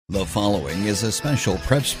The following is a special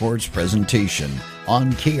Prep Sports presentation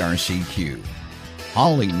on KRCQ.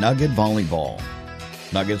 Hawley Nugget Volleyball.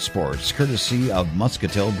 Nugget Sports, courtesy of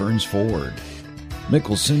Muscatel Burns Ford,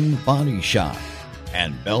 Mickelson Body Shop,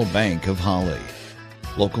 and Bell Bank of Hawley.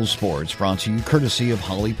 Local sports brought to you courtesy of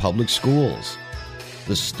Hawley Public Schools,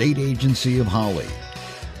 the State Agency of Hawley,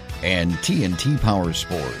 and TNT Power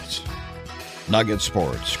Sports. Nugget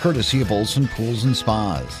Sports, courtesy of Olson Pools and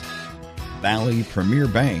Spas, Valley Premier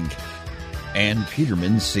Bank, and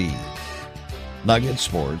Peterman C. Nugget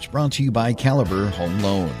Sports brought to you by Caliber Home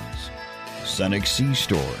Loans, Senex C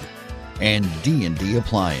Store, and D&D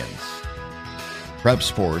Appliance. Prep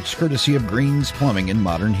Sports courtesy of Green's Plumbing and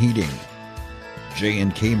Modern Heating,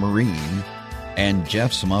 J&K Marine, and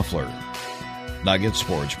Jeff's Muffler. Nugget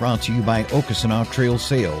Sports brought to you by Okosinok Trail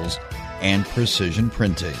Sales and Precision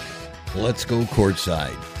Printing. Let's go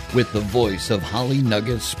courtside with the voice of Hawley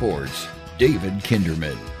Nugget Sports, David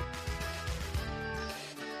Kinderman.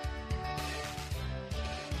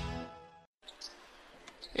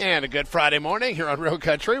 And a good Friday morning here on Real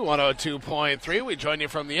Country 102.3. We join you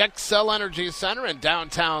from the XL Energy Center in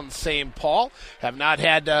downtown St. Paul. Have not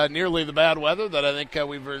had nearly the bad weather that I think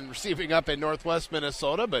we've been receiving up in northwest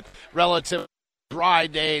Minnesota, but relatively dry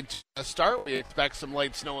day to start. We expect some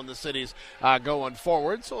late snow in the cities going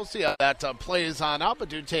forward, so we'll see how that plays on out, but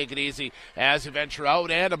do take it easy as you venture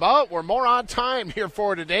out and about. We're more on time here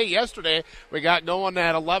for today. Yesterday, we got going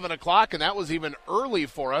at 11 o'clock, and that was even early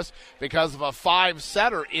for us because of a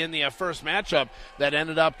five-setter in the first matchup that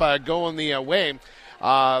ended up going the way.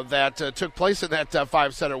 That took place in that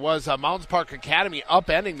five-setter was Mounds Park Academy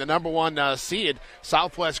upending the number one seed,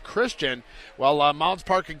 Southwest Christian. Well, Mounds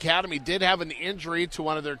Park Academy did have an injury to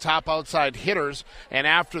one of their top outside hitters, and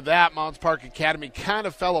after that, Mounds Park Academy kind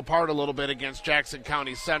of fell apart a little bit against Jackson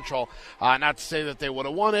County Central. Not to say that they would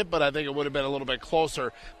have won it, but I think it would have been a little bit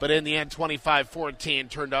closer. But in the end, 25-14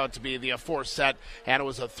 turned out to be the fourth set, and it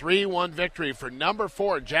was a 3-1 victory for number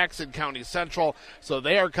 4, Jackson County Central. So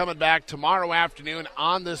they are coming back tomorrow afternoon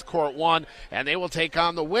on this court one, and they will take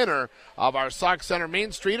on the winner of our Sauk Center Main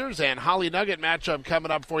Streeters and Hawley Nugget matchup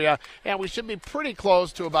coming up for you. And we should be pretty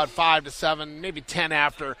close to about 5 to 7, maybe 10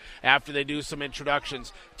 after they do some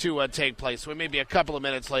introductions to take place. So we may be a couple of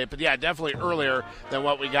minutes late, but yeah, definitely earlier than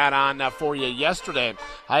what we got on for you yesterday.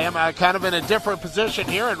 I am kind of in a different position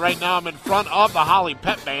here, and right now I'm in front of the Hawley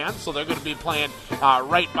Pep Band, so they're going to be playing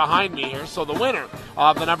right behind me here. So the winner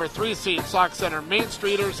of the number 3 seed Sauk Center Main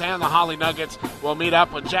Streeters and the Hawley Nuggets will meet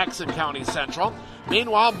up with Jackson County Central.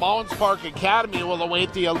 Meanwhile, Mounds Park Academy will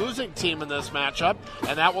await the losing team in this matchup,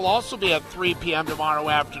 and that will also be at 3 p.m. tomorrow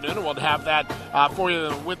afternoon, and we'll have that for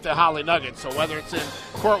you with the Hawley Nuggets. So whether it's in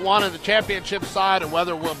Court 1 in the championship side or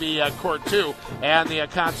whether it will be Court 2 and the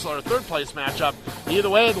consular third-place matchup,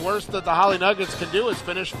 either way, the worst that the Hawley Nuggets can do is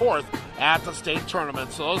finish 4th at the state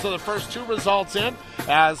tournament. So those are the first two results in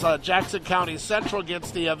as Jackson County Central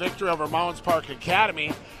gets the victory over Mounds Park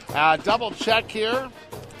Academy. Double check here.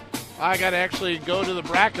 I got to actually go to the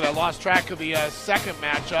bracket. I lost track of the second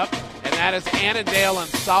matchup, and that is Annandale and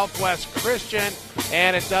Southwest Christian.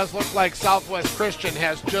 And it does look like Southwest Christian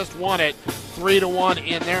has just won it 3-1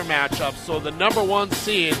 in their matchup. So the number 1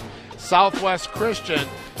 seed, Southwest Christian,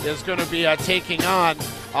 is going to be taking on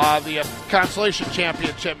the consolation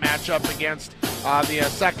championship matchup against the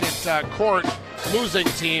second court losing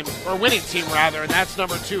team, or winning team rather, and that's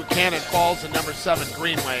number 2 Cannon Falls and number 7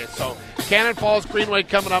 Greenway. So Cannon Falls, Greenway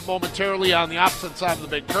coming up momentarily on the opposite side of the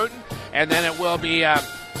big curtain, and then it will be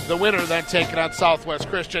the winner then taking on Southwest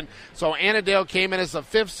Christian. So Annandale came in as the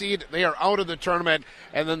 5th seed. They are out of the tournament,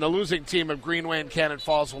 and then the losing team of Greenway and Cannon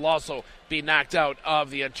Falls will also be knocked out of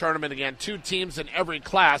the tournament. Again, 2 teams in every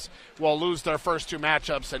class will lose their first 2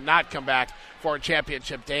 matchups and not come back for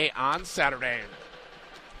championship day on Saturday.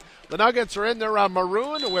 The Nuggets are in their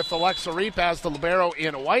maroon with Alexa Reap as the libero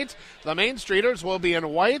in white. The Main Streeters will be in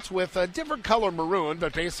white with a different color maroon,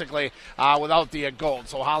 but basically without the gold.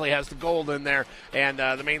 So Hawley has the gold in there, and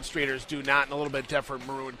the Main Streeters do not, in a little bit different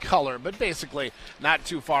maroon color, but basically not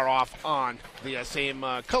too far off on the same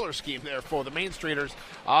color scheme there for the Main Streeters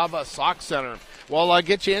of Sauk Center. We'll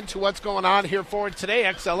get you into what's going on here for today.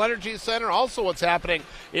 XL Energy Center, also what's happening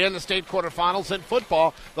in the state quarterfinals in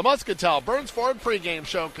football. The Muscatel Burns Ford pregame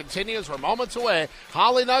show continues. We're moments away.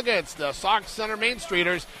 Hawley Nuggets, the Sauk Center Main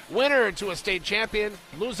Streeters, winner to a state champion.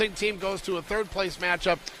 Losing team goes to a third-place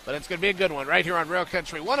matchup, but it's going to be a good one right here on Real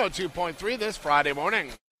Country 102.3 this Friday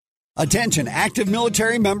morning. Attention active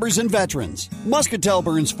military members and veterans. Muscatel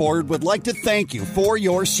Burns Ford would like to thank you for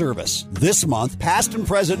your service. This month, past and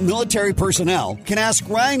present military personnel can ask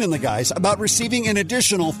Ryan and the guys about receiving an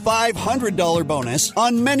additional $500 bonus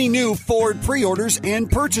on many new Ford pre-orders and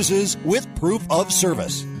purchases with proof of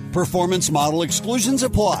service. Performance model exclusions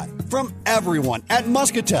apply. From everyone at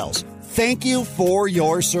Muscatel's, thank you for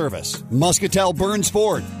your service. Muscatel Burns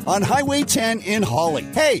Ford on Highway 10 in Hawley.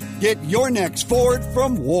 Hey, get your next Ford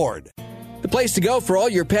from Ward. The place to go for all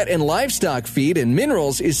your pet and livestock feed and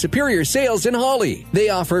minerals is Superior Sales in Hawley. They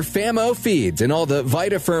offer FAMO feeds and all the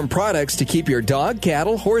VitaFirm products to keep your dog,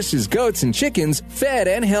 cattle, horses, goats, and chickens fed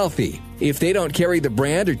and healthy. If they don't carry the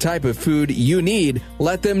brand or type of food you need,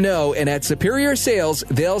 let them know, and at Superior Sales,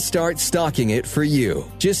 they'll start stocking it for you.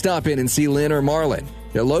 Just stop in and see Lynn or Marlon.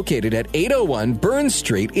 They're located at 801 Burns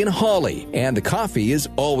Street in Hawley, and the coffee is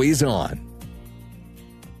always on.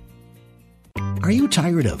 Are you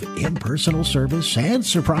tired of impersonal service and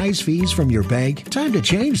surprise fees from your bank? Time to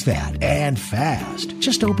change that, and fast.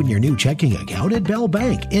 Just open your new checking account at Bell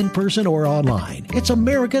Bank, in person or online. It's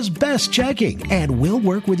America's best checking, and we'll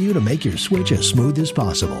work with you to make your switch as smooth as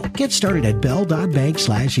possible. Get started at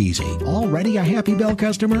bell.bank/easy. Already a happy Bell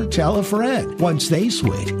customer? Tell a friend. Once they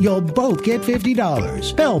switch, you'll both get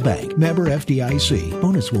 $50. Bell Bank, member FDIC.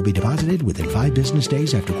 Bonus will be deposited within 5 business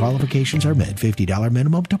days after qualifications are met. $50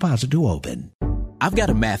 minimum deposit to open. I've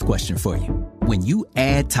got a math question for you. When you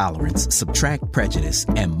add tolerance, subtract prejudice,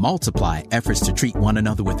 and multiply efforts to treat one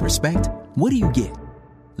another with respect, what do you get?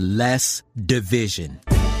 Less division.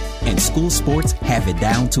 And school sports have it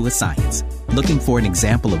down to a science. Looking for an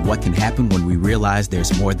example of what can happen when we realize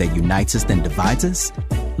there's more that unites us than divides us?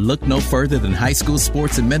 Look no further than high school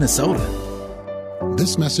sports in Minnesota.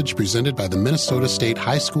 This message presented by the Minnesota State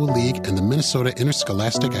High School League and the Minnesota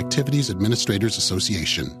Interscholastic Activities Administrators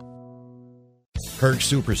Association. Kirk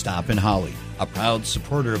Superstop in Hawley, a proud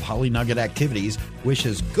supporter of Hawley Nugget activities,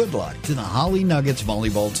 wishes good luck to the Hawley Nuggets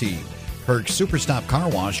volleyball team. Kirk Superstop Car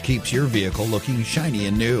Wash keeps your vehicle looking shiny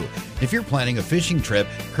and new. If you're planning a fishing trip,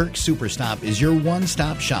 Kirk Superstop is your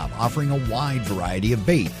one-stop shop, offering a wide variety of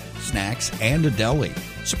bait, snacks, and a deli.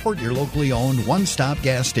 Support your locally owned one-stop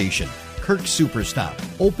gas station. Kirk Superstop,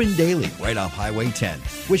 open daily right off Highway 10.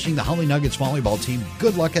 Wishing the Hawley Nuggets volleyball team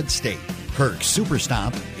good luck at state. Kirk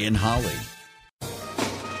Superstop in Hawley.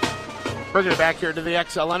 Bringing it back here to the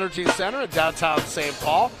XL Energy Center in downtown St.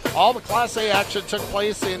 Paul. All the Class A action took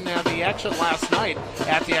place in the action last night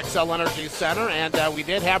at the XL Energy Center, and we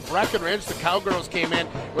did have Breckenridge. The Cowgirls came in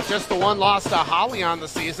with just the one loss to Hawley on the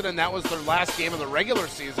season, and that was their last game of the regular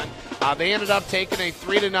season. They ended up taking a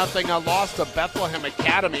 3-0 loss to Bethlehem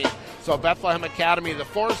Academy. So Bethlehem Academy, the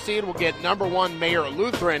 4th seed, will get number 1 Mayor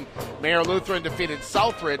Lutheran. Mayor Lutheran defeated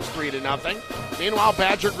Southridge 3-0. Meanwhile,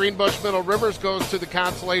 Badger Greenbush Middle Rivers goes to the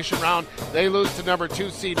consolation round. They lose to number 2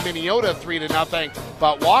 seed Minneota 3-0.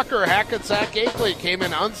 But Walker Hackensack Akeley came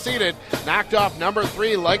in unseeded, knocked off number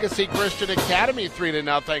 3 Legacy Christian Academy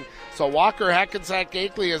 3-0. So Walker Hackensack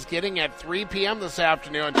Akeley is getting at 3 p.m. this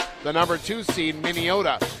afternoon the number 2 seed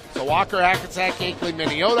Minneota. So Walker Hackensack Akeley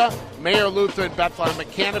Minneota, Mayor Lutheran Bethlehem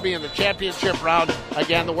Academy in the championship round.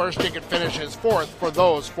 Again, the worst ticket finish is 4th for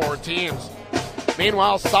those 4 teams.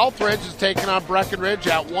 Meanwhile, Southridge is taking on Breckenridge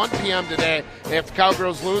at 1 p.m. today. If the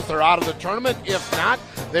Cowgirls lose, they're out of the tournament. If not,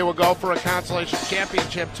 they will go for a consolation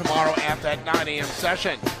championship tomorrow at that 9 a.m.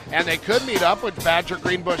 session. And they could meet up with Badger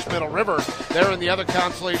Greenbush Middle River. They're in the other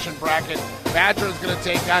consolation bracket. Badger is going to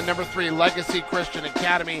take on number 3 Legacy Christian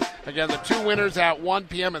Academy. Again, the 2 winners at 1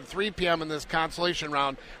 p.m. and 3 p.m. in this consolation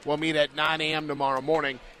round will meet at 9 a.m. tomorrow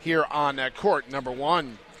morning here on court number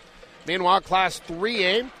 1. Meanwhile, Class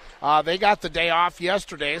 3A, they got the day off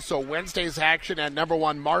yesterday, so Wednesday's action at number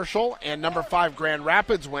 1 Marshall and number 5 Grand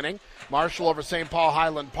Rapids winning. Marshall over St. Paul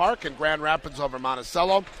Highland Park and Grand Rapids over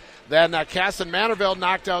Monticello. Then Casson Manorville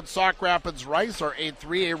knocked out Sauk Rapids Rice, our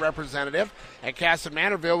 8-3A representative. And Casson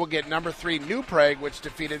Manorville will get number 3 New Prague, which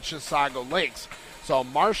defeated Chisago Lakes. So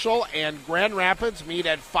Marshall and Grand Rapids meet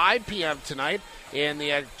at 5 p.m. tonight in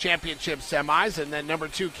the championship semis. And then number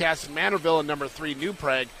 2 Casson Manorville and number 3 New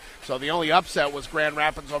Prague. So the only upset was Grand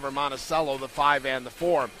Rapids over Monticello, the 5 and the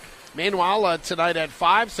 4. Meanwhile, tonight at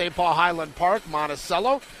 5, St. Paul Highland Park,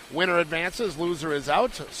 Monticello. Winner advances, loser is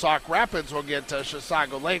out. Sauk Rapids will get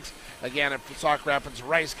Chisago Lakes. Again, if Sauk Rapids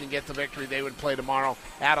Rice can get the victory, they would play tomorrow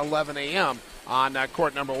at 11 a.m. on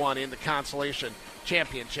court number 1 in the consolation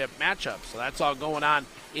championship matchup. So that's all going on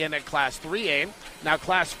in Class 3A. Now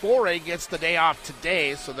Class 4A gets the day off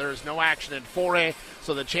today, so there's no action in 4A.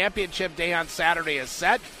 So the championship day on Saturday is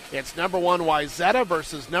set. It's number 1 Wayzata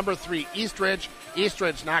versus number 3 Eastridge.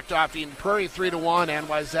 Eastridge knocked off Eden Prairie 3-1 and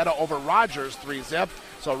Wayzata over Rogers 3-0.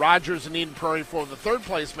 So Rogers and Eden Prairie for the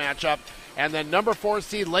third-place matchup. And then number 4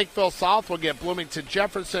 seed Lakeville South will get Bloomington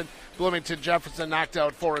Jefferson. Bloomington Jefferson knocked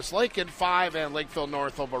out Forest Lake in 5, and Lakeville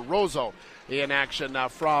North over Roseau in action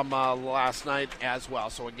from last night as well.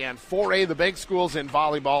 So again, 4A, the big schools in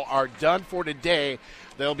volleyball, are done for today.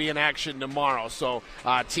 They'll be in action tomorrow. So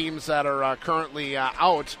teams that are currently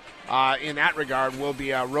out in that regard will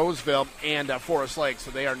be Roseville and Forest Lake.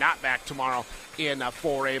 So they are not back tomorrow in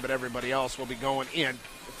 4A, but everybody else will be going in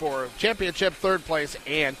for championship, third place,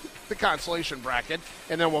 and the consolation bracket.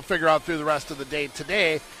 And then we'll figure out through the rest of the day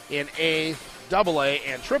today in A, AA,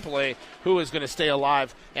 and AAA who is going to stay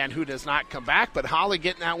alive and who does not come back. But Hawley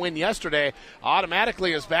getting that win yesterday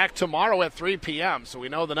automatically is back tomorrow at 3 p.m. So we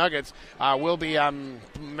know the Nuggets will be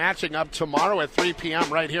matching up tomorrow at 3 p.m.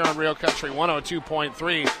 right here on Real Country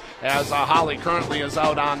 102.3 as Hawley currently is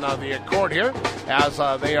out on the court here as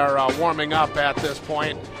they are warming up at this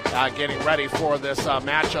point, getting ready for this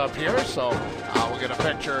matchup here. So we'll get a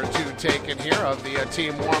picture or two taken here of the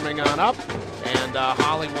team warming on up. And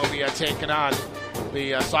Hawley will be taking on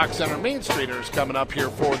the Sauk Center Main Streeters coming up here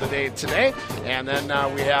for the day today. And then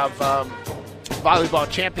we have volleyball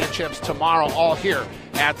championships tomorrow, all here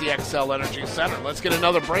at the XL Energy Center. Let's get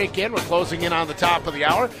another break in. We're closing in on the top of the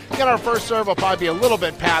hour. Get our first serve will probably be a little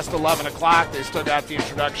bit past 11 o'clock. They still got the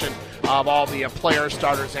introduction of all the players,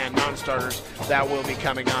 starters, and non-starters that will be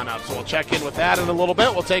coming on up. So we'll check in with that in a little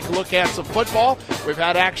bit. We'll take a look at some football. We've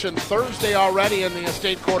had action Thursday already in the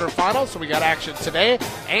state quarterfinals, so we got action today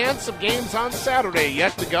and some games on Saturday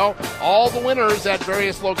yet to go. All the winners at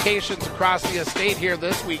various locations across the estate here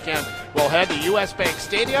this weekend will head to U.S. Bank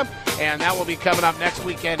Stadium, and that will be coming up next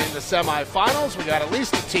weekend in the semifinals. We got at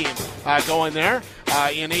least a team going there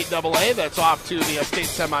in 8AA that's off to the state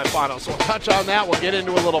semifinals. So we'll touch on that. We'll get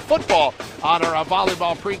into a little football on our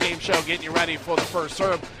volleyball pregame show, getting you ready for the first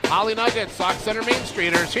serve. Hawley Nuggets, Sauk Center Main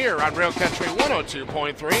Streeters here on Real Country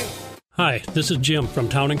 102.3. Hi, this is Jim from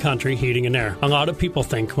Town & Country Heating and Air. A lot of people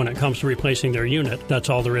think when it comes to replacing their unit, that's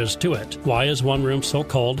all there is to it. Why is one room so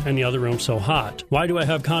cold and the other room so hot? Why do I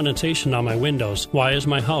have condensation on my windows? Why is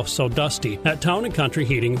my house so dusty? At Town & Country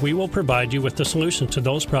Heating, we will provide you with the solution to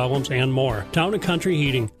those problems and more. Town & Country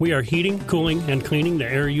Heating, we are heating, cooling, and cleaning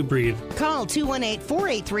the air you breathe. Call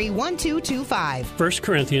 218-483-1225. 1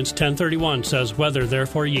 Corinthians 10:31 says, whether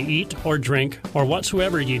therefore ye eat or drink or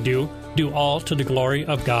whatsoever ye do all to the glory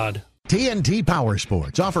of God. TNT Power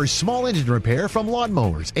Sports offers small engine repair from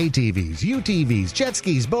lawnmowers, ATVs, UTVs, jet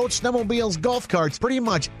skis, boats, snowmobiles, golf carts, pretty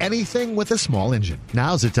much anything with a small engine.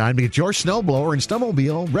 Now's the time to get your snowblower and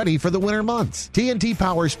snowmobile ready for the winter months. TNT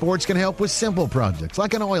Power Sports can help with simple projects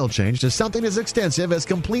like an oil change to something as extensive as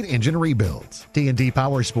complete engine rebuilds. TNT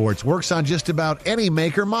Power Sports works on just about any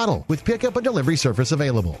make or model with pickup and delivery service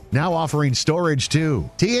available. Now offering storage too.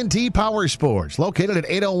 TNT Power Sports, located at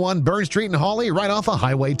 801 Burn Street in Hawley, right off of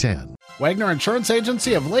Highway 10. Wagner Insurance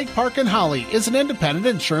Agency of Lake Park and Hawley is an independent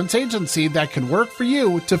insurance agency that can work for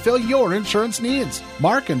you to fill your insurance needs.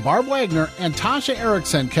 Mark and Barb Wagner and Tasha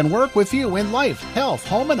Erickson can work with you in life, health,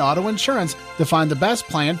 home, and auto insurance to find the best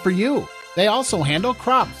plan for you. They also handle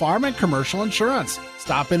crop, farm, and commercial insurance.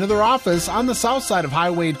 Stop into their office on the south side of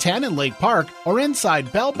Highway 10 in Lake Park or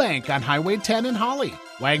inside Bell Bank on Highway 10 in Hawley.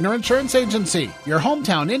 Wagner Insurance Agency, your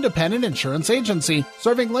hometown independent insurance agency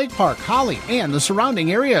serving Lake Park, Hawley, and the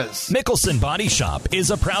surrounding areas. Mickelson Body Shop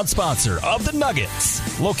is a proud sponsor of the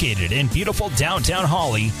Nuggets. Located in beautiful downtown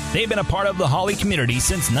Hawley, they've been a part of the Hawley community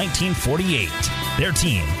since 1948. Their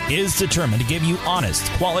team is determined to give you honest,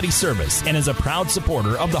 quality service and is a proud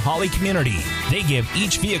supporter of the Hawley community. They give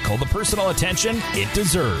each vehicle the personal attention it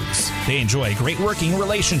deserves. They enjoy a great working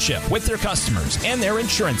relationship with their customers and their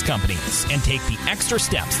insurance companies and take the extra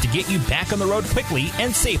steps to get you back on the road quickly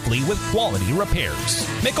and safely with quality repairs.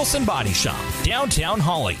 Mickelson Body Shop, downtown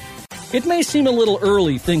Hawley. It may seem a little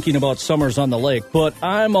early thinking about summers on the lake, but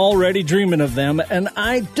I'm already dreaming of them, and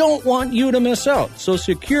I don't want you to miss out. So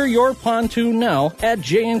secure your pontoon now at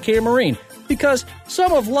J&K Marine, because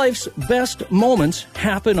some of life's best moments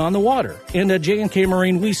happen on the water. And at J&K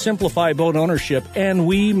Marine, we simplify boat ownership, and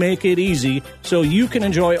we make it easy so you can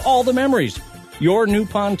enjoy all the memories. Your new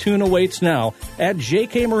pontoon awaits now at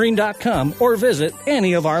jkmarine.com or visit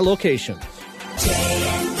any of our locations.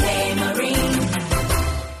 J&K Marine.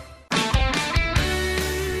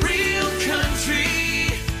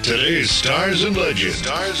 Today's Stars and Legends.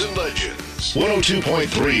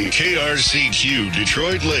 102.3 KRCQ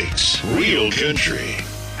Detroit Lakes. Real Country.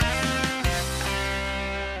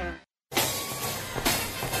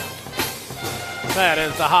 That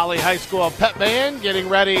is the Hawley High School Pep Band getting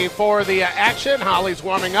ready for the action. Hawley's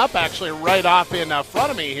warming up actually right off in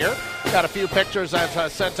front of me here Got a few pictures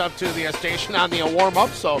I've sent up to the station on the warm-up.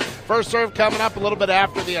 So first serve coming up a little bit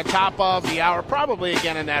after the top of the hour, probably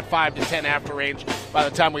again in that 5 to 10 after range. By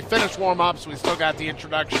the time we finish warm-ups, we still got the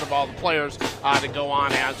introduction of all the players to go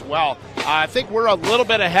on as well. I think we're a little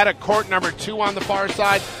bit ahead of court number 2 on the far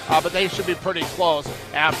side, but they should be pretty close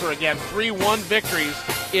after, again, 3-1 victories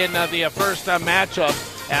in the first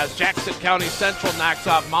matchup as Jackson County Central knocks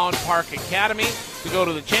off Mound Park Academy to go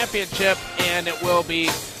to the championship, and it will be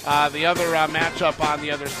the other matchup on the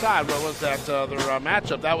other side. What was that other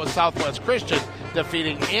matchup? That was Southwest Christian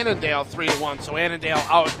defeating Annandale 3-1. So Annandale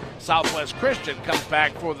out. Southwest Christian comes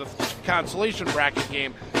back for the consolation bracket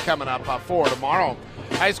game coming up for tomorrow.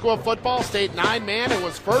 High school football, state 9-man. It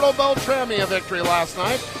was Fertile Beltrami a victory last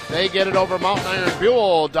night. They get it over Mountain Iron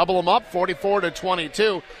Buell. Double them up,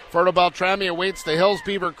 44-22. Fertile Beltrami awaits the Hills,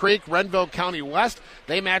 Beaver Creek, Renville County West.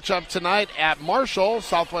 They match up tonight at Marshall,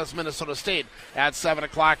 Southwest Minnesota State at 7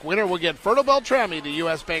 o'clock. Winner will get Fertile Beltrami to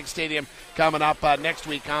U.S. Bank Stadium coming up next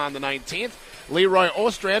week on the 19th. Leroy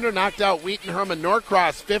Ostrander knocked out Wheaton Herman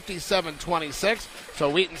Norcross 57-26. So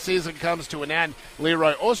Wheaton season comes to an end.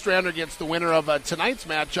 Leroy Ostrander gets the winner of tonight's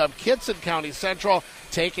matchup. Kitson County Central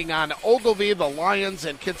taking on Ogilvie, the Lions,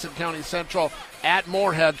 and Kitson County Central at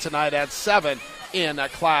Moorhead tonight at 7 in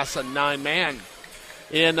Class 9-man.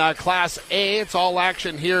 In Class A, it's all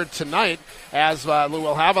action here tonight as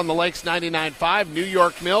we'll have on the Lakes 99.5. New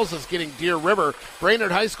York Mills is getting Deer River.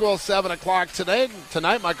 Brainerd High School, 7 o'clock tonight.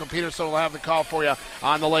 Michael Peterson will have the call for you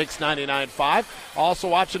on the Lakes 99.5. Also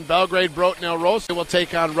watching Belgrade Broughton El Rose will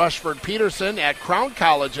take on Rushford Peterson at Crown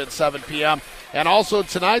College at 7 p.m. And also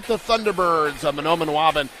tonight, the Thunderbirds of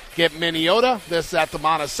Mahnomen-Waban get Minneota. This is at the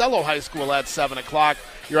Monticello High School at 7 o'clock.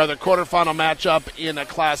 Your other quarterfinal matchup in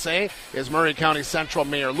Class A is Murray County Central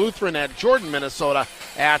Mayor Lutheran at Jordan, Minnesota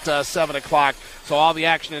at 7 o'clock. So all the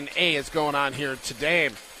action in A is going on here today.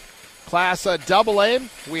 Class AA,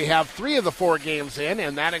 we have 3 of the 4 games in,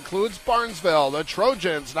 and that includes Barnesville. The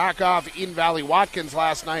Trojans knock off Eden Valley Watkins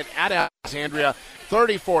last night at Alexandria,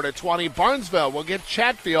 34-20. Barnesville will get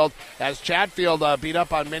Chatfield as Chatfield beat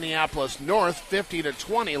up on Minneapolis North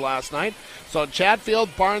 50-20 last night. So Chatfield,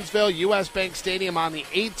 Barnesville, U.S. Bank Stadium on the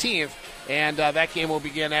 18th, and that game will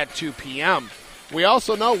begin at 2 p.m. We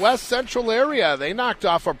also know West Central area. They knocked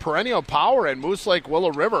off a perennial power in Moose Lake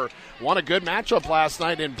Willow River. Won a good matchup last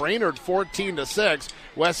night in Brainerd, 14-6.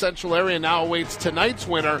 West Central area now awaits tonight's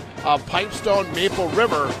winner of Pipestone Maple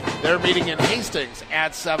River. They're meeting in Hastings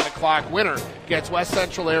at 7 o'clock. Winner gets West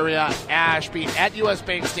Central area Ashby at U.S.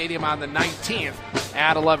 Bank Stadium on the 19th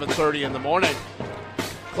at 11:30 in the morning.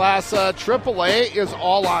 Class AAA is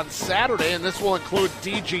all on Saturday, and this will include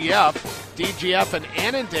DGF. DGF and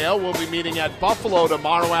Annandale will be meeting at Buffalo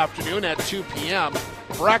tomorrow afternoon at 2 p.m.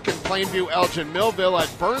 Brecken, Plainview, Elgin, Millville at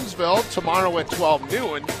Burnsville tomorrow at 12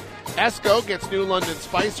 noon. Esco gets New London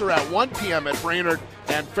Spicer at 1 p.m. at Brainerd,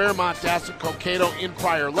 and Fairmont, Dassett, Cokato in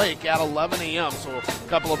Prior Lake at 11 a.m. So a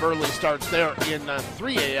couple of early starts there in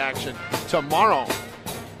 3A action tomorrow.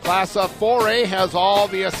 Class 4A has all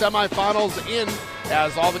the semifinals in,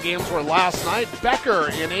 as all the games were last night. Becker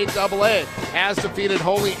in 8AA has defeated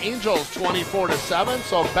Holy Angels 24-7.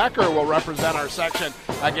 So Becker will represent our section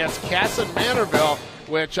against Casson Manorville,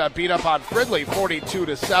 which beat up on Fridley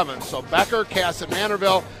 42-7. So Becker, Casson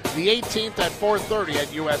Manorville, the 18th at 4:30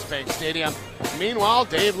 at U.S. Bank Stadium. Meanwhile,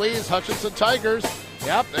 Dave Lee's Hutchinson Tigers,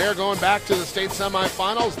 they're going back to the state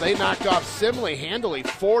semifinals. They knocked off Simley handily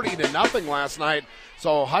 40-0 last night.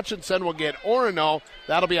 So Hutchinson will get Orono.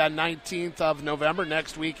 That'll be on 19th of November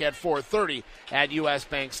next week at 4:30 at U.S.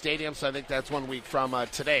 Bank Stadium. So I think that's 1 week from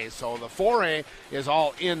today. So the 4A is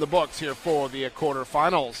all in the books here for the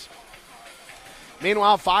quarterfinals.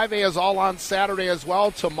 Meanwhile, 5A is all on Saturday as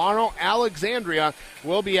well. Tomorrow, Alexandria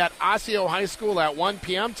will be at Osseo High School at 1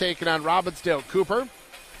 p.m. taking on Robbinsdale Cooper.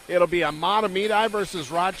 It'll be a Matamidi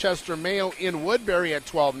versus Rochester Mayo in Woodbury at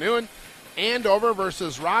 12 noon. Andover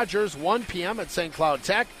versus Rogers, 1 p.m. at St. Cloud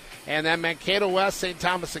Tech. And then Mankato West, St.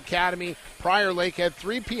 Thomas Academy, Prior Lake at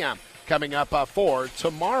 3 p.m. coming up for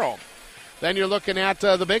tomorrow. Then you're looking at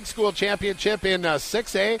the Big School Championship in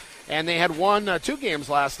 6A, and they had won 2 games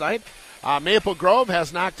last night. Maple Grove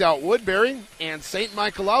has knocked out Woodbury, and St.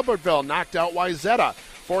 Michael Albertville knocked out Wayzata.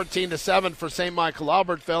 14-7 for St. Michael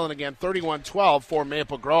Albertville, and again 31-12 for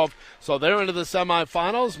Maple Grove. So they're into the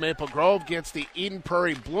semifinals. Maple Grove gets the Eden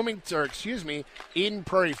Prairie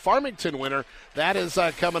Farmington winner. That is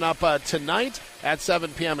coming up tonight at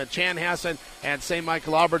 7 p.m. at Chanhassen, and St.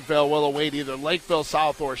 Michael Albertville will await either Lakeville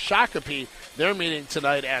South or Shakopee. They're meeting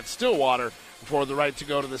tonight at Stillwater for the right to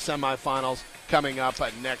go to the semifinals coming up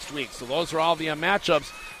next week. So those are all the matchups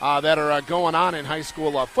that are going on in high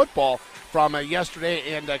school football from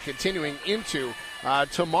yesterday and continuing into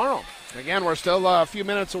tomorrow. Again, we're still a few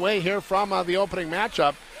minutes away here from the opening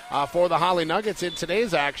matchup for the Hawley Nuggets in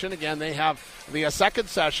today's action. Again, they have the second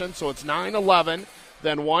session, so it's 9-11.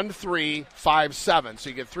 Then 1-3-5-7. So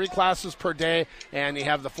you get 3 classes per day, and you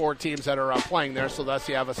have the 4 teams that are playing there. So thus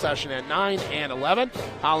you have a session at 9 and 11.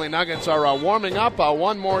 Hawley Nuggets are warming up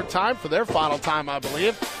one more time for their final time, I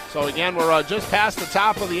believe. So again, we're just past the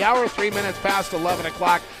top of the hour, 3 minutes past 11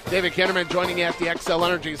 o'clock. David Kinderman joining you at the XL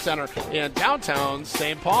Energy Center in downtown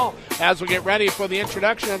St. Paul. As we get ready for the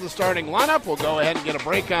introduction of the starting lineup, we'll go ahead and get a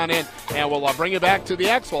break on in, and we'll bring you back to the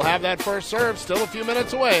X. We'll have that first serve still a few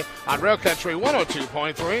minutes away on Rail Country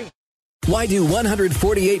 102.3. Why do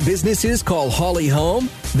 148 businesses call Hawley home?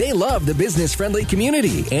 They love the business-friendly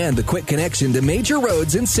community and the quick connection to major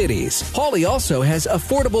roads and cities. Hawley also has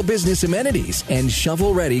affordable business amenities and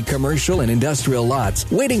shovel-ready commercial and industrial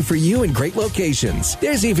lots waiting for you in great locations.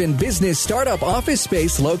 There's even business startup office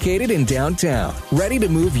space located in downtown. Ready to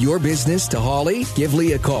move your business to Hawley? Give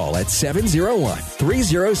Lee a call at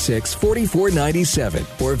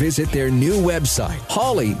 701-306-4497 or visit their new website,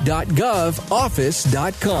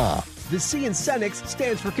 hawley.govoffice.com. The C in Cenex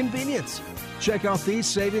stands for convenience. Check out these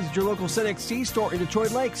savings at your local Cenex C-store in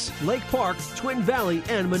Detroit Lakes, Lake Park, Twin Valley,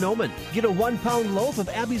 and Monoman. Get a 1-pound loaf of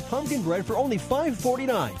Abby's pumpkin bread for only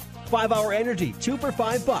 $5.49. 5-Hour Energy, 2 for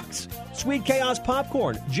 $5. Sweet Chaos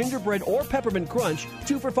Popcorn, gingerbread or peppermint crunch,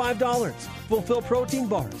 2 for $5. Fulfill Protein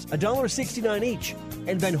Bars, $1.69 each.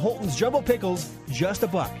 And Van Holten's Jumbo Pickles, just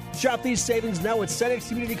 $1. Shop these savings now at Cenex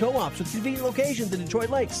Community Co-ops with convenient locations in Detroit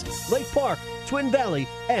Lakes, Lake Park, Twin Valley,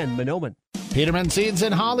 and Monoman. Peterman Seeds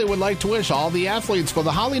in Hawley would like to wish all the athletes for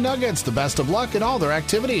the Hawley Nuggets the best of luck in all their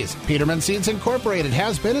activities. Peterman Seeds Incorporated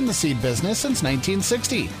has been in the seed business since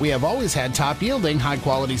 1960. We have always had top-yielding,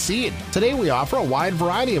 high-quality seed. Today we offer a wide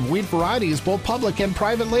variety of wheat varieties, both public and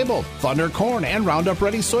private label, Thunder corn and Roundup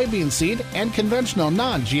Ready soybean seed, and conventional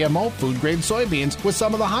non-GMO food-grade soybeans with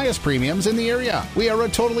some of the highest premiums in the area. We are a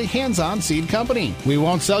totally hands-on seed company. We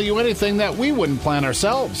won't sell you anything that we wouldn't plant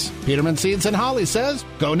ourselves. Peterman Seeds in Hawley says,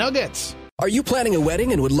 go Nuggets! Are you planning a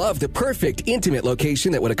wedding and would love the perfect intimate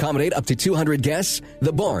location that would accommodate up to 200 guests?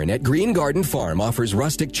 The Barn at Green Garden Farm offers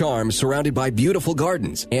rustic charms surrounded by beautiful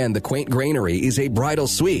gardens, and the quaint granary is a bridal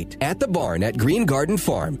suite. At the Barn at Green Garden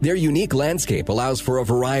Farm, their unique landscape allows for a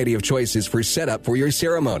variety of choices for setup for your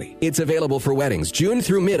ceremony. It's available for weddings June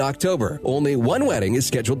through mid-October. Only one wedding is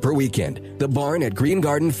scheduled per weekend. The Barn at Green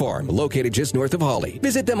Garden Farm, located just north of Hawley.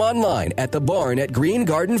 Visit them online at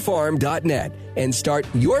thebarn@greengardenfarm.net and start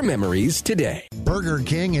your memories today. Burger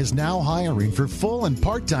King is now hiring for full and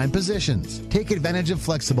part-time positions. Take advantage of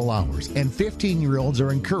flexible hours, and 15-year-olds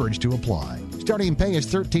are encouraged to apply. Starting pay is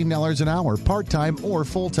 $13 an hour, part-time or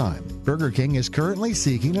full-time. Burger King is currently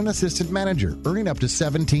seeking an assistant manager, earning up to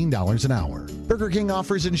 $17 an hour. Burger King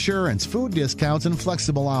offers insurance, food discounts, and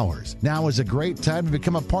flexible hours. Now is a great time to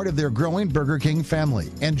become a part of their growing Burger King family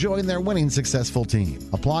and join their winning successful team.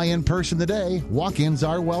 Apply in person today. Walk-ins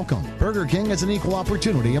are welcome. Burger King is an equal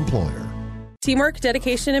opportunity employer. Teamwork,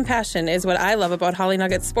 dedication, and passion is what I love about Hawley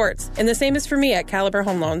Nuggets sports, and the same is for me at Caliber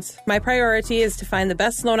Home Loans. My priority is to find the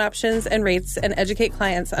best loan options and rates and educate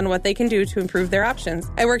clients on what they can do to improve their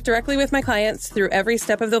options. I work directly with my clients through every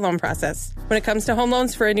step of the loan process. When it comes to home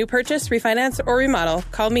loans for a new purchase, refinance, or remodel,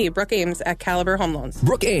 call me, Brooke Ames, at Caliber Home Loans.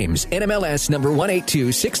 Brooke Ames, NMLS number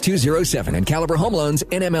 1826207, and Caliber Home Loans,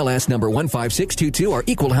 NMLS number 15622, are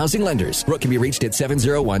equal housing lenders. Brooke can be reached at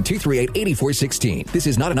 701-238-8416. This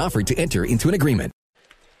is not an offer to enter into an agreement.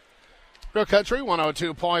 Real Country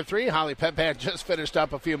 102.3. Hawley Pep Band just finished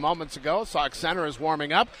up a few moments ago. Sauk Center is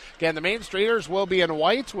warming up. Again, the Main Streeters will be in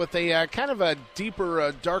white with a kind of a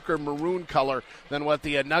deeper, darker maroon color than what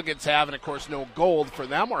the Nuggets have. And, of course, no gold for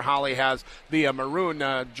them, where Hawley has the maroon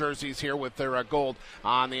jerseys here with their gold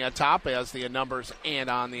on the top as the numbers and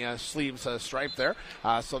on the sleeves stripe there.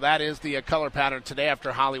 So that is the color pattern today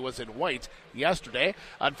after Hawley was in white yesterday.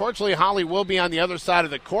 Unfortunately, Hawley will be on the other side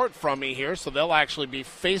of the court from me here, so they'll actually be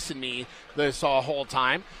facing me this whole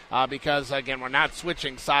time because, again, we're not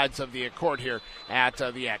switching sides of the court here at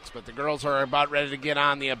the X. But the girls are about ready to get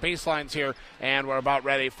on the baselines here, and we're about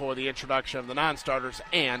ready for the introduction of the non-starters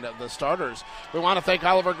and the starters. We want to thank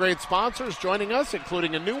all of our great sponsors joining us,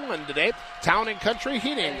 including a new one today, Town & Country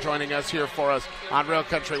Heating, joining us here for us on Real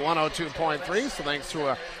Country 102.3. So thanks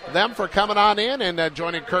to them for coming on in and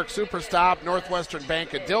joining Kirk Superstop, Northwestern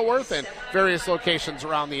Bank at Dilworth, and various locations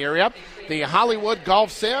around the area. The Hollywood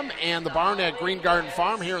Golf Sim and the Barn at Green Garden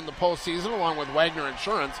Farm here in the postseason, along with Wagner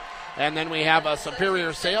Insurance. And then we have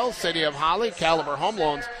Superior Sales, City of Hawley, Caliber Home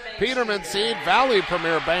Loans, Peterman Seed, Valley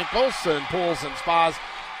Premier Bank, Olson Pools and Spas,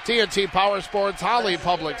 TNT Power Sports, Hawley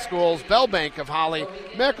Public Schools, Bell Bank of Hawley,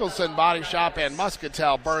 Mickelson Body Shop, and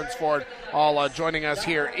Muscatel Burnsford, all joining us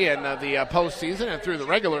here in the postseason and through the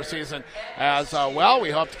regular season as well. We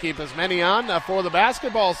hope to keep as many on for the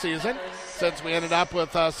basketball season, since we ended up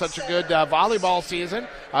with such a good volleyball season.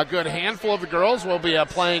 A good handful of the girls will be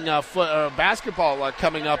playing basketball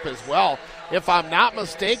coming up as well. If I'm not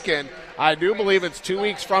mistaken, I do believe it's 2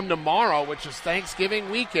 weeks from tomorrow, which is Thanksgiving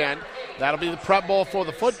weekend. That'll be the prep bowl for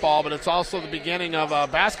the football, but it's also the beginning of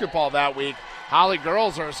basketball that week. Hawley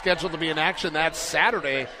girls are scheduled to be in action that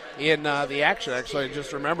Saturday in the action. Actually, I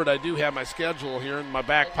just remembered I do have my schedule here in my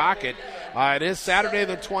back pocket. It is Saturday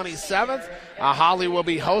the 27th. Hawley will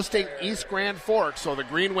be hosting East Grand Forks, so the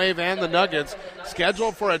Green Wave and the Nuggets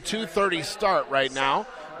scheduled for a 2:30 start right now.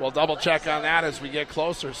 We'll double-check on that as we get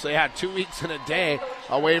closer. So, 2 weeks and a day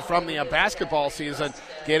away from the basketball season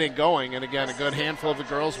getting going. And, again, a good handful of the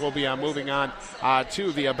girls will be moving on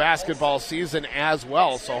to the basketball season as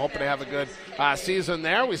well. So, hoping to have a good season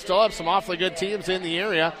there. We still have some awfully good teams in the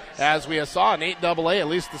area, as we saw in 8AA, at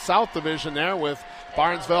least the South Division there, with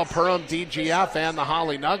Barnesville, Perham, DGF, and the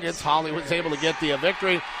Hawley Nuggets. Hawley was able to get the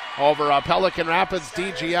victory over Pelican Rapids,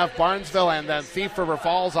 DGF, Barnesville, and then Thief River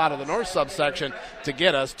Falls out of the north subsection to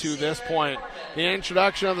get us to this point. The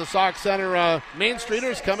introduction of the Sauk Center Main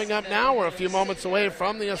Streeters coming up now. We're a few moments away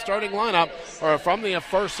from the starting lineup, or from the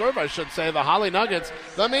first serve, I should say. The Hawley Nuggets,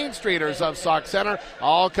 the Main Streeters of Sauk Center,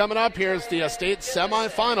 all coming up. Here's the state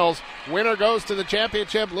semifinals. Winner goes to the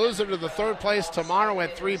championship, loser to the third place tomorrow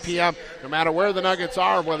at 3 p.m. No matter where the Nuggets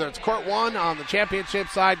are, whether it's court 1 on the championship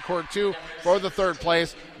side, court 2 for the third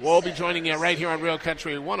place. We'll be joining you right here on Real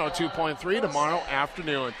Country 102.3 tomorrow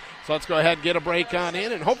afternoon. So let's go ahead and get a break on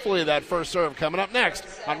in, and hopefully that first serve coming up next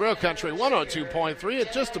on Real Country 102.3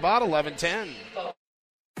 at just about 11:10.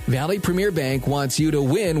 Valley Premier Bank wants you to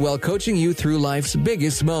win while coaching you through life's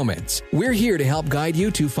biggest moments. We're here to help guide you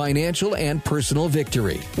to financial and personal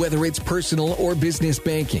victory. Whether it's personal or business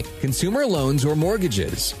banking, consumer loans or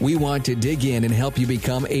mortgages, we want to dig in and help you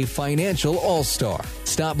become a financial all-star.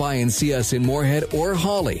 Stop by and see us in Moorhead or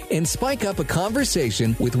Hawley and spike up a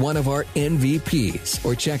conversation with one of our MVPs,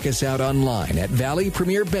 or check us out online at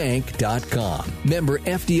valleypremierbank.com. Member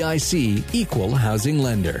FDIC, Equal Housing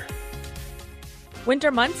Lender.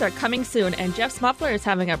 Winter months are coming soon, and Jeff's Muffler is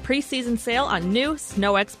having a preseason sale on new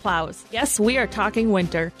SnowX plows. Yes, we are talking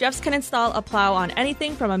winter. Jeff's can install a plow on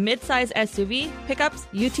anything from a mid-size SUV, pickups,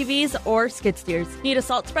 UTVs, or skid steers. Need a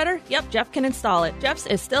salt spreader? Yep, Jeff can install it. Jeff's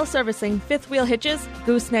is still servicing fifth wheel hitches,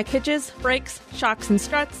 gooseneck hitches, brakes, shocks and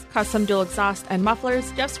struts, custom dual exhaust and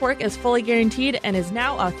mufflers. Jeff's work is fully guaranteed and is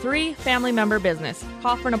now a 3 family member business.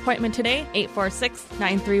 Call for an appointment today,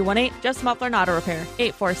 846-9318. Jeff's Muffler and Auto Repair,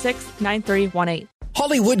 846-9318.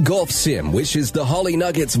 Hollywood Golf Sim wishes the Hawley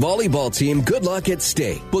Nuggets volleyball team good luck at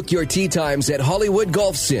stake. Book your tee times at Hollywood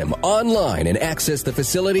Golf Sim online and access the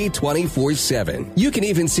facility 24/7. You can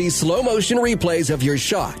even see slow motion replays of your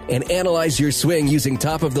shot and analyze your swing using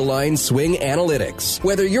top-of-the-line swing analytics.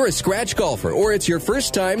 Whether you're a scratch golfer or it's your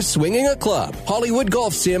first time swinging a club, Hollywood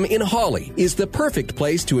Golf Sim in Hawley is the perfect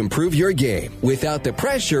place to improve your game without the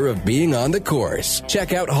pressure of being on the course.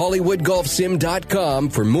 Check out HollywoodGolfSim.com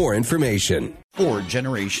for more information. 4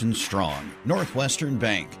 generations strong. Northwestern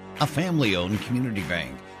Bank, a family-owned community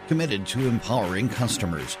bank committed to empowering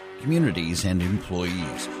customers, communities, and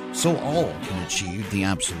employees so all can achieve the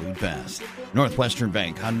absolute best. Northwestern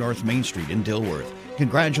Bank on North Main Street in Dilworth.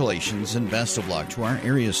 Congratulations and best of luck to our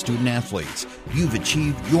area student athletes. You've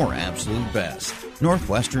achieved your absolute best.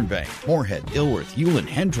 Northwestern Bank, Moorhead, Dilworth, Hewlin,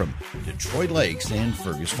 Hendrum, Detroit Lakes, and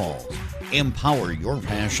Fergus Falls. Empower your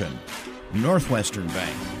passion. Northwestern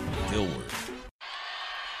Bank, Dilworth.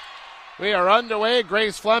 We are underway.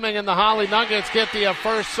 Grace Fleming and the Hawley Nuggets get the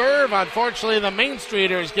first serve. Unfortunately, the Main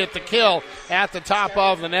Streeters get the kill at the top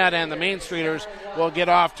of the net, and the Main Streeters will get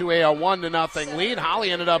off to a 1-0 lead.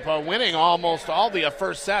 Hawley ended up winning almost all the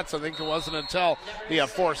first sets. I think it wasn't until the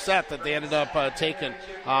fourth set that they ended up taking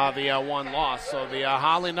the one loss. So the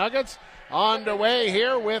Hawley Nuggets underway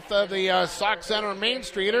here with the Sauk Center Main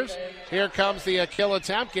Streeters. Here comes the kill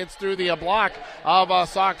attempt, gets through the block of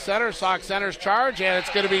Sauk Center. Sauk Center's charge, and it's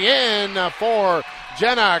going to be in for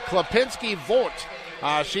Jenna Klapinski-Vogt.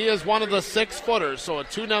 She is one of the 6-footers, so a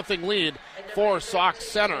 2-0 lead for Sauk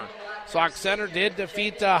Center. Sauk Center did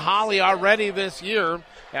defeat Hawley already this year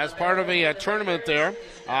as part of a tournament there.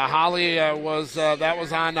 Hawley was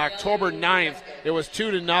on October 9th. It was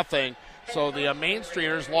 2-0. So the Main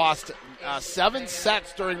Streeters lost 7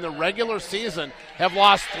 sets during the regular season, have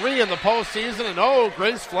lost 3 in the postseason. And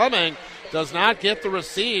Grace Fleming does not get the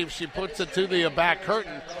receive. She puts it to the back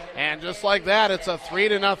curtain. And just like that, it's a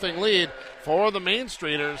 3-0 lead for the Main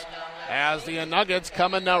Streeters as the Nuggets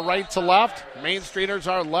coming right to left. Main Streeters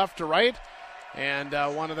are left to right. And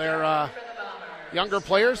one of their younger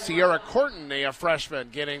players, Sierra Corton, a freshman,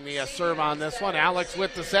 getting the serve on this one. Alex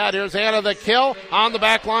with the set. Here's Anna the kill. On the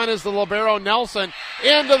back line is the libero Nelson.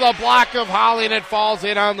 Into the block of Hawley, and it falls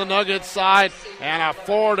in on the Nuggets side. And a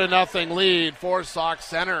 4-0 lead for Sauk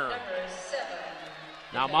Center.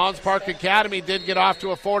 Now, Mounds Park Academy did get off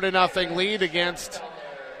to a 4-0 lead against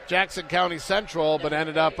Jackson County Central, but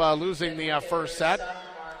ended up losing the first set.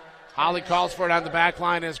 Hawley calls for it on the back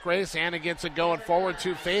line is Grace. Anna gets it going forward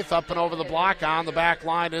to Faith, up and over the block. On the back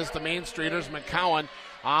line is the Main Streeters. McCowan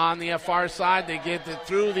on the far side. They get it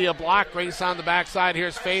through the block. Grace on the backside.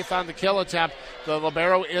 Here's Faith on the kill attempt. The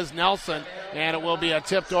libero is Nelson, and it will be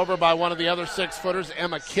tipped over by one of the other 6-footers,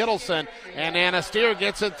 Emma Kittleson. And Anna Steer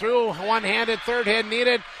gets it through. One-handed, third hit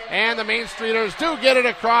needed, and the Main Streeters do get it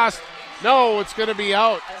across. No, it's going to be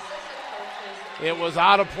out. It was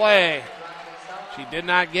out of play. She did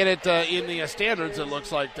not get it in the standards, it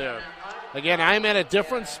looks like there. Again, I'm at a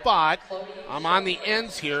different spot. I'm on the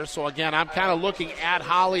ends here, so again, I'm kind of looking at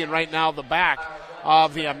Hawley and right now the back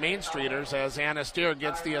of the Main Streeters as Anna Steer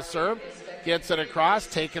gets the serve, gets it across,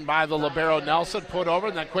 taken by the libero Nelson, put over,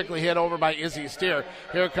 and then quickly hit over by Izzy Steer.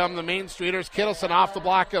 Here come the Main Streeters. Kittleson off the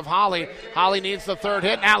block of Hawley. Hawley needs the third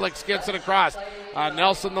hit, and Alex gets it across.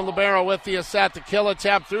 Nelson, the libero, with the set. The kill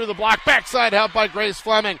attempt through the block. Backside help by Grace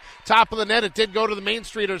Fleming. Top of the net. It did go to the Main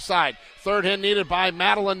Streeters side. Third hit needed by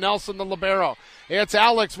Madeline Nelson, the libero. It's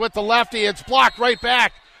Alex with the lefty. It's blocked right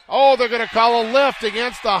back. Oh, they're going to call a lift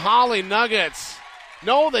against the Hawley Nuggets.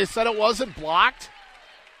 No, they said it wasn't blocked.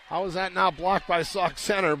 How is that not blocked by Sauk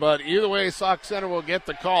Center? But either way, Sauk Center will get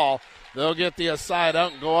the call. They'll get the side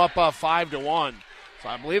out and go up 5-1. So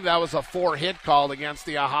I believe that was a 4-hit call against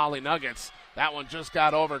the Hawley Nuggets. That one just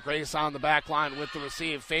got over. Grace on the back line with the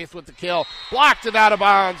receive. Faith with the kill. Blocked it out of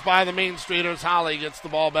bounds by the Main Streeters. Hawley gets the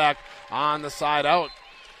ball back on the side out.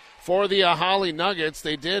 For the Hawley Nuggets,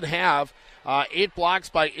 they did have 8 blocks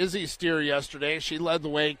by Izzy Steer yesterday. She led the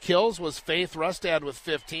way. Kills was Faith Rustad with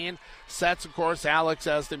 15. Sets, of course, Alex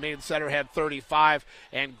as the main setter had 35.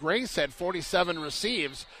 And Grace had 47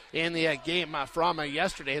 receives in the game from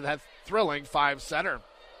yesterday. That thrilling 5-setter.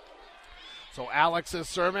 So Alex is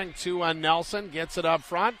serving to Nelson. Gets it up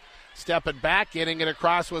front. Stepping back, getting it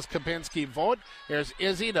across was Kapinski Vogt. Here's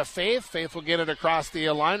Izzy to Faith. Faith will get it across the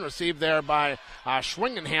line. Received there by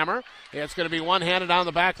Schwingenhammer. It's going to be one-handed on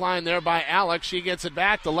the back line there by Alex. She gets it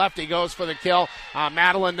back. The lefty goes for the kill.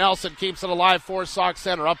 Madeline Nelson keeps it alive for Sauk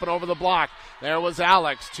Center. Up and over the block. There was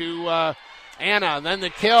Alex to Anna. Then the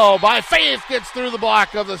kill by Faith gets through the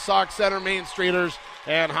block of the Sauk Center Main Streeters.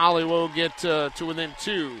 And Hawley will get to within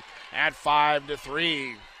 2 at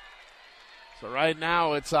 5-3. So right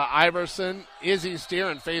now it's Iverson, Izzy Steer,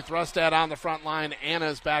 and Faith Rustad on the front line.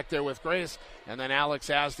 Anna's back there with Grace. And then Alex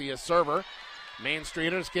as the server. Main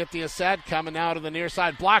Streeters get the set coming out of the near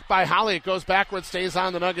side. Blocked by Hawley. It goes backwards, stays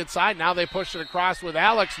on the Nugget side. Now they push it across with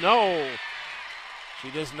Alex. No.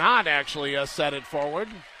 She does not actually set it forward.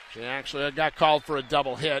 She actually got called for a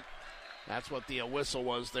double hit. That's what the whistle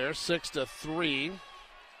was there. 6-3.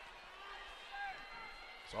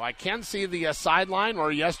 So I can see the sideline, or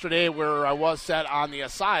yesterday where I was set on the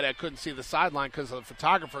side, I couldn't see the sideline because of the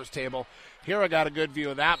photographer's table. Here I got a good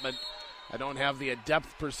view of that, but I don't have the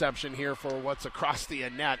depth perception here for what's across the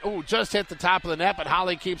net. Oh, just hit the top of the net, but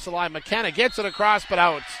Hawley keeps the line. McKenna gets it across, but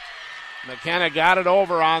out. McKenna got it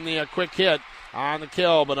over on the quick hit on the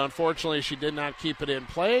kill, but unfortunately she did not keep it in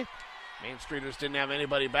play. Main Streeters didn't have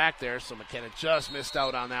anybody back there, so McKenna just missed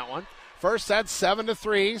out on that one. First set,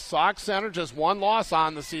 7-3. Sauk Center just one loss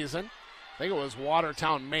on the season. I think it was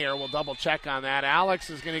Watertown Mayor. We'll double check on that.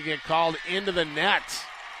 Alex is going to get called into the net.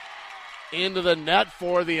 Into the net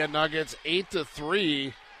for the Nuggets.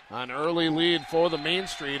 8-3. An early lead for the Main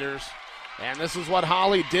Streeters. And this is what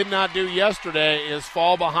Hawley did not do yesterday, is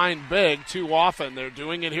fall behind big too often. They're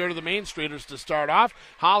doing it here to the Main Streeters to start off.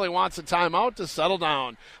 Hawley wants a timeout to settle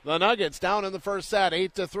down. The Nuggets down in the first set,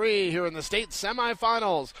 8-3 here in the state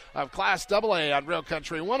semifinals of Class AA on Real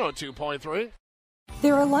Country 102.3.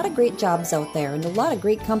 There are a lot of great jobs out there and a lot of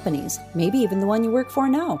great companies, maybe even the one you work for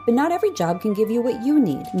now. But not every job can give you what you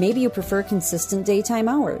need. Maybe you prefer consistent daytime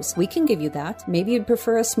hours. We can give you that. Maybe you'd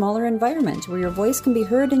prefer a smaller environment where your voice can be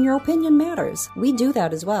heard and your opinion matters. We do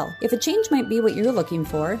that as well. If a change might be what you're looking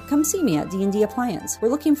for, come see me at D&D Appliance. We're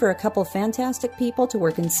looking for a couple fantastic people to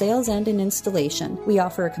work in sales and in installation. We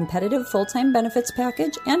offer a competitive full-time benefits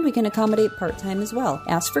package, and we can accommodate part-time as well.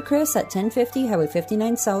 Ask for Chris at 1050 Highway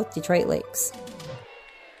 59 South, Detroit Lakes.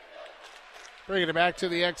 Bringing it back to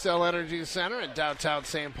the XL Energy Center in downtown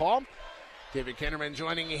St. Paul. David Kinderman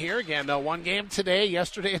joining you here. Again, one game today.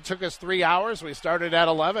 Yesterday it took us 3 hours. We started at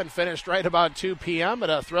 11, finished right about 2 p.m. But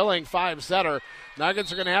a thrilling 5-setter.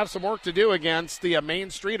 Nuggets are going to have some work to do against the Main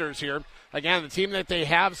Streeters here. Again, the team that they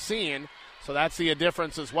have seen. So that's the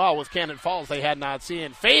difference as well with Cannon Falls they had not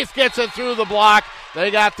seen. Faith gets it through the block. They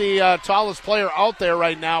got the tallest player out there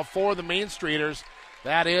right now for the Main Streeters.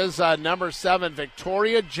 That is number 7,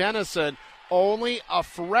 Victoria Jennison. Only a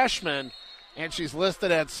freshman, and she's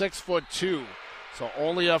listed at 6'2". So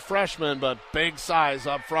only a freshman, but big size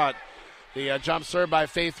up front. The jump serve by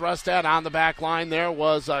Faith Rustad on the back line there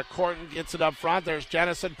was Corton gets it up front. There's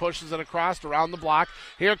Jennison, pushes it across around the block.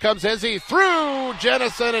 Here comes Izzy through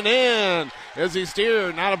Jennison and in. Izzy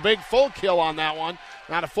Steer, not a big full kill on that one.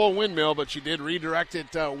 Not a full windmill, but she did redirect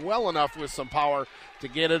it well enough with some power to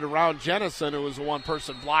get it around Jennison. It was a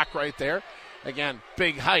one-person block right there. Again,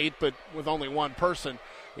 big height, but with only one person,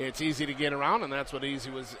 it's easy to get around, and that's what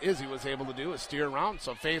Izzy was able to do, is steer around.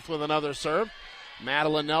 So Faith with another serve.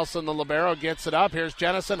 Madeline Nelson, the libero, gets it up. Here's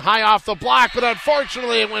Jennison, high off the block, but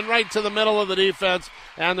unfortunately it went right to the middle of the defense,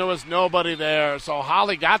 and there was nobody there. So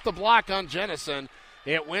Hawley got the block on Jennison.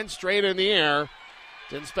 It went straight in the air.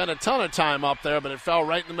 Didn't spend a ton of time up there, but it fell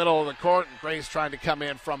right in the middle of the court, and Grace trying to come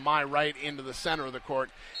in from my right into the center of the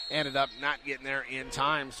court. Ended up not getting there in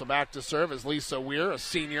time. So back to serve is Lisa Weir, a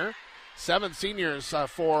senior. 7 seniors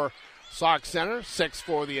for Sauk Center, 6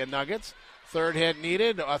 for the Nuggets. Third hit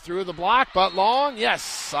needed through the block, but long.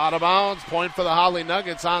 Yes, out of bounds. Point for the Hawley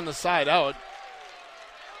Nuggets on the side out.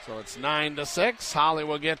 So it's 9-6. Hawley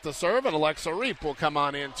will get the serve, and Alexa Reap will come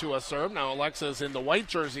on into a serve. Now Alexa's in the white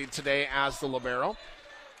jersey today as the libero.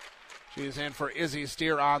 She's in for Izzy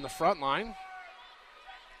Steer on the front line.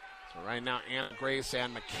 So right now, Anna Grace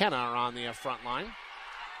and McKenna are on the front line.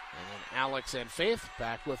 And then Alex and Faith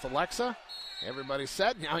back with Alexa. Everybody's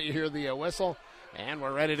set. Now you hear the whistle. And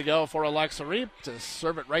we're ready to go for Alexa Reap to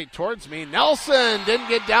serve it right towards me. Nelson didn't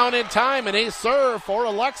get down in time. And a serve for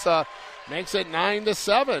Alexa makes it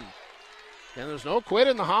 9-7. And there's no quit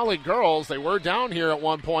in the Hawley girls. They were down here at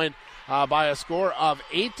one point by a score of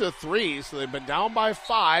 8-3. So they've been down by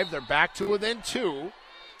 5. They're back to within 2.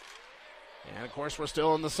 And, of course, we're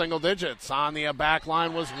still in the single digits. On the back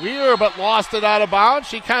line was Weir, but lost it out of bounds.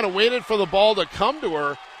 She kind of waited for the ball to come to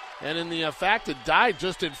her. And in the fact, it died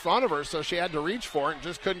just in front of her, so she had to reach for it and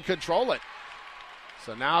just couldn't control it.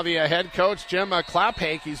 So now the head coach, Jim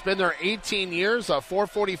Claphake, he's been there 18 years, a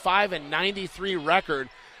 445 and 93 record.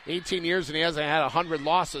 18 years, and he hasn't had 100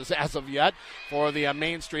 losses as of yet for the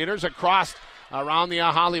Main Streeters. Across around the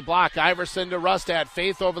Hawley block. Iverson to Rustad.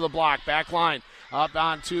 Faith over the block. Back line. Up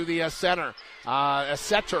onto the center. A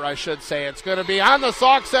setter, I should say. It's going to be on the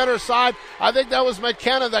Sauk center side. I think that was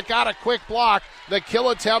McKenna that got a quick block. The kill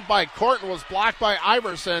attempt by Corton was blocked by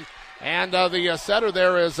Iverson. And the setter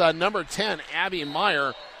there is number 10, Abby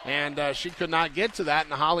Meyer. And she could not get to that.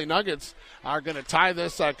 And the Hawley Nuggets are going to tie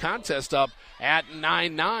this contest up at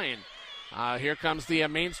 9-9. Here comes the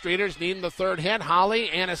Main Streeters needing the third hit. Hawley,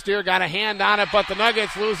 Anna Steer got a hand on it, but the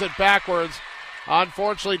Nuggets lose it backwards.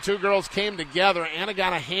 Unfortunately, 2 girls came together. Anna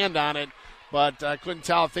got a hand on it, but I couldn't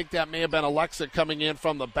tell. I think that may have been Alexa coming in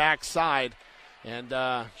from the backside, and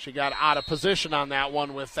she got out of position on that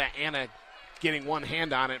one with Anna getting one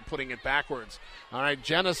hand on it and putting it backwards. All right,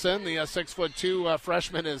 Jennison, the 6'2"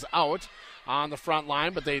 freshman, is out on the front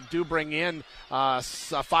line, but they do bring in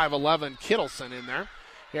 5'11" Kittleson in there.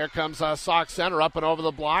 Here comes Sauk Center up and over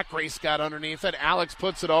the block. Grace got underneath it. Alex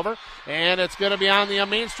puts it over, and it's going to be on the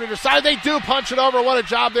Main Streeters side. They do punch it over. What a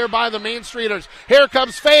job there by the Main Streeters. Here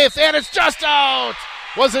comes Faith, and it's just out.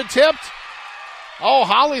 Was it tipped? Oh,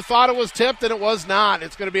 Hawley thought it was tipped, and it was not.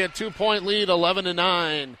 It's going to be a 2-point lead,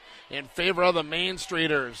 11-9, in favor of the Main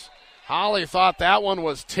Streeters. Hawley thought that one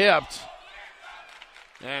was tipped.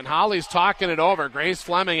 And Hawley's talking it over. Grace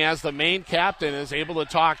Fleming, as the main captain, is able to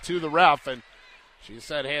talk to the ref, and she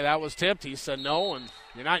said, hey, that was tipped. He said no, and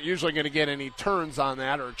you're not usually going to get any turns on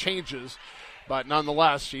that or changes. But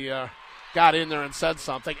nonetheless, she got in there and said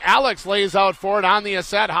something. Alex lays out for it on the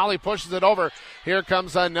asset. Hawley pushes it over. Here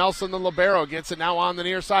comes Nelson, the libero. Gets it now on the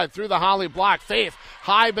near side through the Hawley block. Faith,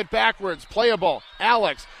 high but backwards. Playable.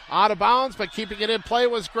 Alex out of bounds, but keeping it in play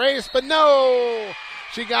was Grace. But no!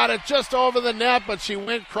 She got it just over the net, but she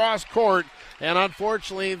went cross court. And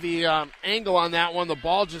unfortunately, the angle on that one, the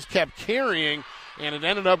ball just kept carrying, and it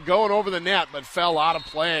ended up going over the net, but fell out of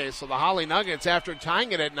play. So the Hawley Nuggets, after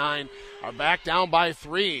tying it at 9, are back down by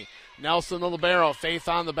 3. Nelson, the libero. Faith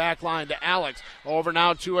on the back line to Alex. Over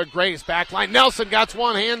now to a Grace. Back line. Nelson got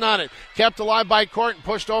one hand on it. Kept alive by Court and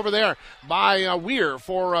pushed over there by Weir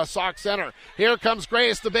for Sauk Center. Here comes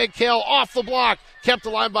Grace. The big kill off the block. Kept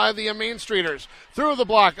alive by the Main Streeters. Through the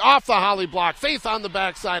block. Off the Hawley block. Faith on the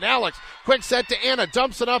backside. Alex. Quick set to Anna.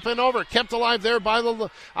 Dumps it up and over. Kept alive there by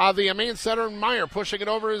the Main Center. Meyer pushing it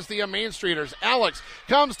over is the Main Streeters. Alex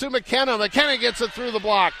comes to McKenna. McKenna gets it through the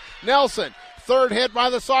block. Nelson. Third hit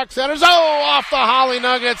by the Sauk Centers. Oh, off the Hawley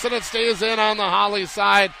Nuggets, and it stays in on the Hawley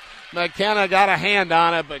side. McKenna got a hand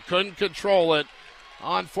on it, but couldn't control it.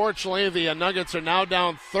 Unfortunately, the Nuggets are now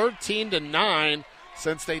down 13-9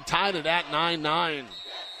 since they tied it at 9-9.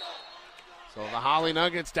 So the Hawley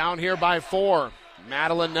Nuggets down here by 4.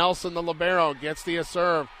 Madeline Nelson, the libero, gets the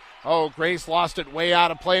serve. Oh, Grace lost it way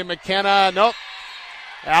out of play. McKenna, nope.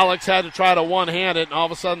 Alex had to try to one-hand it, and all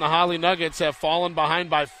of a sudden the Hawley Nuggets have fallen behind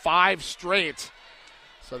by 5 straight.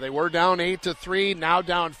 So they were down 8-3, now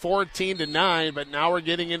down 14-9, but now we're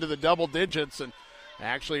getting into the double digits, and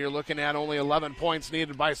actually you're looking at only 11 points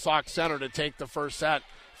needed by Sauk Center to take the first set.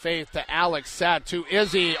 Faith to Alex, set to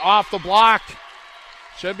Izzy, off the block.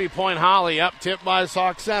 Should be point Hawley, up tipped by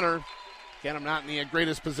Sauk Center. Again, I'm not in the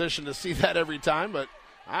greatest position to see that every time, but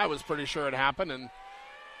I was pretty sure it happened, and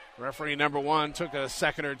referee number 1 took a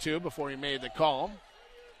second or two before he made the call.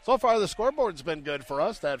 So far, the scoreboard's been good for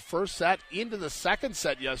us. That first set into the second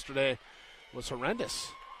set yesterday was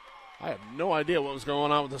horrendous. I have no idea what was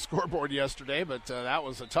going on with the scoreboard yesterday, but that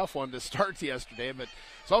was a tough one to start yesterday. But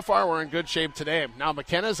so far, we're in good shape today. Now,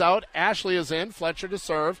 McKenna's out. Ashley is in. Fletcher to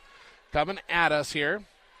serve. Coming at us here.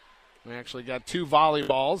 We actually got 2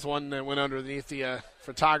 volleyballs. One that went underneath the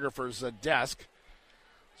photographer's desk.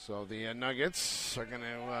 So the Nuggets are going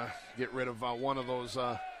to get rid of one of those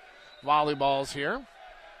volleyballs here.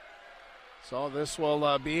 So this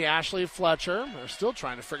will be Ashley Fletcher. They're still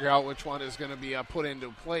trying to figure out which one is going to be put into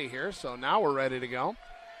play here. So now we're ready to go.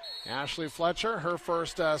 Ashley Fletcher, her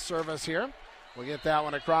first service here. We'll get that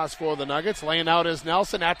one across for the Nuggets. Laying out is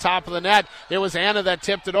Nelson at top of the net. It was Anna that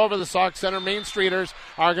tipped it over. The Sauk Center Main Streeters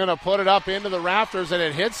are going to put it up into the rafters, and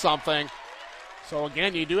it hit something. So,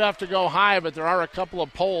 again, you do have to go high, but there are a couple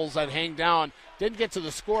of poles that hang down. Didn't get to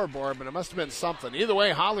the scoreboard, but it must have been something. Either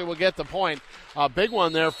way, Hawley will get the point. A big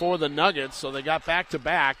one there for the Nuggets, so they got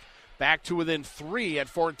back-to-back, back to within 3 at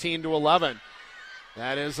 14-11.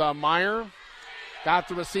 That is Meyer. Got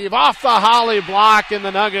the receive off the Hawley block, and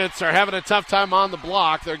the Nuggets are having a tough time on the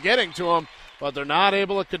block. They're getting to him, but they're not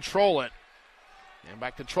able to control it. And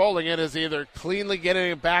by controlling it is either cleanly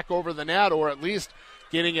getting it back over the net or at least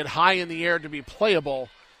getting it high in the air to be playable.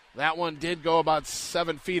 That one did go about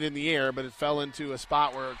 7 feet in the air, but it fell into a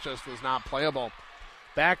spot where it just was not playable.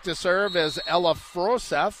 Back to serve is Ella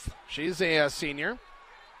Froseth. She's a senior.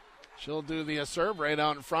 She'll do the serve right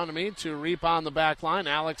out in front of me to Reap on the back line.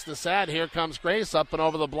 Alex the Sad. Here comes Grace up and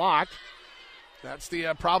over the block. That's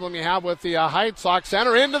the problem you have with the height. Sauk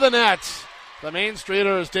Center into the net. The Main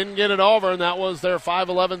Streeters didn't get it over, and that was their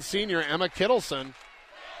 5'11 senior, Emma Kittleson.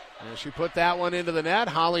 And she put that one into the net.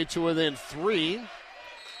 Hawley to within 3.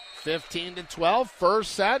 15-12.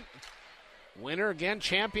 First set. Winner again,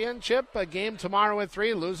 championship. A game tomorrow at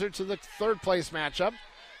 3. Loser to the third place matchup.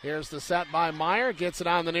 Here's the set by Meyer. Gets it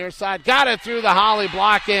on the near side. Got it through the Hawley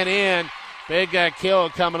block and in. Big kill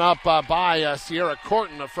coming up by Sierra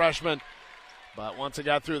Corton, a freshman. But once it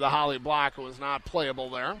got through the Hawley block, it was not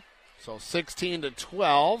playable there. So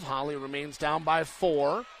 16-12. Hawley remains down by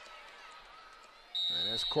 4.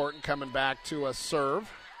 And as Corton coming back to a serve.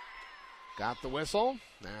 Got the whistle.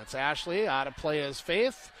 That's Ashley. Out of play is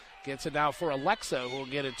Faith. Gets it now for Alexa, who will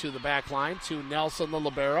get it to the back line to Nelson, the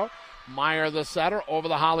libero. Meyer, the setter, over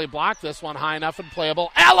the Hawley block. This one high enough and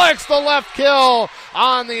playable. Alex, the left kill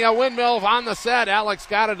on the windmill on the set. Alex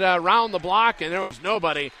got it around the block, and there was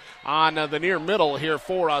nobody on the near middle here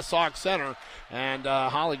for Sauk Center. And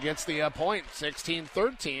Hawley gets the point,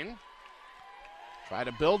 16-13. Try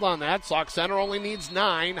to build on that. Sauk Center only needs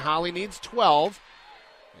 9. Hawley needs 12.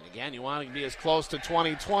 And again, you want to be as close to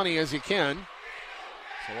 20-20 as you can.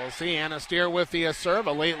 So we'll see Anna Steer with the serve.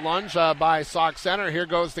 A late lunge by Sauk Center. Here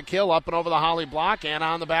goes the kill up and over the Hawley block. Anna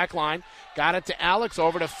on the back line. Got it to Alex.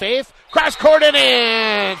 Over to Faith. Cross court and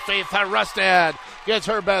in. Faith Rustad gets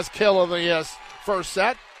her best kill of the first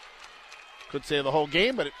set. Could say the whole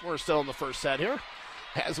game, but we're still in the first set here.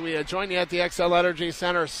 As we join you at the XL Energy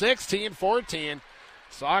Center, 16-14.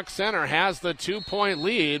 Sauk Center has the 2-point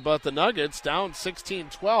lead, but the Nuggets down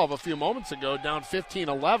 16-12 a few moments ago, down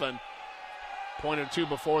 15-11. Point or two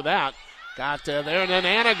before that. Got there, and then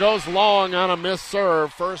Anna goes long on a missed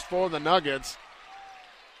serve. First for the Nuggets.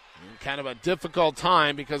 And kind of a difficult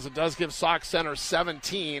time because it does give Sauk Center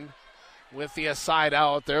 17 with the side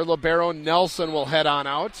out. Their libero Nelson will head on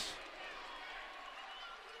out.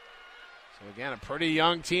 So again, a pretty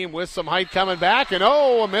young team with some height coming back. And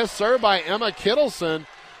a missed serve by Emma Kittleson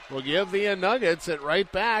will give the Nuggets it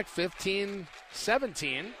right back, 15-17.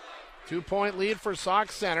 2-point lead for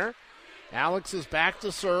Sauk Center. Alex is back to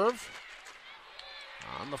serve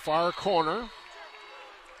on the far corner.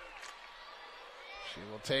 She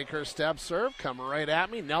will take her step serve, come right at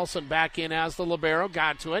me. Nelson back in as the libero,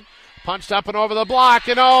 got to it. Punched up and over the block,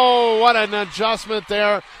 and what an adjustment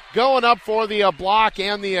there. Going up for the block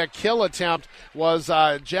and the kill attempt was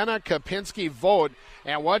Jenna Kopinski-Vogt.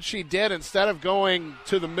 And what she did, instead of going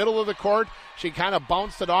to the middle of the court, she kind of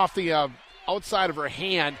bounced it off the outside of her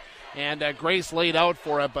hand. And Grace laid out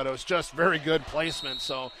for it, but it was just very good placement.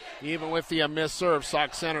 So even with the missed serve,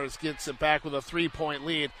 Sauk Center gets it back with a 3-point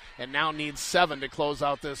lead and now needs 7 to close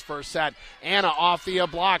out this first set. Anna off the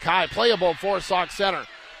block high, playable for Sauk Center.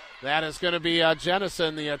 That is going to be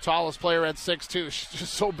Jennison, the tallest player at 6'2". She's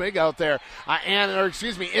just so big out there.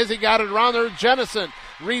 Izzy got it around there. Jennison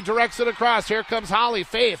redirects it across. Here comes Hawley.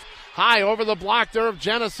 Faith high over the block there of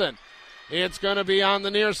Jennison. It's going to be on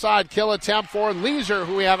the near side. Kill attempt for Leisure,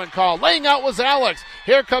 who we haven't called. Laying out was Alex.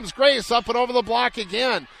 Here comes Grace up and over the block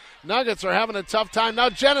again. Nuggets are having a tough time. Now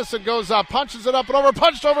Jennison goes up, punches it up and over,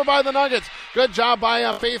 punched over by the Nuggets. Good job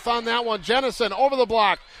by Faith on that one. Jennison over the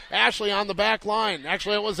block. Ashley on the back line.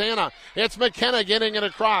 Actually, it was Anna. It's McKenna getting it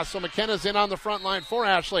across. So McKenna's in on the front line for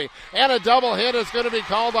Ashley. And a double hit is going to be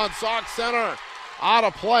called on Sauk Center. Out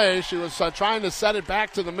of play. She was trying to set it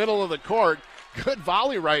back to the middle of the court. Good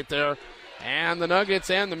volley right there. And the Nuggets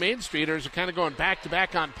and the Main Streeters are kind of going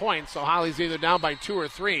back-to-back on points, so Hawley's either down by 2 or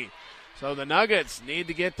 3. So the Nuggets need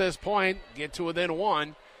to get this point, get to within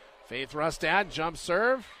 1. Faith Rustad, jump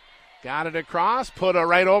serve, got it across, put it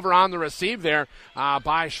right over on the receive there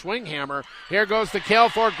by Schwinghammer. Here goes the kill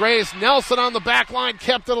for Grace. Nelson on the back line,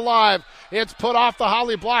 kept it alive. It's put off the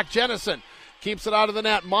Hawley block. Jennison keeps it out of the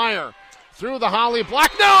net. Meyer through the Hawley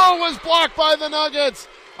block. No, it was blocked by the Nuggets.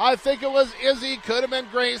 I think it was Izzy, could have been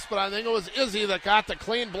Grace, but I think it was Izzy that got the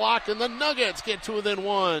clean block, and the Nuggets get to within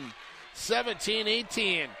 1.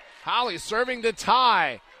 17-18. Hawley serving to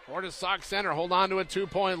tie. Or does Sauk Center hold on to a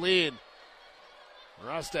 2-point lead?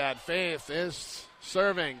 Rustad Faith is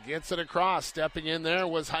serving, gets it across. Stepping in there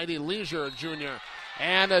was Heidi Leisure Jr.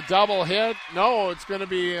 And a double hit. No, it's going to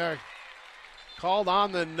be called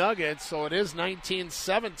on the Nuggets, so it is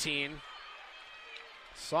 19-17.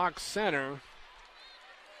 Sauk Center.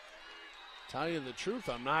 Tell you the truth,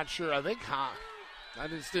 I'm not sure. I think I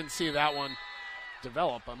just didn't see that one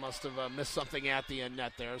develop. I must have missed something at the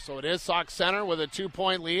net there. So it is Sauk Center with a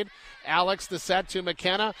 2-point lead. Alex the set to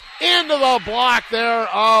McKenna. Into the block there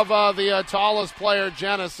of the tallest player,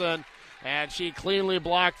 Jennison. And she cleanly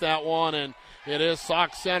blocked that one. And it is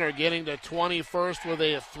Sauk Center getting to 21st with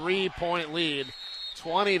a 3-point lead.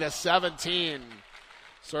 20-17.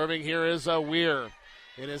 Serving here is Weir.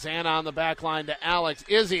 It is Anna on the back line to Alex.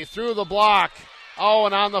 Izzy through the block.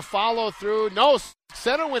 And on the follow-through, no,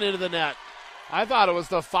 Center went into the net. I thought it was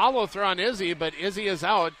the follow-through on Izzy, but Izzy is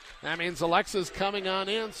out. That means Alexa's coming on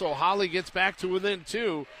in, so Hawley gets back to within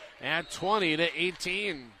 2 at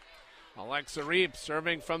 20-18. Alexa Reap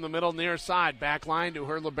serving from the middle near side. Back line to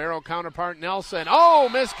her libero counterpart, Nelson.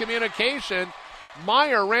 Miscommunication.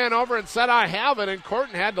 Meyer ran over and said, I have it, and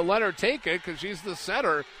Corton had to let her take it because she's the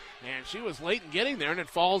setter. And she was late in getting there, and it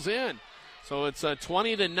falls in. So it's a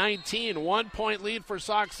 20-19, 1-point lead for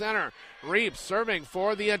Sauk Center. Reeves serving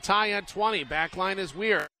for the tie at 20. Backline is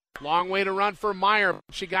Weir. Long way to run for Meyer.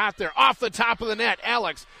 She got there off the top of the net.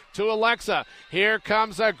 Alex to Alexa. Here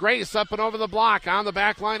comes Grace up and over the block. On the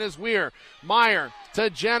back line is Weir. Meyer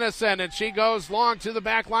to Jennison, and she goes long to the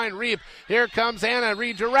back line. Reap. Here comes Anna.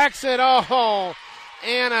 Redirects it.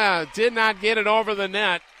 Anna did not get it over the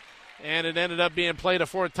net, and it ended up being played a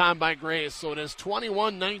 4th time by Grace. So it is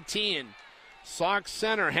 21-19. Sauk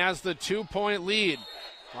Center has the 2-point lead.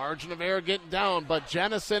 Margin of error getting down, but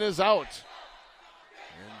Jennison is out.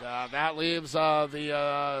 And that leaves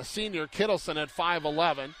the senior Kittleson at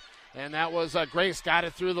 5'11", and that was Grace got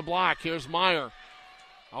it through the block. Here's Meyer.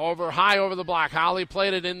 High over the block. Hawley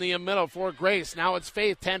played it in the middle for Grace. Now it's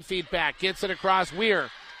Faith, 10 feet back. Gets it across Weir.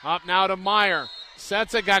 Up now to Meyer.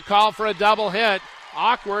 Sets it, got called for a double hit.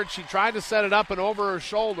 Awkward. She tried to set it up and over her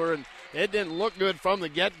shoulder, and it didn't look good from the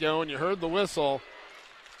get-go, and you heard the whistle.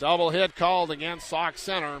 Double hit called against Sauk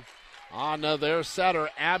Center on their setter,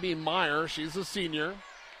 Abby Meyer. She's a senior.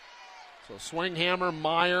 So Swinghammer,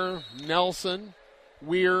 Meyer, Nelson,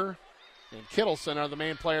 Weir, and Kittleson are the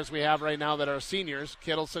main players we have right now that are seniors.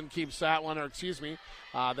 Kittleson keeps that one, it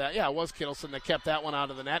was Kittleson that kept that one out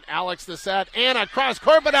of the net. Alex the set, Anna cross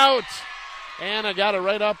court, but out. Anna got it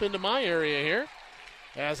right up into my area here,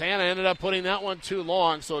 as Anna ended up putting that one too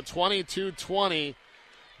long. So 22-20.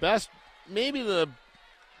 Maybe the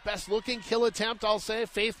best looking kill attempt, I'll say.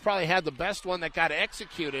 Faith probably had the best one that got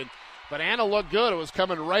executed, but Anna looked good. It was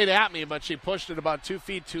coming right at me, but she pushed it about 2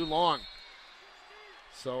 feet too long.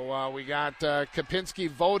 So we got Kopinski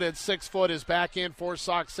voted 6 foot is back in for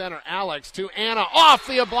Sauk Center. Alex to Anna off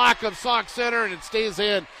the block of Sauk Center, and it stays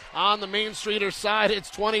in on the Main Streeter side.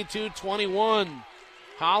 It's 22-21.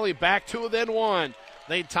 Hawley back to within 1.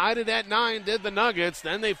 They tied it at 9, did the Nuggets.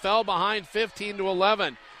 Then they fell behind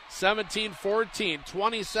 15-11. 17-14,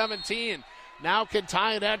 2017. Now can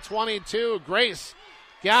tie it at 22. Grace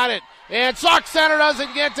got it, and Sauk Center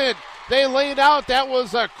doesn't get it. They laid out. That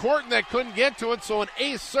was Corton that couldn't get to it, so an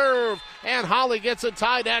ace serve, and Hawley gets it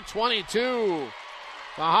tied at 22.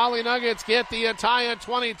 The Hawley Nuggets get the tie at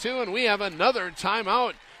 22, and we have another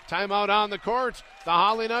timeout. Timeout on the court. The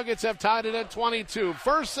Hawley Nuggets have tied it at 22.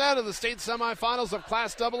 First set of the state semifinals of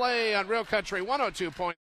Class AA on Real Country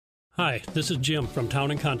 102. Hi, this is Jim from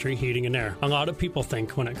Town & Country Heating and Air. A lot of people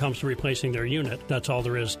think when it comes to replacing their unit, that's all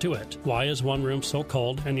there is to it. Why is one room so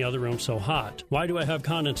cold and the other room so hot? Why do I have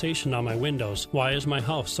condensation on my windows? Why is my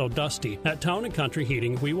house so dusty? At Town & Country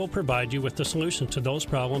Heating, we will provide you with the solution to those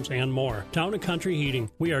problems and more. Town & Country Heating.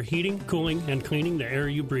 We are heating, cooling, and cleaning the air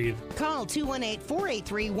you breathe. Call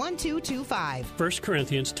 218-483-1225. 1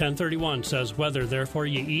 Corinthians 10:31 says, whether therefore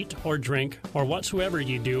ye eat or drink or whatsoever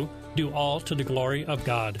ye do all to the glory of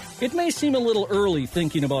God. It may seem a little early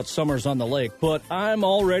thinking about summers on the lake, but I'm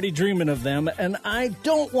already dreaming of them, and I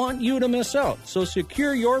don't want you to miss out. So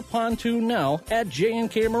secure your pontoon now at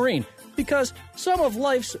J&K Marine, because some of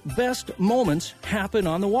life's best moments happen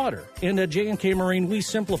on the water. And at J&K Marine, we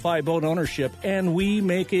simplify boat ownership, and we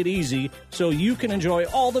make it easy so you can enjoy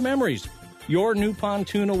all the memories. Your new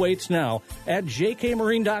pontoon awaits now at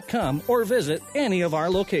jkmarine.com or visit any of our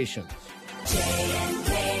locations.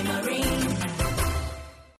 J&K Marine.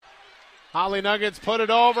 Hawley Nuggets put it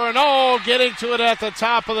over, and getting to it at the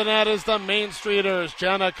top of the net is the Main Streeters.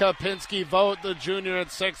 Jenna Kopinski vote, the junior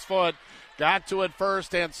at 6 foot, got to it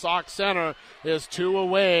first, and Sauk Center is 2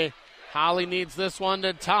 away. Hawley needs this one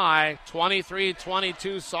to tie.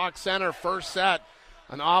 23-22 Sauk Center first set.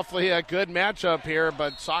 An awfully good matchup here,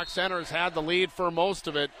 but Sauk Center has had the lead for most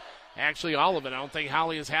of it. Actually, all of it. I don't think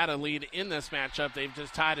Hawley has had a lead in this matchup. They've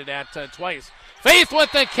just tied it at twice. Faith with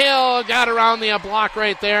the kill. Got around the block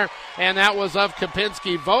right there, and that was of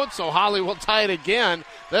Kopinski vote, so Hawley will tie it again,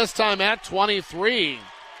 this time at 23.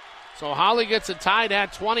 So Hawley gets it tied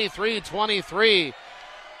at 23-23.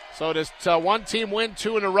 So does one team win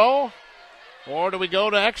 2 in a row, or do we go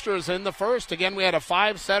to extras in the first? Again, we had a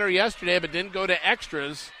 5-setter yesterday, but didn't go to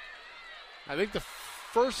extras. I think the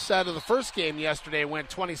first set of the first game yesterday went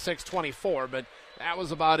 26-24, but that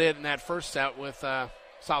was about it in that first set with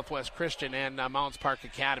Southwest Christian and Mounts Park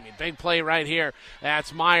Academy. Big play right here.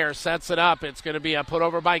 That's Meyer, sets it up. It's going to be a put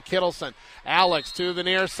over by Kittleson. Alex to the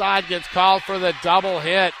near side, gets called for the double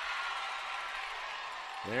hit.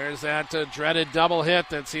 There's that dreaded double hit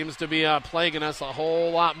that seems to be plaguing us a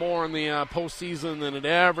whole lot more in the postseason than it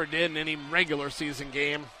ever did in any regular season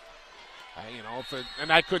game.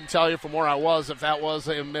 And I couldn't tell you from where I was if that was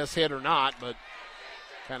a miss hit or not, but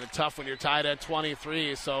kind of tough when you're tied at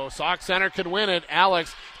 23. So Sauk Center could win it.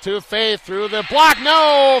 Alex to Faith through the block.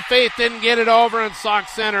 No, Faith didn't get it over, and Sauk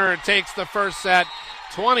Center takes the first set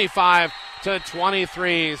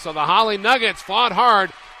 25-23. So the Hawley Nuggets fought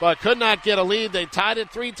hard, but could not get a lead. They tied it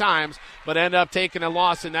 3 times, but end up taking a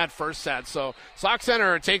loss in that first set. So Sauk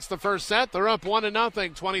Center takes the first set. They're up 1-0,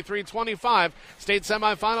 23-25. State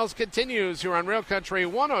semifinals continues here on Real Country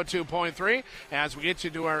 102.3 as we get you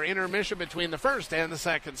to our intermission between the first and the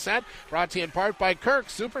second set. Brought to you in part by Kirk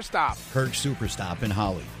Superstop. Kirk Superstop in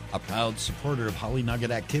Hawley, a proud supporter of Hawley Nugget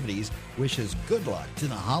activities, wishes good luck to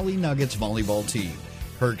the Hawley Nuggets volleyball team.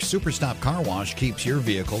 Kirk's Superstop Car Wash keeps your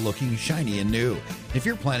vehicle looking shiny and new. If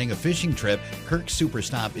you're planning a fishing trip, Kirk's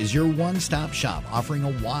Superstop is your one-stop shop offering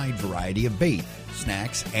a wide variety of bait,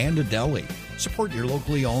 snacks, and a deli. Support your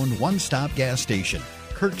locally owned one-stop gas station.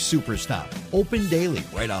 Kirk's Superstop, open daily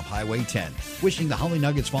right off Highway 10. Wishing the Hawley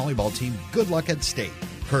Nuggets volleyball team good luck at state.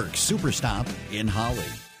 Kirk's Superstop in Hawley.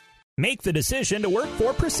 Make the decision to work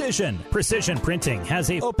for Precision. Precision Printing has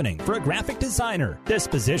an opening for a graphic designer. This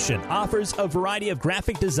position offers a variety of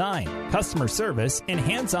graphic design, customer service, and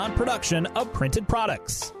hands-on production of printed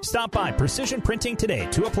products. Stop by Precision Printing today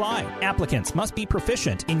to apply. Applicants must be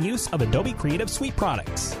proficient in use of Adobe Creative Suite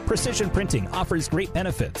products. Precision Printing offers great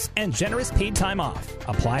benefits and generous paid time off.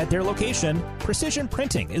 Apply at their location. Precision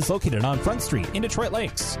Printing is located on Front Street in Detroit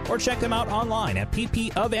Lakes, or check them out online at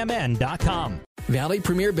ppofmn.com. Valley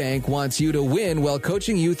Premier Bank wants you to win while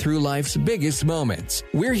coaching you through life's biggest moments.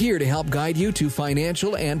 We're here to help guide you to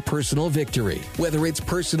financial and personal victory. Whether it's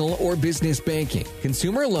personal or business banking,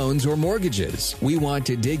 consumer loans or mortgages, we want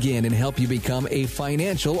to dig in and help you become a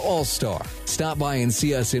financial all-star. Stop by and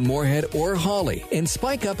see us in Moorhead or Hawley and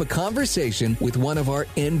spike up a conversation with one of our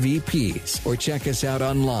MVPs, or check us out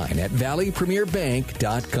online at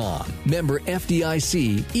valleypremierbank.com. Member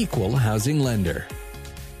FDIC, Equal Housing Lender.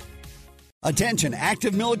 Attention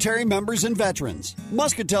active military members and veterans.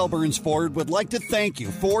 Muscatel Burns Ford would like to thank you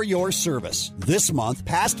for your service. This month,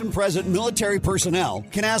 past and present military personnel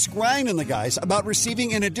can ask Ryan and the guys about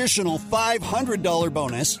receiving an additional $500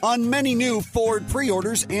 bonus on many new Ford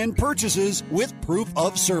pre-orders and purchases with proof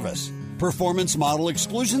of service. Performance model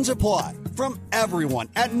exclusions apply. From everyone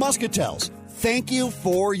at Muscatel's, thank you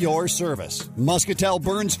for your service. Muscatel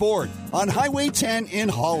Burns Ford on Highway 10 in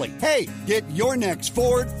Hawley. Hey, get your next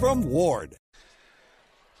Ford from Ward.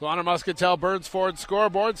 So on our Muscatel Burns Ford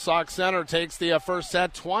scoreboard, Sauk Center takes the first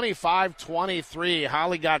set 25-23.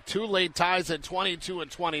 Hawley got two late ties at 22 and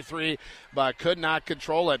 23, but could not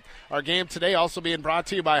control it. Our game today also being brought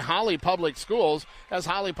to you by Hawley Public Schools, as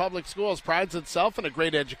Hawley Public Schools prides itself in a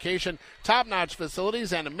great education, top-notch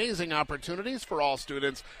facilities, and amazing opportunities for all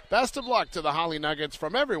students. Best of luck to the Hawley Nuggets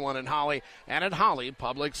from everyone in Hawley and at Hawley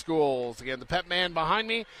Public Schools. Again, the pep man behind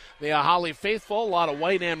me, the Hawley faithful, a lot of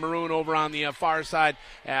white and maroon over on the far side,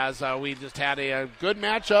 as we just had a good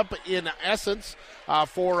matchup in essence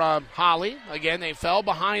for Hawley. Again, they fell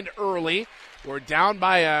behind early. We're down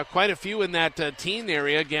by quite a few in that teen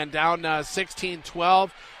area. Again, down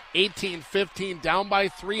 16-12, 18-15, down by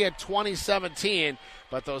 3 at 20-17.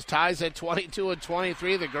 But those ties at 22 and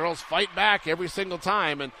 23, the girls fight back every single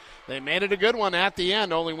time, and they made it a good one at the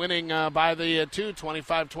end, only winning by the 2,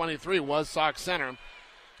 25-23 was Sauk Center.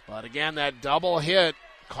 But again, that double hit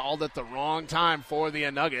called at the wrong time for the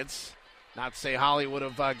Nuggets. Not to say Hawley would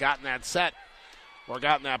have gotten that set or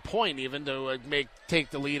gotten that point even to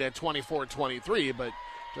take the lead at 24-23, but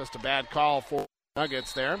just a bad call for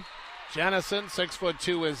Nuggets there. Jennison,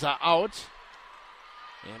 6'2", is out.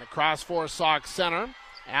 And across for Sauk Center.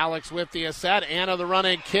 Alex with the set. Anna the run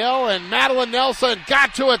and kill. And Madeline Nelson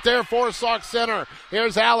got to it there for Sauk Center.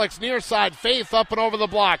 Here's Alex near side. Faith up and over the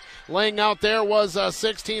block. Laying out there was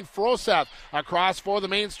 16 Froseth. Across for the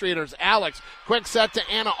Main Streeters. Alex, quick set to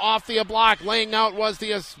Anna off the block. Laying out was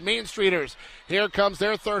the Main Streeters. Here comes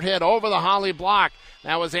their third hit over the Hawley block.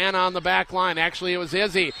 That was Anna on the back line. Actually, it was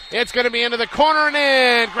Izzy. It's going to be into the corner and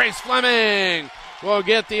in. Grace Fleming will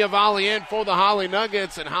get the volley in for the Hawley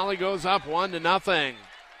Nuggets, and Hawley goes up 1-0.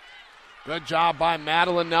 Good job by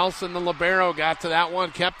Madeline Nelson. The libero got to that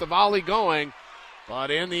one, kept the volley going.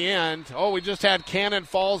 But in the end, we just had Cannon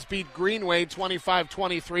Falls beat Greenway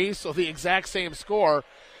 25-23, so the exact same score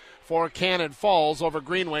for Cannon Falls over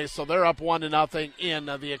Greenway, so they're up 1-0 in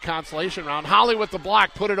the consolation round. Hawley with the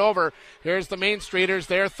block, put it over. Here's the Main Streeters,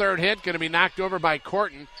 their third hit, going to be knocked over by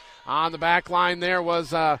Corton. On the back line there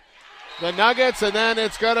was the Nuggets, and then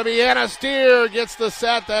it's going to be Anna Steer gets the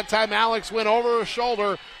set. That time Alex went over her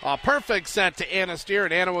shoulder. A perfect set to Anna Steer,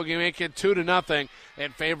 and Anna will make it 2-0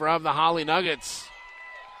 in favor of the Hawley Nuggets.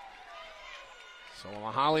 So the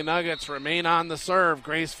Hawley Nuggets remain on the serve.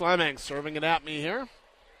 Grace Fleming serving it at me here.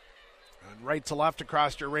 And right to left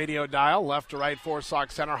across your radio dial. Left to right for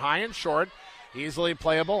Sauk Center, high and short. Easily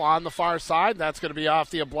playable on the far side. That's going to be off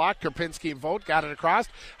the block. Karpinski Vogt got it across.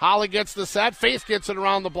 Hawley gets the set. Faith gets it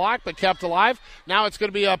around the block, but kept alive. Now it's going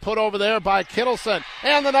to be put over there by Kittleson.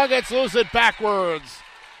 And the Nuggets lose it backwards.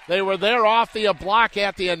 They were there off the block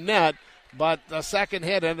at the net, but the second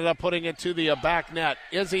hit ended up putting it to the back net.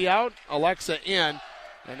 Izzy out, Alexa in,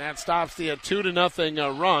 and that stops the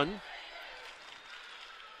 2-0 run.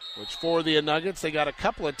 Which for the Nuggets, they got a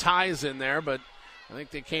couple of ties in there, but I think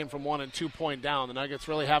they came from 1 and 2 point down. The Nuggets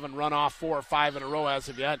really haven't run off 4 or 5 in a row as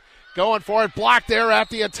of yet. Going for it, blocked there at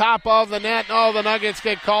the top of the net. Oh, the Nuggets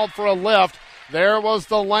get called for a lift. There was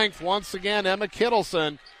the length once again. Emma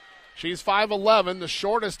Kittleson, she's 5'11", the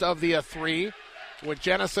shortest of the three, with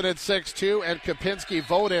Jennison at 6'2" and Kopinski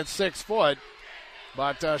Vogt at 6 foot.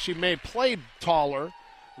 But she may play taller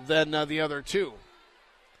than the other two.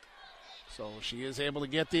 So she is able to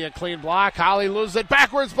get the clean block. Hawley loses it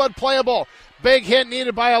backwards, but playable. Big hit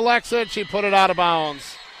needed by Alexa. She put it out of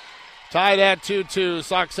bounds. Tied at 2-2.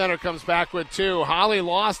 Sauk Center comes back with 2. Hawley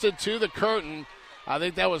lost it to the curtain. I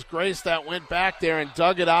think that was Grace that went back there and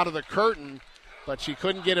dug it out of the curtain, but she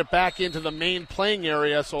couldn't get it back into the main playing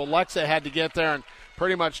area, so Alexa had to get there and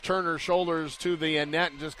pretty much turn her shoulders to the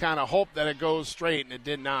net and just kind of hope that it goes straight, and it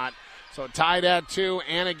did not. So tied at 2.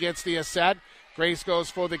 Anna gets the set. Grace goes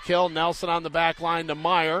for the kill. Nelson on the back line to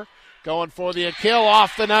Meyer. Going for the kill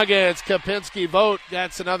off the Nuggets. Kopinski Vogt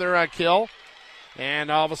gets another kill.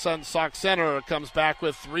 And all of a sudden, Sauk Center comes back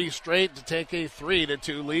with 3 straight to take a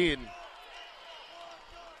 3-2 lead.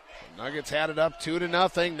 The Nuggets had it up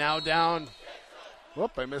 2-0. Now down.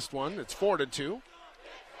 Whoop, I missed one. It's 4-2.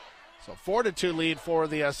 So 4-2 lead for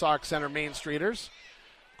the Sauk Center Main Streeters.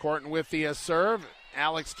 Corton with the serve.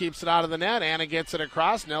 Alex keeps it out of the net. Anna gets it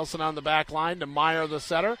across. Nelson on the back line to Meyer, the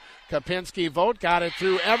setter. Kopinski Vogt got it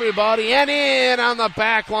through everybody and in on the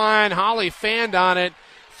back line. Hawley fanned on it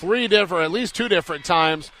at least 2 different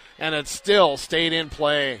times, and it still stayed in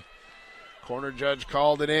play. Corner judge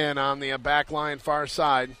called it in on the back line far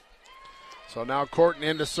side. So now Corton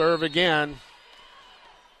in to serve again.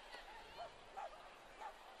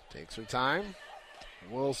 Takes her time.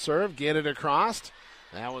 Will serve, get it across.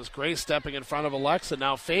 That was Grace stepping in front of Alexa.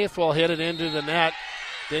 Now Faith will hit it into the net.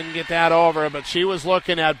 Didn't get that over, but she was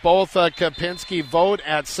looking at both Kopinski Vogt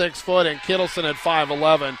at 6 foot and Kittleson at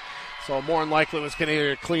 5'11". So more than likely was going to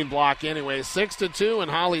get a clean block anyway. 6-2, and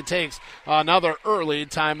Hawley takes another early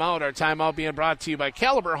timeout. Our timeout being brought to you by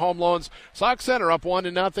Caliber Home Loans. Sauk Center up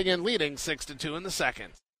 1-0 and leading 6-2 in the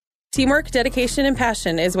second. Teamwork, dedication, and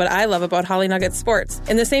passion is what I love about Hawley Nugget Sports,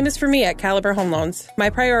 and the same is for me at Caliber Home Loans. My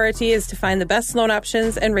priority is to find the best loan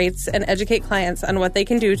options and rates and educate clients on what they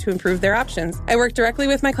can do to improve their options. I work directly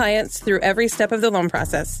with my clients through every step of the loan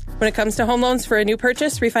process. When it comes to home loans for a new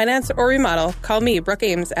purchase, refinance, or remodel, call me, Brooke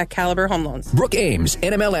Ames, at Caliber Home Loans. Brooke Ames,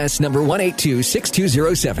 NMLS number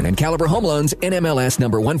 1826207, and Caliber Home Loans, NMLS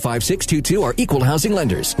number 15622, are equal housing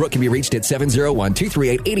lenders. Brooke can be reached at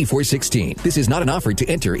 701-238-8416. This is not an offer to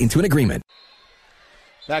enter into an agreement.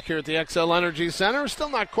 Back here at the XL Energy Center, still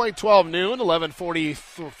not quite 12 noon,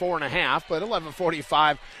 11:44 and a half, but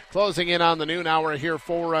 11:45 closing in on the noon hour here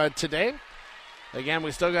for today. Again,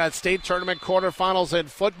 we still got state tournament quarterfinals in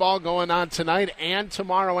football going on tonight and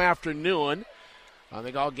tomorrow afternoon. I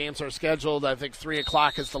think all games are scheduled. I think 3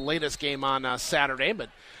 o'clock is the latest game on Saturday, but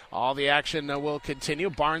all the action will continue.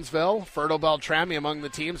 Barnesville, Fertile Beltrami among the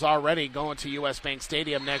teams already going to U.S. Bank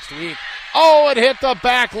Stadium next week. Oh, it hit the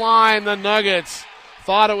back line. The Nuggets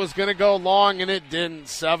thought it was going to go long, and it didn't.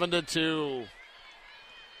 7-2.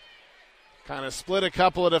 Kind of split a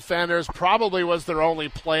couple of defenders. Probably was their only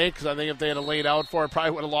play, because I think if they had laid out for it,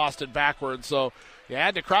 probably would have lost it backwards. So you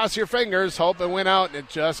had to cross your fingers, hope it went out, and it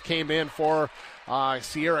just came in for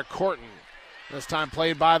Sierra Corton. This time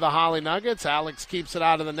played by the Hawley Nuggets. Alex keeps it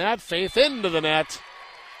out of the net. Faith into the net.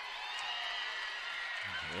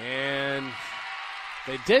 And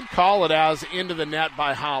they did call it as into the net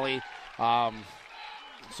by Hawley.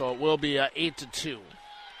 So it will be 8-2.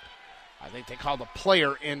 I think they called the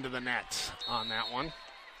player into the net on that one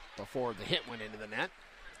before the hit went into the net.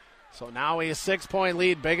 So now a 6-point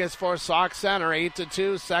lead, biggest for Sauk Center,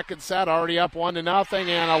 8-2. Second set already up 1-0,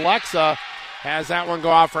 and Alexa has that one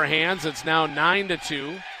go off her hands. It's now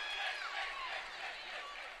 9-2.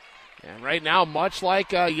 And right now, much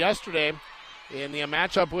like yesterday in the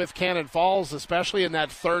matchup with Cannon Falls, especially in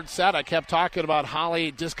that third set, I kept talking about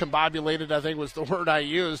Hawley discombobulated, I think was the word I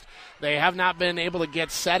used. They have not been able to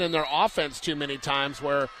get set in their offense too many times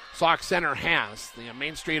where Sauk Center has. The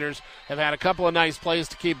Main Streeters have had a couple of nice plays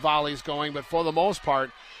to keep volleys going, but for the most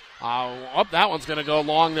part, that one's going to go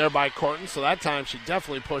long there by Corton, so that time she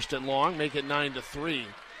definitely pushed it long, make it 9-3.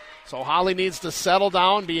 So Hawley needs to settle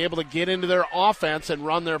down, be able to get into their offense and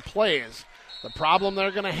run their plays. The problem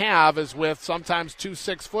they're going to have is with sometimes 2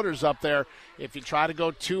 6-footers up there. If you try to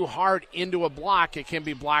go too hard into a block, it can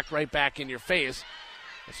be blocked right back in your face.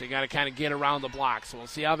 So you got to kind of get around the block. So we'll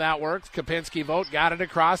see how that works. Kopinski Vogt got it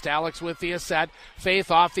across. Alex with the set.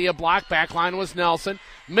 Faith off the block. Back line was Nelson.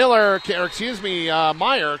 Meyer could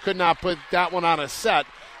not put that one on a set.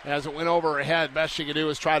 as it went over her head. Best she could do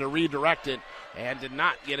was try to redirect it and did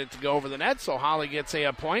not get it to go over the net. So Hawley gets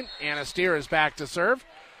a point. Anna Steer is back to serve.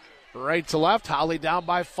 Right to left. Hawley down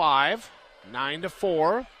by 5.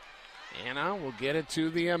 9-4. Anna will get it to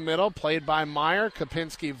the middle. Played by Meyer.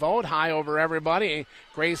 Kopinski Vogt high over everybody.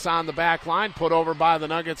 Grace on the back line. Put over by the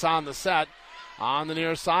Nuggets on the set. On the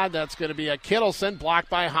near side, that's going to be a Kittleson. Blocked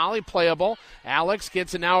by Hawley. Playable. Alex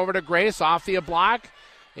gets it now over to Grace. Off the block.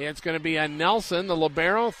 It's going to be a Nelson, the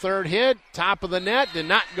libero. Third hit. Top of the net. Did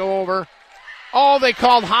not go over. Oh, they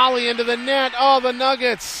called Hawley into the net. Oh, the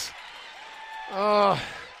Nuggets.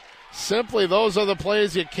 Simply, those are the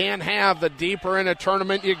plays you can't have. The deeper in a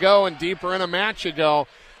tournament you go and deeper in a match you go.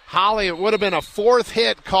 Hawley, it would have been a fourth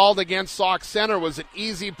hit called against Sauk Center. Was an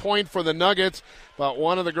easy point for the Nuggets, but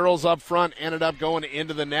one of the girls up front ended up going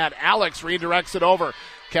into the net. Alex redirects it over.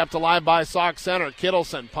 Kept alive by Sauk Center.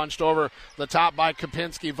 Kittleson punched over the top by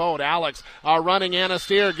Kopinski Vogt. Alex running. Anna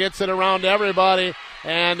Steer gets it around everybody,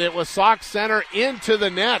 and it was Sauk Center into the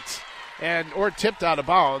net or tipped out of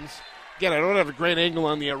bounds. Again, I don't have a great angle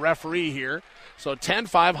on the referee here. So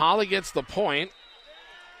 10-5, Hawley gets the point.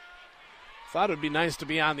 Thought it would be nice to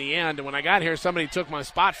be on the end. And when I got here, somebody took my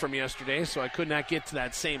spot from yesterday, so I could not get to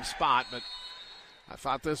that same spot. But I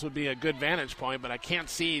thought this would be a good vantage point, but I can't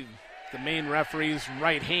see the main referee's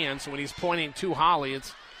right hand. So when he's pointing to Hawley,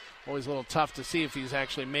 it's always a little tough to see if he's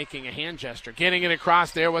actually making a hand gesture. Getting it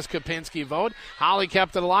across there was Kopinski Vogt. Hawley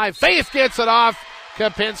kept it alive. Faith gets it off.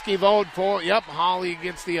 Kopinski Vogt Hawley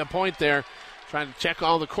gets the point there. Trying to check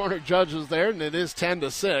all the corner judges there, and it is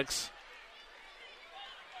 10-6.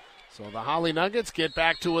 So the Hawley Nuggets get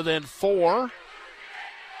back to within 4.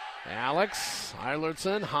 Alex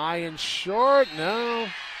Eilertson, high and short. No.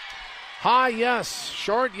 High, yes.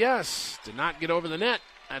 Short, yes. Did not get over the net.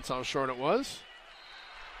 That's how short it was.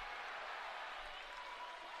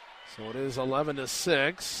 So it is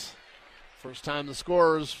 11-6. First time the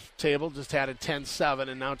scorers table just had it 10-7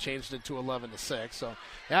 and now changed it to 11-6. So,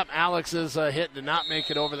 Alex's hit did not make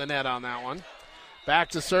it over the net on that one. Back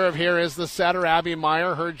to serve here is the setter, Abby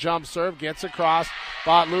Meyer. Her jump serve gets across,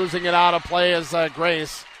 but losing it out of play is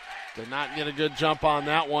Grace. Did not get a good jump on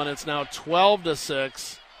that one. It's now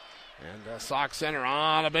 12-6. And Sauk Center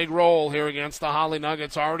on a big roll here against the Hawley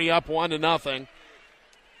Nuggets, already up 1-0.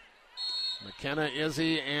 McKenna,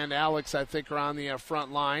 Izzy, and Alex, I think, are on the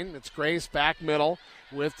front line. It's Grace back middle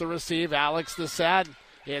with the receive. Alex the set.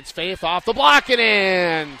 It's Faith off the block and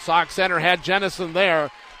in. Sauk Center had Jennison there,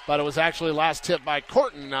 but it was actually last tip by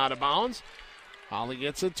Corton out of bounds. Hawley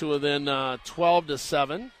gets it to within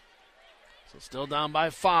 12-7. So still down by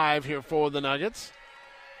 5 here for the Nuggets.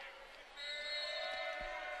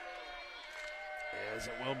 As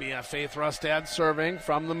it will be Faith Rustad serving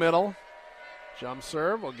from the middle. Jump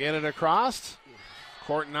serve, will get it across.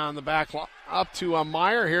 Corton on the back up to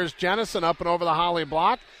Meyer. Here's Jennison up and over the Hawley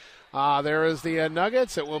block. There is the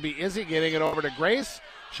Nuggets. It will be Izzy getting it over to Grace.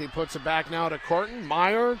 She puts it back now to Corton.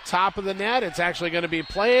 Meyer, top of the net. It's actually going to be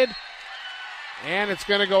played. And it's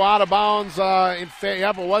going to go out of bounds.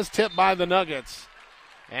 It was tipped by the Nuggets.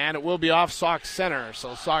 And it will be off Sauk Center.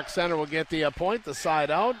 So Sauk Center will get the point, the side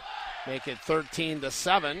out. Make it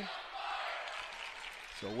 13-7.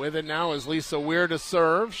 So with it now is Lisa Weir to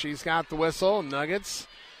serve. She's got the whistle. Nuggets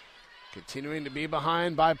continuing to be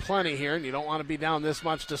behind by plenty here, and you don't want to be down this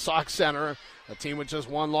much to Sauk Center, a team with just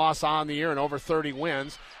one loss on the year and over 30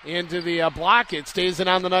 wins. Into the block. It stays in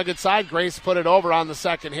on the Nuggets side. Grace put it over on the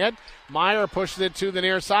second hit. Meyer pushes it to the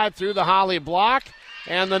near side through the Hawley block,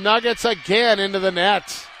 and the Nuggets again into the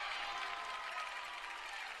net.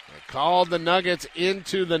 They called the Nuggets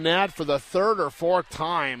into the net for the third or fourth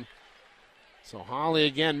time. So Hawley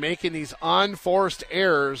again making these unforced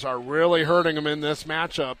errors are really hurting them in this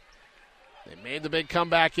matchup. They made the big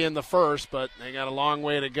comeback in the first, but they got a long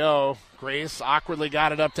way to go. Grace awkwardly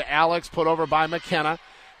got it up to Alex, put over by McKenna.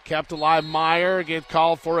 Kept alive Meyer, get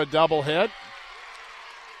called for a double hit.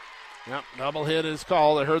 Double hit is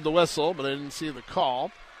called. I heard the whistle, but I didn't see the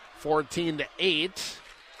call. 14-8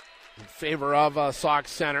 in favor of Sauk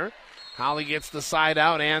Center. Hawley gets the side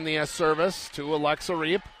out and the service to Alexa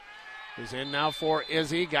Reap. Who's in now for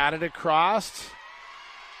Izzy. Got it across.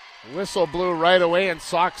 Whistle blew right away, and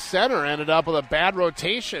Sauk Center ended up with a bad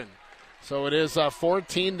rotation. So it is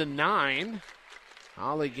 14-9.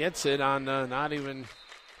 Hawley gets it on not even...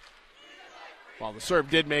 Well, the serve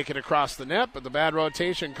did make it across the net, but the bad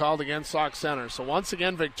rotation called against Sauk Center. So once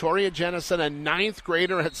again, Victoria Jennison, a ninth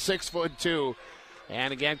grader at 6'2".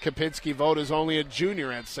 And again, Kopinski Vogt is only a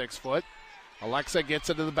junior at 6 foot. Alexa gets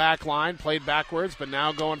it to the back line, played backwards, but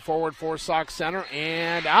now going forward for Sauk Center,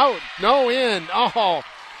 and out. No, in. Oh,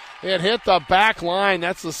 It hit the back line.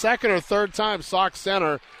 That's the second or third time Sauk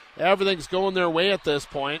Center. Everything's going their way at this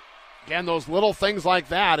point. Again, those little things like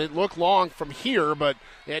that. It looked long from here, but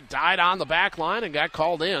it died on the back line and got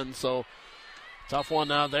called in. So tough one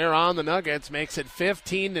there on the Nuggets. Makes it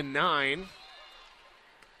 15-9.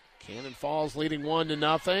 Cannon Falls leading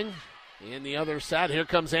 1-0. In the other set, here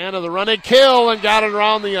comes Anna, the running kill, and got it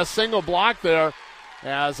around the single block there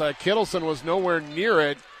as Kittleson was nowhere near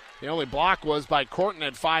it. The only block was by Corton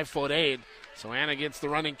at 5'8". So Anna gets the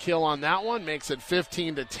running kill on that one, makes it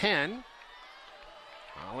 15-10.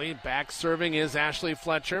 Hawley back serving is Ashley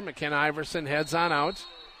Fletcher. McKenna Iverson heads on out.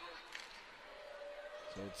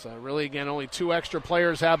 So it's really, again, only two extra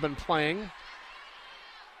players have been playing.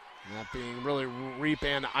 That being really Reap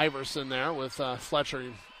and Iverson there with Fletcher,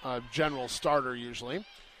 general starter usually.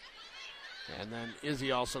 And then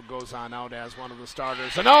Izzy also goes on out as one of the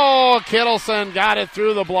starters. And Kittleson got it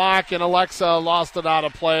through the block, and Alexa lost it out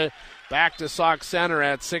of play. Back to Sauk Center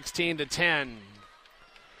at 16-10.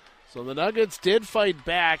 So the Nuggets did fight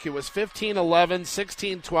back. It was 15-11,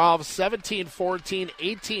 16-12, 17-14,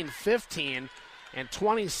 18-15, and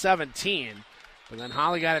 20-17. But then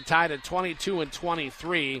Hawley got it tied at 22 and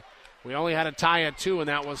 23. We only had a tie at 2, and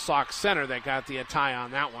that was Sauk Center that got the tie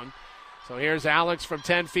on that one. So here's Alex from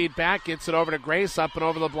 10 feet back. Gets it over to Grace, up and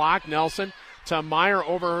over the block. Nelson to Meyer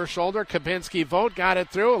over her shoulder. Kapinski Vogt got it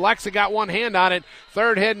through. Alexa got one hand on it.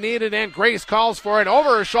 Third hit needed, and Grace calls for it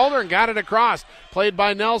over her shoulder and got it across. Played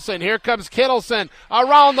by Nelson. Here comes Kittleson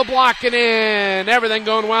around the block and in. Everything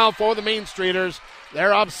going well for the Main Streeters.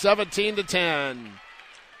 They're up 17-10.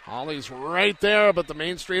 Hawley's right there, but the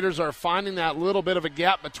Main Streeters are finding that little bit of a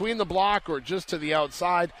gap between the block or just to the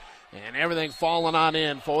outside, and everything falling on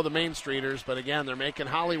in for the Main Streeters. But again, they're making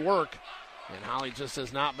Hawley work, and Hawley just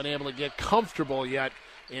has not been able to get comfortable yet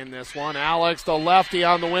in this one. Alex, the lefty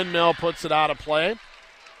on the windmill, puts it out of play.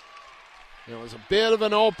 It was a bit of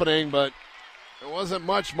an opening, but there wasn't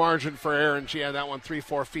much margin for error, and she had that one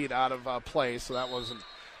 3-4 feet out of play, so that wasn't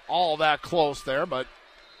all that close there, but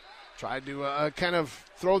tried to kind of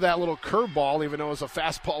throw that little curveball, even though it was a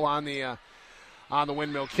fastball on the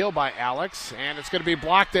windmill kill by Alex. And it's going to be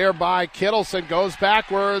blocked there by Kittleson. Goes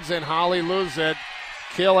backwards, and Hawley loses it.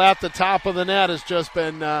 Kill at the top of the net has just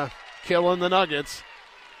been killing the Nuggets.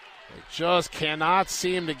 They just cannot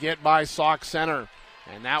seem to get by Sauk Center.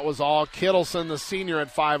 And that was all Kittleson, the senior,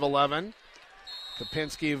 at 5'11".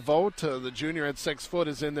 Kapinski Vogt, the junior at 6 foot,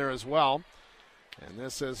 is in there as well. And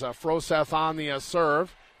this is Froseth on the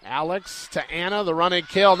serve. Alex to Anna, the running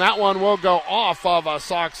kill, and that one will go off of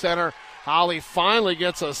Sauk Center. Hawley finally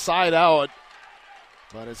gets a side out.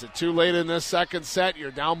 But is it too late in this second set? You're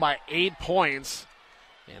down by 8 points.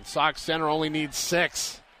 And Sauk Center only needs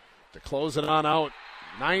 6 to close it on out.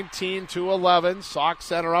 19-11. Sauk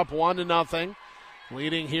Center up 1-0.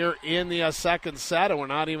 Leading here in the second set, and we're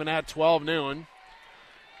not even at 12 noon.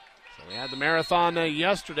 So we had the marathon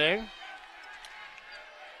yesterday.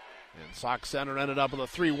 And Sauk Center ended up with a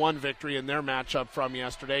 3-1 victory in their matchup from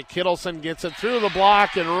yesterday. Kittleson gets it through the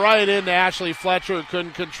block and right into Ashley Fletcher, who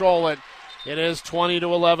couldn't control it. It is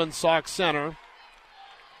 20-11 Sauk Center.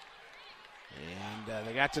 And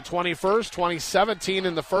they got to 21st, 2017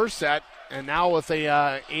 in the first set. And now with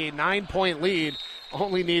a 9-point lead,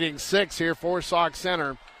 only needing 6 here for Sauk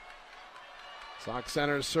Center. Sauk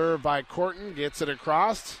Center served by Corton, gets it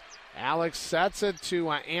across. Alex sets it to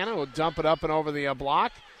Anna, who will dump it up and over the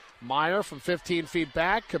block. Meyer from 15 feet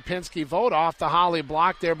back. Kapinski Vogt off the Hawley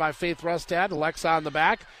block there by Faith Rustad. Alexa on the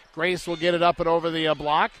back. Grace will get it up and over the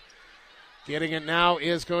block. Getting it now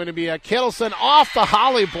is going to be Kittleson off the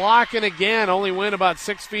Hawley block, and again, only went about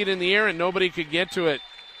 6 feet in the air, and nobody could get to it.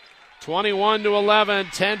 21-11,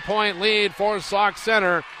 10-point lead for Sauk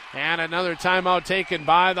Center, and another timeout taken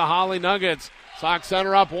by the Hawley Nuggets. Sauk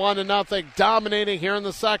Center up 1-0, dominating here in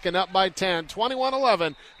the second, up by 10,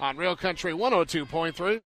 21-11 on Real Country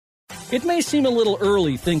 102.3. It may seem a little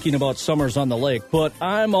early thinking about summers on the lake, but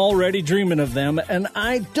I'm already dreaming of them, and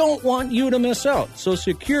I don't want you to miss out. So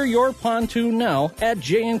secure your pontoon now at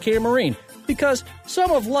J&K Marine, because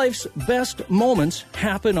some of life's best moments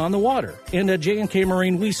happen on the water. And at J&K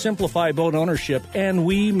Marine, we simplify boat ownership, and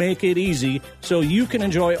we make it easy so you can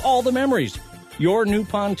enjoy all the memories. Your new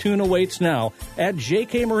pontoon awaits now at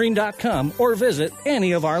jkmarine.com or visit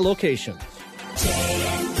any of our locations.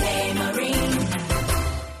 J&K Marine.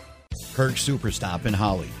 Kirk Superstop in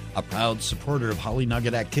Hawley, a proud supporter of Hawley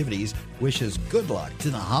Nugget activities, wishes good luck to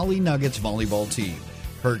the Hawley Nuggets volleyball team.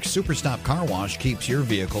 Kirk Superstop Car Wash keeps your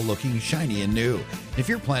vehicle looking shiny and new. If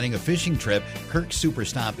you're planning a fishing trip, Kirk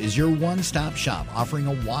Superstop is your one-stop shop, offering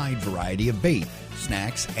a wide variety of bait,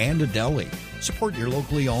 snacks, and a deli. Support your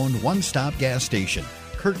locally owned one-stop gas station.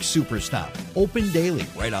 Kirk Super Stop, open daily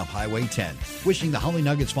right off Highway 10. Wishing the Hawley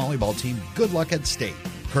Nuggets volleyball team good luck at state.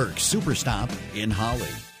 Kirk Super Stop in Hawley.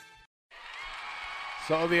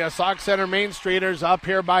 So the Sauk Center Main Streeters up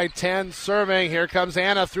here by 10, serving. Here comes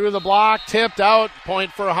Anna through the block, tipped out,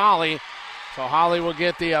 point for Hawley. So Hawley will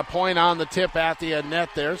get the point on the tip at the net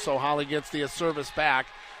there. So Hawley gets the service back,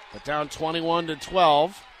 but down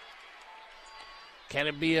 21-12. Can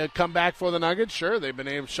it be a comeback for the Nuggets? Sure, they've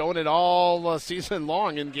been showing it all season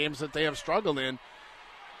long in games that they have struggled in.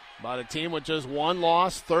 But a team with just one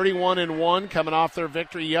loss, 31-1, coming off their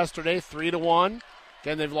victory yesterday, 3-1.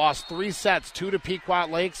 Again, they've lost 3 sets, 2 to Pequot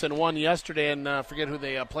Lakes and 1 yesterday, and forget who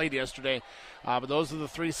they played yesterday. But those are the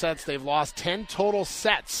 3 sets. They've lost 10 total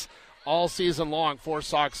sets all season long for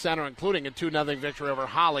Sauk Center, including a 2-0 victory over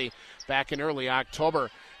Hawley back in early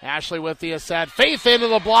October. Ashley with the set. Faith into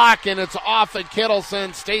the block, and it's off at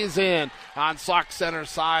Kittleson. Stays in on Sauk Center's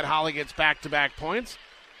side. Hawley gets back-to-back points.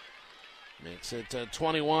 Makes it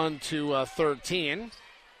 21-13.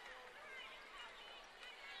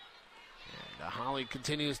 Hawley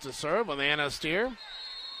continues to serve with Anna Steer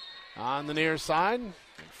on the near side in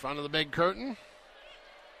front of the big curtain.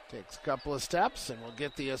 Takes a couple of steps and will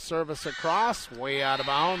get the service across. Way out of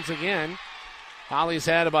bounds again. Hawley's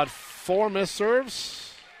had about 4 missed serves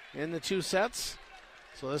in the 2 sets.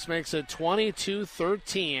 So this makes it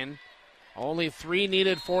 22-13. Only 3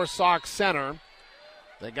 needed for Sauk Center.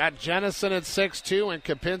 They got Jennison at 6'2" and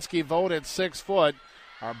Kopinski Vogt at 6 foot.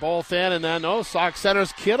 Are both in, and then, Sauk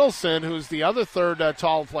Center's Kittleson, who's the other third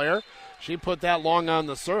tall player. She put that long on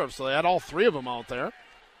the serve, so they had all 3 of them out there.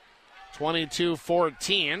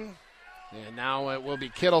 22-14, and now it will be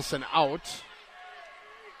Kittleson out.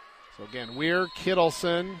 So again, Weir,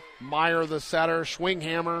 Kittleson, Meyer the setter,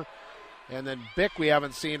 Schwinghammer, and then Bick we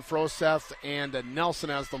haven't seen. Froseth and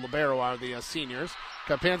Nelson as the libero are the seniors.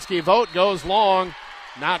 Kopinski Vogt goes long,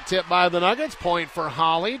 not tipped by the Nuggets. Point for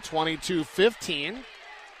Hawley, 22-15.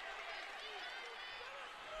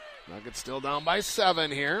 Nuggets still down by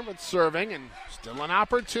 7 here, but serving and still an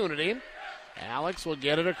opportunity. Alex will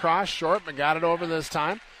get it across short, but got it over this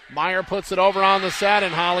time. Meyer puts it over on the set,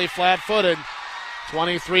 and Hawley flat-footed.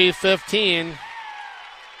 23-15.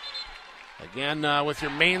 Again, with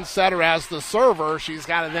your main setter as the server, she's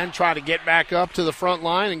got to then try to get back up to the front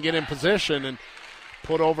line and get in position and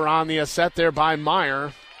put over on the set there by Meyer.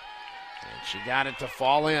 And she got it to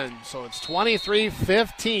fall in. So it's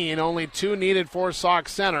 23-15, only 2 needed for Sauk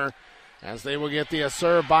Center as they will get the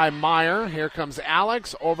serve by Meyer. Here comes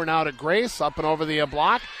Alex, over now to Grace, up and over the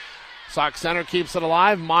block. Sauk Center keeps it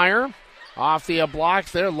alive. Meyer off the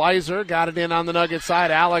block there. Leiser got it in on the Nugget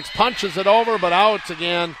side. Alex punches it over, but out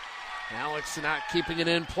again. Alex not keeping it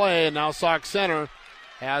in play, and now Sauk Center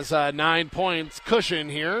has 9 points cushion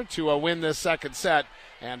here to win this second set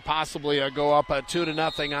and possibly go up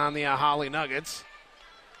 2-0 on the Hawley Nuggets.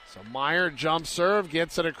 So Meyer jump serve,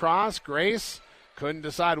 gets it across. Grace couldn't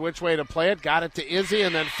decide which way to play it. Got it to Izzy,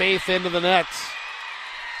 and then Faith into the nets.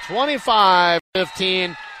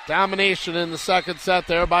 25-15. Domination in the second set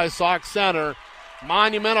there by Sauk Center.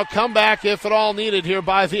 Monumental comeback, if at all needed, here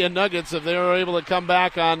by the Nuggets if they were able to come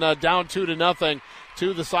back on down 2-0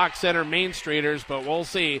 to the Sauk Center Main Streeters, but we'll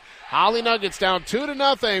see. Hawley Nuggets down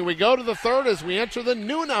 2-0. We go to the third as we enter the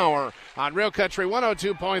noon hour on Real Country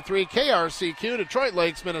 102.3 KRCQ, Detroit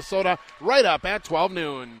Lakes, Minnesota, right up at 12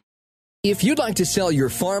 noon. If you'd like to sell your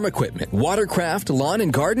farm equipment, watercraft, lawn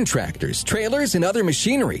and garden tractors, trailers, and other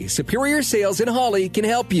machinery, Superior Sales in Hawley can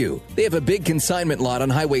help you. They have a big consignment lot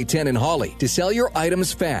on Highway 10 in Hawley to sell your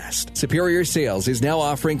items fast. Superior Sales is now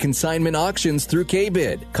offering consignment auctions through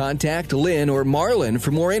KBid. Contact Lynn or Marlin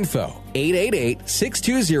for more info.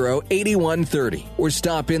 888-620-8130 or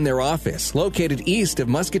stop in their office located east of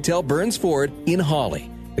Muscatel Burns Ford in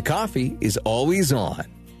Hawley. The coffee is always on.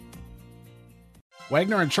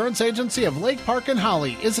 Wagner Insurance Agency of Lake Park and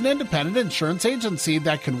Hawley is an independent insurance agency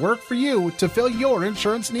that can work for you to fill your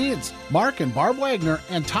insurance needs. Mark and Barb Wagner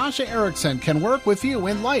and Tasha Erickson can work with you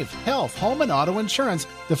in life, health, home, and auto insurance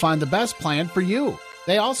to find the best plan for you.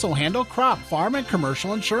 They also handle crop, farm, and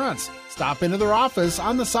commercial insurance. Stop into their office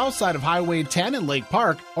on the south side of Highway 10 in Lake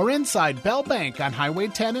Park or inside Bell Bank on Highway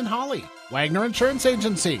 10 in Hawley. Wagner Insurance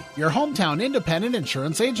Agency, your hometown independent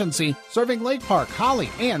insurance agency, serving Lake Park, Hawley,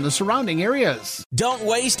 and the surrounding areas. Don't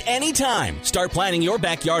waste any time. Start planning your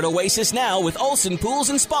backyard oasis now with Olson Pools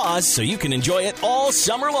and Spas so you can enjoy it all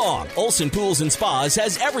summer long. Olson Pools and Spas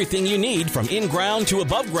has everything you need from in-ground to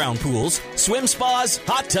above-ground pools, swim spas,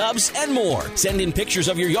 hot tubs, and more. Send in pictures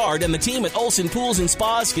of your yard and the team at Olson Pools and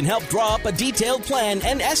Spas can help draw up a detailed plan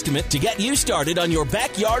and estimate to get you started on your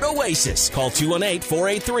backyard oasis. Call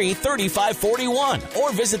 218-483-3500 7541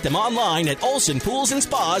 or visit them online at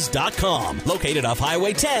olsonpoolsandspas.com, located off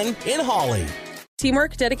Highway 10 in Hawley.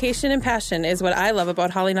 Teamwork, dedication, and passion is what I love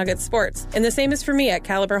about Hawley Nuggets Sports, and the same is for me at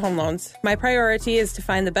Caliber Home Loans. My priority is to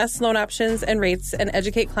find the best loan options and rates and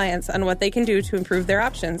educate clients on what they can do to improve their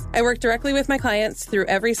options. I work directly with my clients through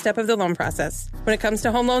every step of the loan process. When it comes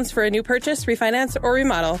to home loans for a new purchase, refinance, or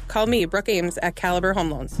remodel, call me, Brooke Ames, at Caliber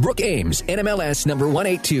Home Loans. Brooke Ames, NMLS number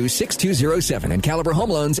 1826207, and Caliber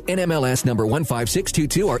Home Loans, NMLS number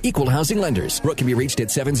 15622, are equal housing lenders. Brooke can be reached at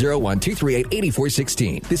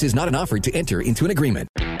 701-238-8416. This is not an offer to enter into an agreement.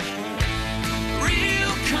 Real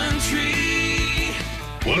Country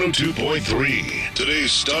 102.3.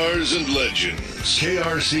 Today's stars and legends.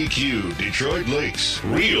 KRCQ, Detroit Lakes.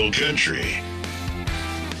 Real Country.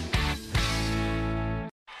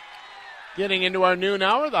 Getting into our noon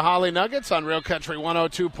hour, the Hawley Nuggets on Real Country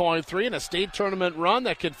 102.3 in a state tournament run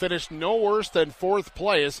that could finish no worse than fourth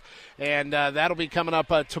place. And that'll be coming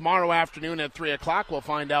up tomorrow afternoon at 3 o'clock. We'll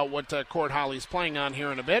find out what court Hawley's playing on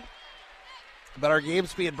here in a bit. But our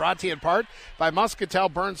game's being brought to you in part by Muscatel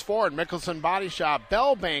Burns Ford, Mickelson Body Shop,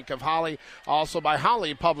 Bell Bank of Hawley, also by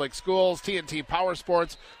Hawley Public Schools, TNT Power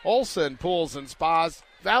Sports, Olson Pools and Spas,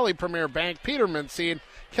 Valley Premier Bank, Peterman Seed,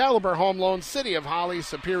 Caliber Home Loans, City of Hawley,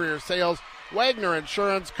 Superior Sales, Wagner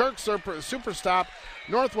Insurance, Kirk Superstop,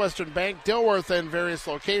 Northwestern Bank, Dilworth in various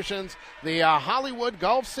locations, the Hollywood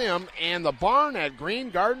Golf Sim, and the Barn at Green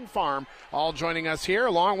Garden Farm, all joining us here,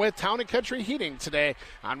 along with Town & Country Heating today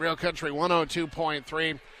on Real Country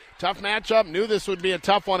 102.3. Tough matchup. Knew this would be a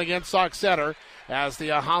tough one against Sauk Center, as the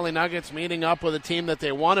Hawley Nuggets meeting up with a team that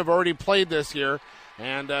they, one, have already played this year,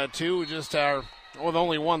 and two, just are with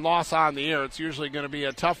only one loss on the year. It's usually going to be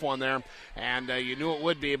a tough one there, and you knew it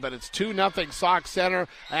would be, but it's 2-0 Sauk Center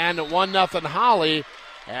and 1-0 Hawley,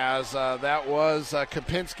 as that was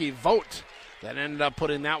Kopinski Vogt that ended up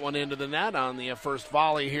putting that one into the net on the first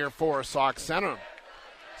volley here for Sauk Center.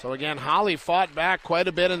 So again, Hawley fought back quite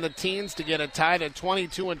a bit in the teens to get it tied at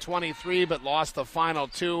 22-23, but lost the final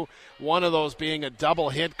two, one of those being a double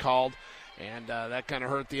hit called. And that kind of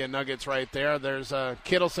hurt the Nuggets right there. There's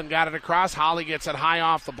Kittleson got it across. Hawley gets it high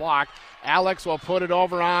off the block. Alex will put it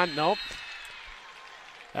over on. Nope.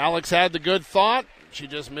 Alex had the good thought. She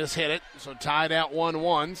just mishit it. So tied at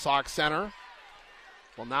 1-1. Sauk Center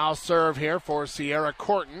will now serve here for Sierra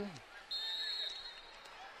Corton.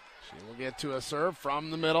 She will get to a serve from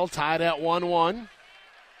the middle. Tied at 1-1.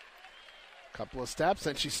 Couple of steps,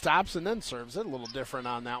 and she stops and then serves it. A little different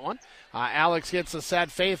on that one. Alex gets a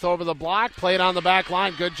set. Faith over the block. Played on the back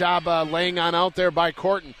line. Good job laying on out there by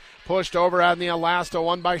Corton. Pushed over on the Elasta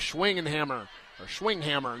one by Schwinghammer.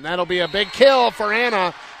 And that'll be a big kill for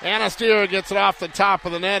Anna. Anna Steer gets it off the top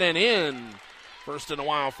of the net and in. First in a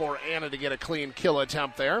while for Anna to get a clean kill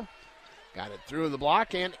attempt there. Got it through the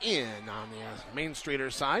block and in on the Main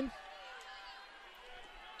Streeter side.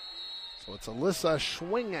 So it's Alyssa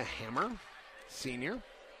Schwinghammer, senior.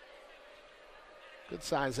 Good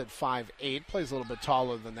size at 5'8", plays a little bit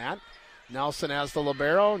taller than that. Nelson has the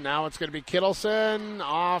libero. Now it's going to be Kittleson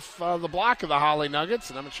off the block of the Hawley Nuggets,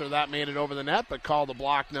 and I'm not sure that made it over the net, but called a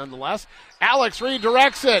block nonetheless. Alex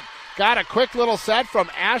redirects it. Got a quick little set from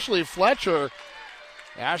Ashley Fletcher.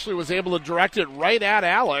 Ashley was able to direct it right at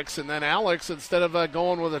Alex, and then Alex, instead of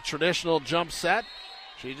going with a traditional jump set,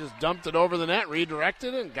 she just dumped it over the net,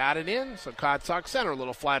 redirected it, and got it in. So caught Sauk Center a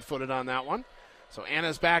little flat-footed on that one. So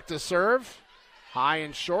Anna's back to serve. High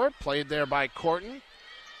and short, played there by Corton.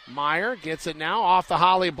 Meyer gets it now off the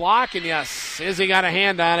Hawley block, and yes, Izzy got a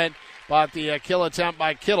hand on it, but the kill attempt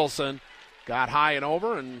by Kittleson got high and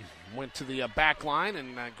over and went to the back line,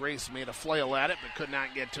 and Grace made a flail at it but could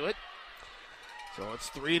not get to it. So it's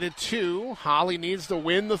 3-2. Hawley needs to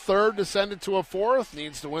win the third to send it to a fourth,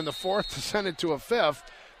 needs to win the fourth to send it to a fifth,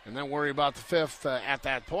 and then worry about the fifth at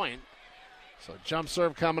that point. So jump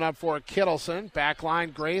serve coming up for Kittleson. Back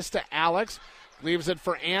line, Grace to Alex. Leaves it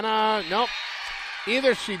for Anna. Nope.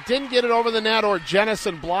 Either she didn't get it over the net or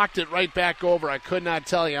Jennison blocked it right back over. I could not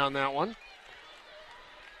tell you on that one.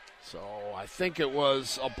 So I think it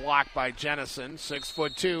was a block by Jennison,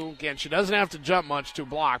 6'2". Again, she doesn't have to jump much to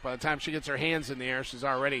block. By the time she gets her hands in the air, she's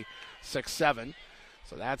already 6'7".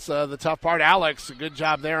 So that's the tough part. Alex, a good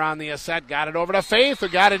job there on the set. Got it over to Faith, who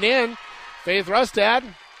got it in. Faith Rustad,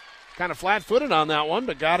 kind of flat-footed on that one,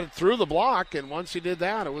 but got it through the block. And once he did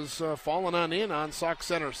that, it was falling on in on Sauk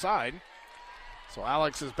Center side. So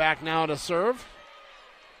Alex is back now to serve.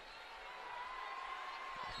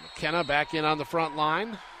 McKenna back in on the front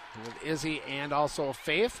line with Izzy and also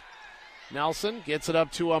Faith. Nelson gets it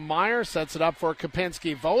up to a Meyer, sets it up for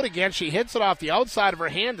Kopinski. Vogt again. She hits it off the outside of her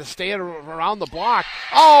hand to stay around the block.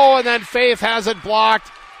 Oh, and then Faith has it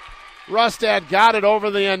blocked. Rustad got it over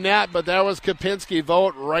the net, but that was Kopinski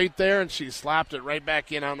Vogt right there, and she slapped it right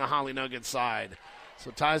back in on the Hawley Nuggets side.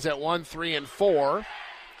 So ties at 1, 3, and 4.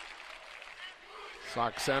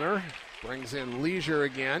 Sauk Center brings in Leisure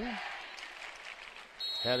again.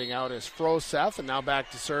 Heading out is Froseth, and now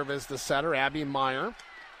back to serve as the setter, Abby Meyer.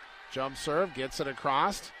 Jump serve, gets it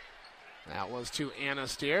across. That was to Anna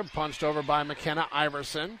Steer, punched over by McKenna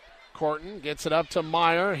Iverson. Corton gets it up to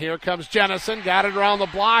Meyer. Here comes Jennison, got it around the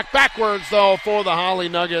block. Backwards, though, for the Hawley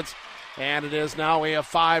Nuggets. And it is now a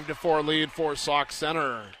 5-4 lead for Sauk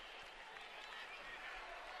Center.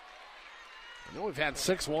 I know we've had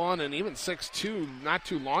 6-1 and even 6-2 not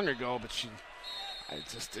too long ago, but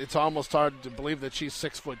it's almost hard to believe that she's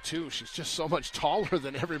 6'2". She's just so much taller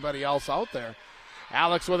than everybody else out there.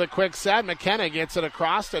 Alex with a quick set. McKenna gets it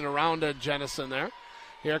across and around to Jennison there.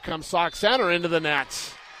 Here comes Sauk Center into the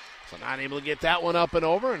net. So not able to get that one up and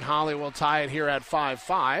over, and Hawley will tie it here at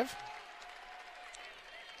 5-5. So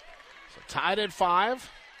tied at 5.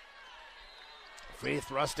 Faith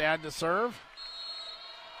Rustad to serve.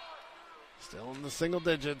 Still in the single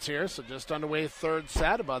digits here, so just underway third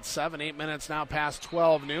set. About 7-8 minutes now past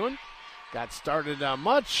 12 noon. Got started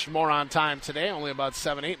much more on time today, only about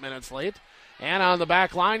 7-8 minutes late. And on the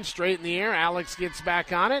back line, straight in the air, Alex gets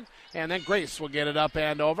back on it, and then Grace will get it up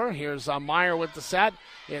and over. Here's Meyer with the set.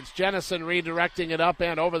 It's Jennison redirecting it up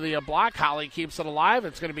and over the block. Hawley keeps it alive.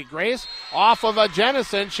 It's going to be Grace off of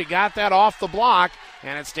Jennison. She got that off the block,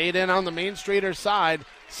 and it stayed in on the Main Streeter side.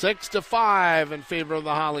 6-5 in favor of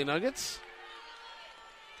the Hawley Nuggets.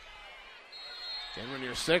 Again, when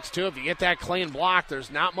you're 6'2", if you get that clean block,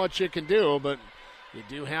 there's not much you can do, but you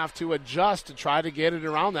do have to adjust to try to get it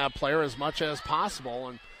around that player as much as possible.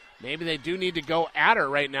 And maybe they do need to go at her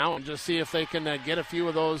right now and just see if they can get a few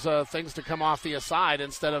of those things to come off the side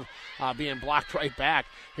instead of being blocked right back.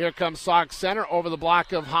 Here comes Sauk Center over the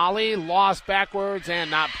block of Hawley. Lost backwards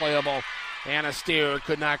and not playable. Anna Steer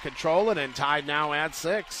could not control it and tied now at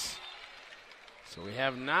 6. So we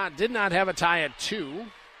did not have a tie at 2.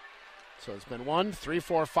 So it's been 1, 3,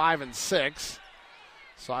 4, 5, and 6.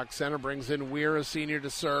 Sauk Center brings in Weir, a senior,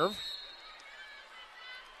 to serve.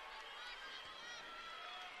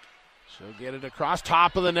 She'll get it across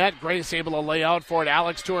top of the net. Grace able to lay out for it.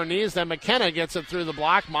 Alex to her knees. Then McKenna gets it through the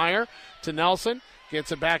block. Meyer to Nelson.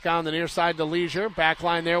 Gets it back on the near side to Leisure. Back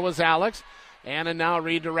line there was Alex. Anna now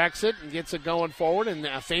redirects it and gets it going forward. And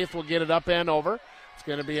Faith will get it up and over. It's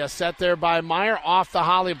going to be a set there by Meyer off the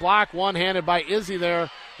Hawley block. One-handed by Izzy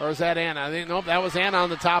there. Or is that Anna? I think, nope, that was Anna on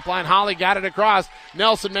the top line. Hawley got it across.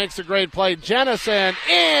 Nelson makes a great play. Jennison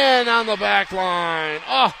in on the back line.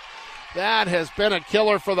 Oh, that has been a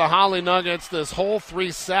killer for the Hawley Nuggets this whole 3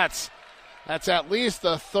 sets. That's at least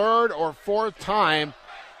the 3rd or 4th time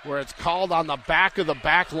where it's called on the back of the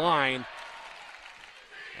back line.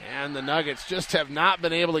 And the Nuggets just have not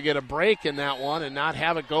been able to get a break in that one and not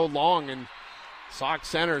have it go long. And Sauk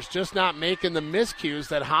Center's just not making the miscues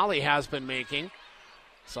that Hawley has been making.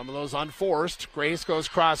 Some of those unforced. Grace goes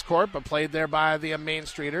cross court, but played there by the Main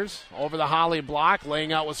Streeters. Over the Hawley block.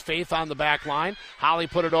 Laying out was Faith on the back line. Hawley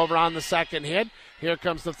put it over on the second hit. Here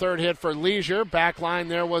comes the third hit for Leisure. Back line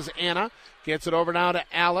there was Anna. Gets it over now to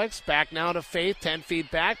Alex. Back now to Faith. 10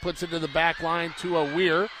 feet back. Puts it to the back line to a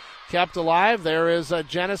Weir. Kept alive. There is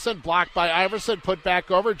Jennison. Blocked by Iverson. Put back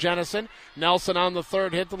over. Jennison. Nelson on the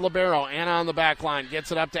third hit to Libero. Anna on the back line.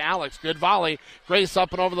 Gets it up to Alex. Good volley. Grace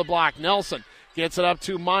up and over the block. Nelson gets it up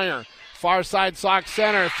to Meyer. Far side Sauk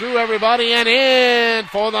Center. Through everybody and in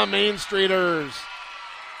for the Main Streeters.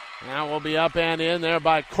 That will be up and in there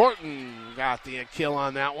by Corton. Got the kill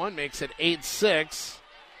on that one. Makes it 8-6.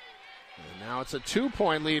 And now it's a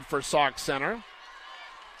 2-point lead for Sauk Center.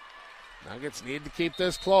 Nuggets need to keep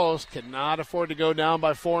this close. Cannot afford to go down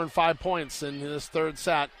by 4 and 5 points in this third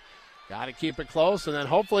set. Got to keep it close and then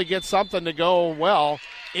hopefully get something to go well.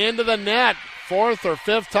 Into the net. 4th or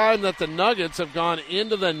 5th time that the Nuggets have gone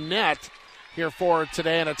into the net here for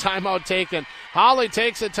today, and a timeout taken. Hawley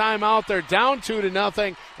takes a timeout. They're down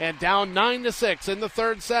 2-0 and down 9-6 in the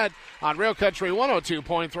third set on Real Country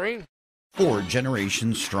 102.3. 4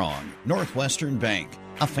 generations strong. Northwestern Bank,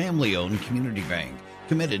 a family-owned community bank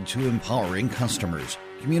committed to empowering customers,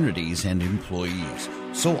 communities, and employees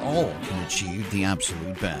so all can achieve the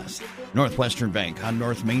absolute best. Northwestern Bank on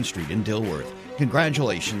North Main Street in Dilworth.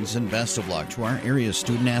 Congratulations and best of luck to our area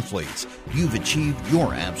student athletes. You've achieved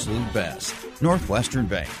your absolute best. Northwestern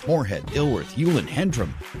Bank, Moorhead, Dilworth, Hewlin, Hendrum,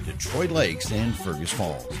 Detroit Lakes, and Fergus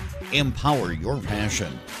Falls. Empower your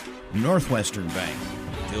passion. Northwestern Bank,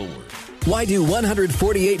 Dilworth. Why do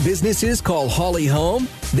 148 businesses call Hawley home?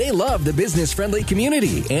 They love the business-friendly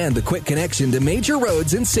community and the quick connection to major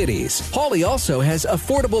roads and cities. Hawley also has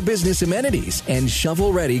affordable business amenities and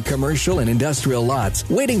shovel-ready commercial and industrial lots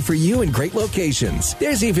waiting for you in great locations.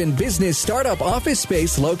 There's even business startup office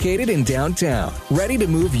space located in downtown. Ready to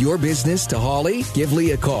move your business to Hawley? Give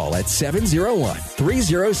Lee a call at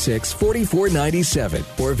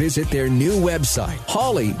 701-306-4497 or visit their new website,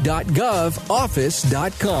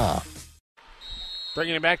 hawley.govoffice.com.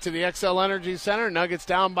 Bringing it back to the XL Energy Center. Nuggets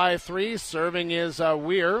down by 3. Serving is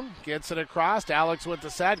Weir. Gets it across. Alex with the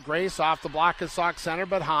set. Grace off the block of Sauk Center,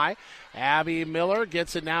 but high. Abby Miller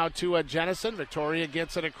gets it now to Jennison. Victoria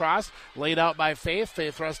gets it across. Laid out by Faith.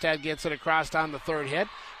 Faith Rustad gets it across on the third hit.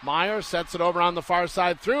 Meyer sets it over on the far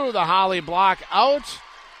side through the Hawley block. Out.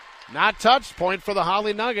 Not touched. Point for the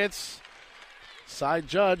Hawley Nuggets. Side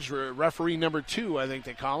judge, referee number 2, I think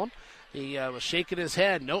they call him. He was shaking his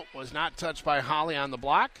head. Nope, was not touched by Hawley on the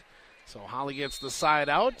block. So Hawley gets the side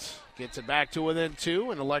out, gets it back to within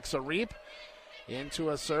 2, and Alexa Reap into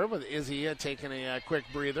a serve with Izzy taking a quick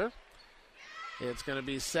breather. It's going to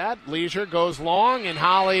be set. Leisure goes long, and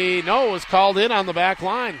Hawley, was called in on the back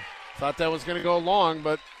line. Thought that was going to go long,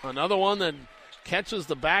 but another one that catches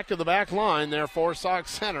the back of the back line there for Sauk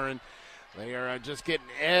Center, and they are just getting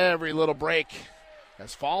every little break.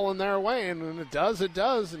 Has fallen their way, and when it does,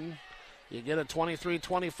 and you get a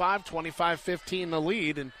 23-25, 25-15 the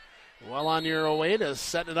lead, and well on your way to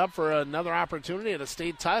setting it up for another opportunity at a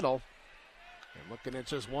state title. And looking at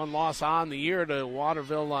just one loss on the year to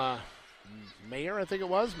Waterville Mayor, I think it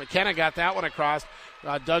was. McKenna got that one across.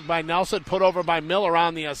 Dug by Nelson, put over by Miller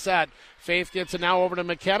on the set. Faith gets it now over to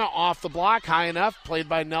McKenna, off the block, high enough, played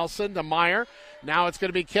by Nelson to Meyer. Now it's going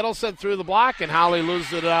to be Kittleson through the block, and Hawley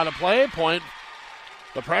loses it out of play. Point.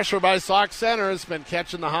 The pressure by Sauk Center has been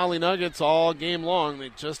catching the Hawley Nuggets all game long. They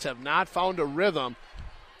just have not found a rhythm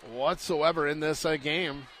whatsoever in this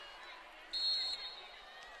game.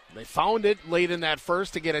 They found it late in that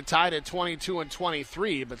first to get it tied at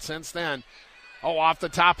 22-23, but since then, off the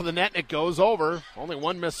top of the net, and it goes over. Only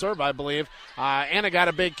one missed serve, I believe. Anna got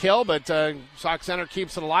a big kill, but Sauk Center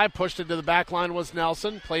keeps it alive. Pushed it to the back line was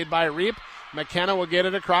Nelson, played by Reap. McKenna will get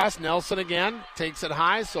it across. Nelson again takes it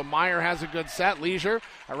high, so Meyer has a good set. Leisure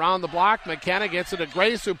around the block. McKenna gets it to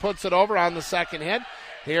Grace, who puts it over on the second hit.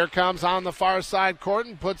 Here comes on the far side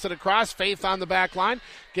Corton, puts it across. Faith on the back line,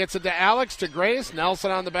 gets it to Alex, to Grace.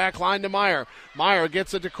 Nelson on the back line to Meyer. Meyer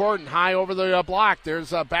gets it to Corton, high over the block.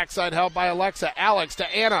 There's a backside help by Alexa. Alex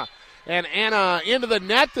to Anna, and Anna into the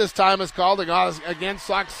net this time is called against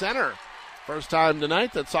Sauk Center. First time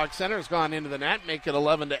tonight that Sauk Center has gone into the net, make it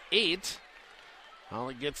 11-8.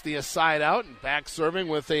 Hawley gets the side out and back serving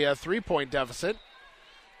with a 3-point deficit.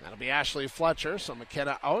 That'll be Ashley Fletcher, so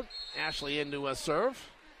McKenna out. Ashley into a serve.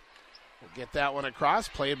 We'll get that one across,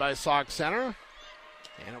 played by Sauk Center.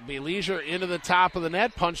 And it'll be Leisure into the top of the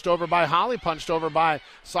net, punched over by Hawley, punched over by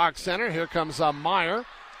Sauk Center. Here comes Meyer.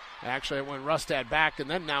 Actually, it went Rustad back, and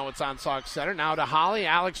then now it's on Sauk Center. Now to Hawley.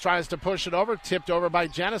 Alex tries to push it over, tipped over by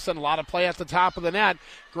Jennison. A lot of play at the top of the net.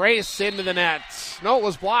 Grace into the net. No, it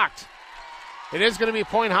was blocked. It is going to be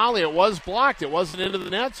point Hawley. It was blocked. It wasn't into the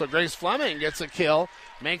net, so Grace Fleming gets a kill,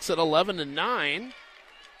 makes it 11-9.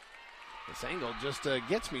 This angle just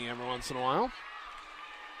gets me every once in a while.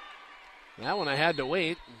 That one I had to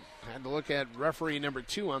wait. I had to look at referee number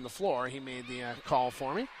 2 on the floor. He made the call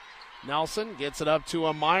for me. Nelson gets it up to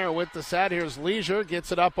a Meyer with the set. Here's Leisure,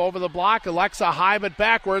 gets it up over the block. Alexa high but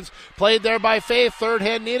backwards. Played there by Faith. Third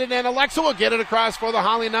head needed, and Alexa will get it across for the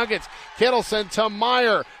Hawley Nuggets. Kittleson to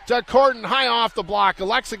Meyer to Corton, high off the block.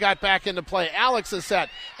 Alexa got back into play. Alex is set.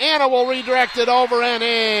 Anna will redirect it over and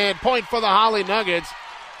in. Point for the Hawley Nuggets.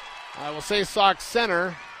 I will say Sauk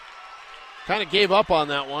Center kind of gave up on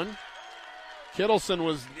that one. Kittleson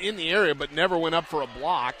was in the area but never went up for a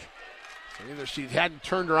block. So either she hadn't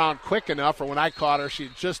turned around quick enough, or when I caught her, she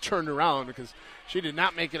just turned around, because she did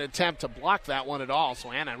not make an attempt to block that one at all.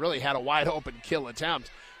 So Anna really had a wide open kill attempt.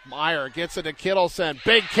 Meyer gets it to Kittleson.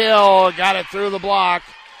 Big kill. Got it through the block.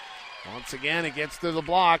 Once again, it gets through the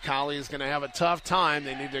block. Hawley is going to have a tough time.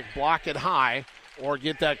 They need to block it high or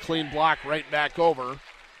get that clean block right back over.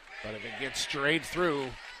 But if it gets straight through,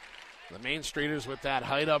 the Main Streeters with that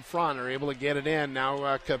height up front are able to get it in. Now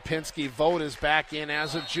Kopinski Vogt is back in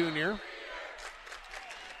as a junior.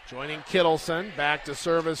 Joining Kittleson, back to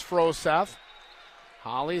service Froseth.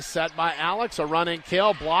 Hawley set by Alex, a running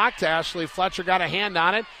kill, blocked. Ashley Fletcher got a hand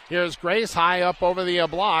on it. Here's Grace high up over the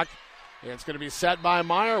block. It's going to be set by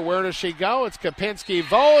Meyer. Where does she go? It's Kopinski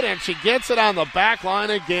Vogt, and she gets it on the back line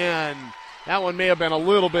again. That one may have been a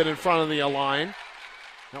little bit in front of the line.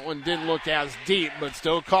 That one didn't look as deep, but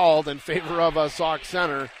still called in favor of Sauk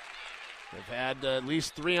Center. They've had at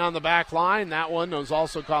least 3 on the back line. That one was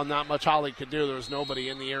also called. Not much Hawley could do. There was nobody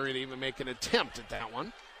in the area to even make an attempt at that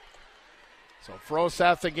one. So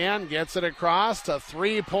Froseth again gets it across to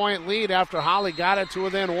 3-point lead after Hawley got it to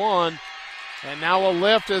within 1. And now a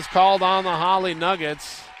lift is called on the Hawley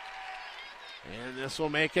Nuggets. And this will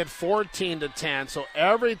make it 14-10. So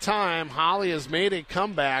every time Hawley has made a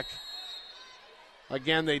comeback,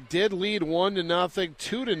 again, they did lead 1-0,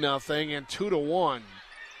 2-0, and 2-1.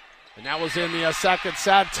 And that was in the second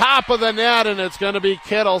set. Top of the net, and it's going to be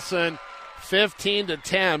Kittleson,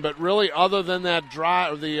 15-10. But really, other than that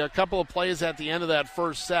drive, the couple of plays at the end of that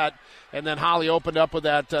first set, and then Hawley opened up with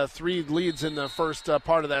that 3 leads in the first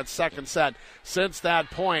part of that second set. Since that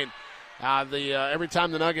point, every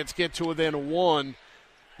time the Nuggets get to within 1,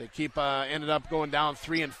 they keep ended up going down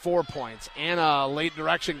 3 and 4 points. Anna, late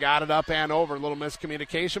direction, got it up and over. A little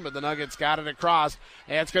miscommunication, but the Nuggets got it across.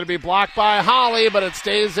 And it's going to be blocked by Hawley, but it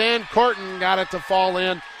stays in. Corton got it to fall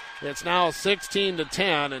in. It's now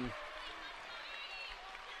 16-10, and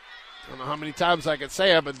I don't know how many times I could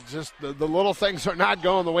say it, but just the little things are not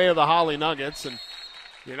going the way of the Hawley Nuggets, and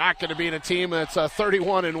you're not going to beat a team that's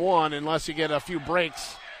 31-1 unless you get a few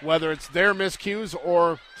breaks, whether it's their miscues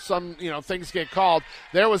or some, things get called.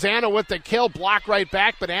 There was Anna with the kill, block right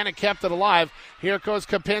back, but Anna kept it alive. Here goes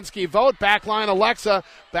Kopinski. Vote, backline Alexa.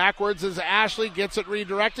 Backwards is Ashley, gets it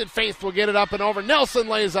redirected. Faith will get it up and over. Nelson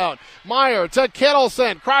lays out. Meyer to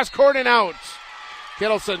Kittleson, cross court and out.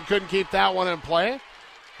 Kittleson couldn't keep that one in play.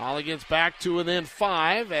 Hawley gets back to within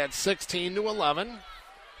 5 at 16-11.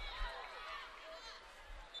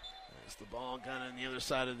 The ball got on the other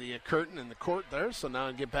side of the curtain in the court there, so now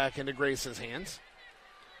I get back into Grace's hands.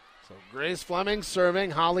 So Grace Fleming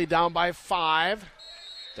serving. Hawley down by 5.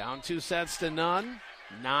 Down 2-0.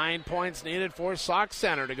 9 points needed for Sauk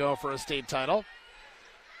Center to go for a state title.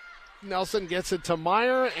 Nelson gets it to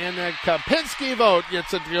Meyer, and then Kopinski Vote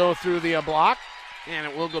gets it to go through the block. And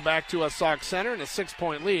it will go back to a Sauk Center and a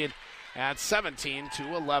 6-point lead at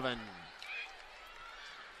 17-11.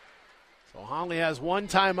 So Hawley has 1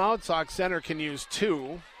 timeout. Sauk Center can use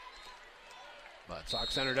 2. But Sauk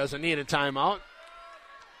Center doesn't need a timeout.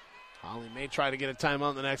 Hawley may try to get a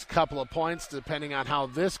timeout in the next couple of points, depending on how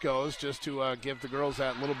this goes, just to give the girls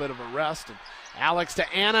that little bit of a rest. And Alex to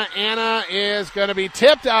Anna. Anna is going to be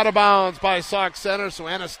tipped out of bounds by Sauk Center, so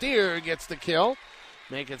Anna Steer gets the kill.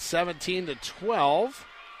 Make it 17-12.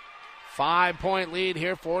 5-point lead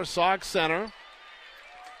here for Sauk Center.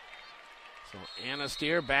 So Anna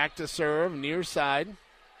Steer back to serve, near side.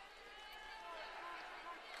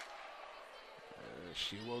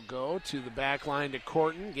 She will go to the back line to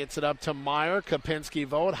Corton. Gets it up to Meyer. Kopinski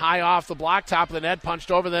Vote. High off the block. Top of the net.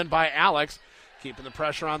 Punched over then by Alex. Keeping the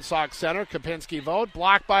pressure on Sauk Center. Kopinski Vote.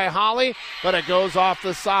 Blocked by Hawley. But it goes off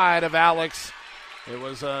the side of Alex. It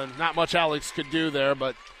was not much Alex could do there,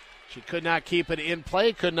 but she could not keep it in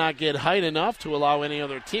play. Could not get height enough to allow any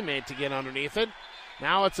other teammate to get underneath it.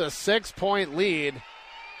 Now it's a 6-point lead.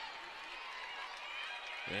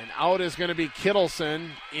 And out is going to be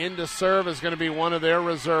Kittleson. In to serve is going to be one of their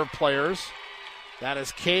reserve players. That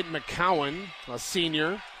is Kate McCowan, a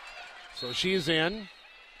senior. So she's in.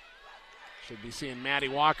 Should be seeing Maddie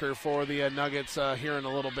Walker for the Nuggets here in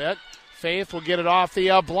a little bit. Faith will get it off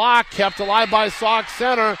the block. Kept alive by Sauk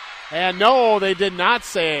Center. And no, they did not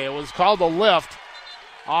say. It was called a lift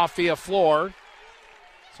off the floor.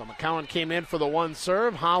 So McCowan came in for the 1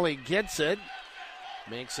 serve. Hawley gets it.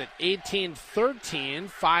 Makes it 18-13,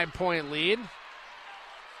 5-point lead.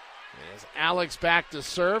 As Alex back to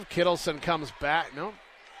serve. Kittleson comes back. Nope.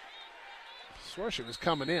 I swore she was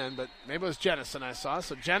coming in, but maybe it was Jennison I saw.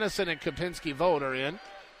 So Jennison and Kopinski Vote are in.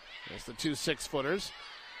 There's the 2 6-footers.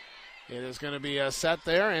 It is going to be set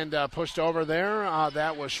there and pushed over there.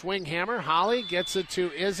 That was Schwinghammer. Hawley gets it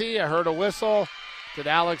to Izzy. I heard a whistle. Did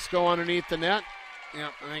Alex go underneath the net? Yeah,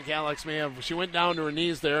 I think Alex may have. She went down to her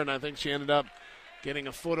knees there, and I think she ended up getting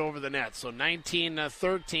a foot over the net. So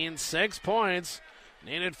 19-13, 6 points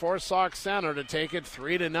needed for Sauk Center to take it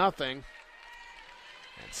 3-0. And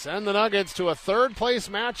send the Nuggets to a third-place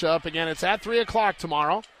matchup. Again, it's at 3 o'clock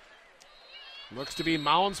tomorrow. Looks to be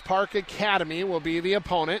Mounds Park Academy will be the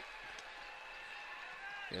opponent.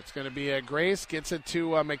 It's going to be Grace. Gets it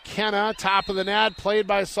to McKenna. Top of the net. Played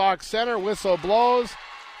by Sauk Center. Whistle blows.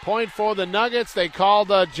 Point for the Nuggets. They called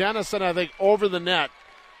Jennison, I think, over the net.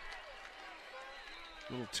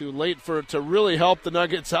 A little too late for it to really help the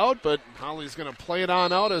Nuggets out, but Hawley's going to play it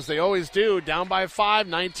on out as they always do. Down by 5,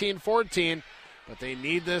 19-14. But they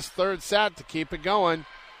need this third set to keep it going.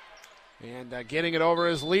 And getting it over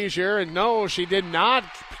is Leisure. And no, she did not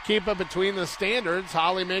keep it between the standards.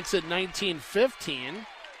 Hawley makes it 19-15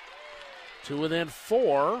 to within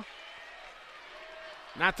 4.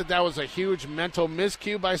 Not that that was a huge mental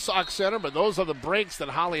miscue by Sauk Center, but those are the breaks that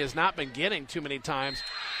Hawley has not been getting too many times.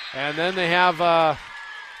 And then they have a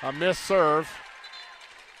missed serve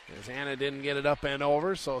as Anna didn't get it up and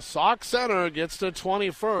over. So Sauk Center gets to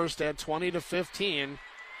 21st at 20-15 and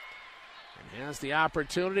has the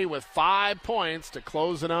opportunity with 5 points to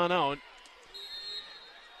close it on out.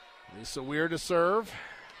 Lisa Weir to serve.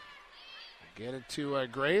 Get it to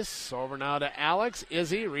Grace. Over now to Alex.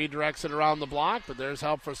 Izzy redirects it around the block, but there's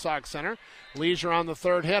help for Sauk Center. Leisure on the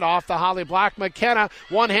third hit. Off the Hawley block. McKenna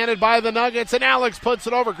one-handed by the Nuggets, and Alex puts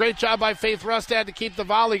it over. Great job by Faith Rustad to keep the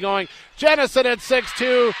volley going. Jennison at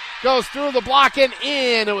 6'2", goes through the block and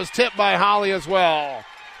in. It was tipped by Hawley as well.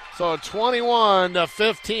 So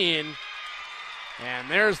 21-15.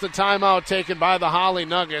 And there's the timeout taken by the Hawley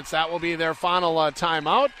Nuggets. That will be their final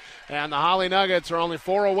timeout. And the Hawley Nuggets are only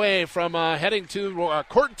 4 away from heading to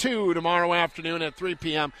Court 2 tomorrow afternoon at 3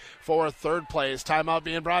 p.m. for third place. Timeout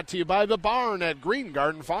being brought to you by The Barn at Green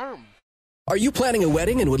Garden Farm. Are you planning a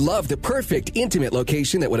wedding and would love the perfect intimate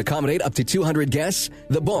location that would accommodate up to 200 guests?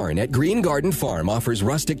 The Barn at Green Garden Farm offers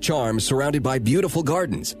rustic charms surrounded by beautiful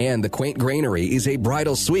gardens, and the quaint granary is a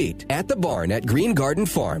bridal suite. At the Barn at Green Garden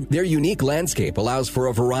Farm, their unique landscape allows for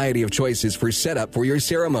a variety of choices for setup for your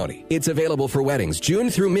ceremony. It's available for weddings June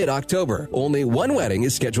through mid-October. Only one wedding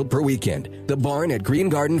is scheduled per weekend. The Barn at Green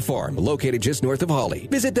Garden Farm, located just north of Hawley.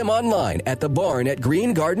 Visit them online at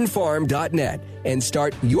thebarn@greengardenfarm.net and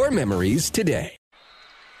start your memories today.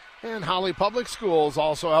 And Hawley Public Schools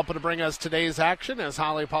also helping to bring us today's action, as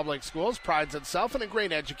Hawley Public Schools prides itself in a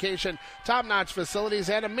great education, top-notch facilities,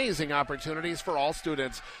 and amazing opportunities for all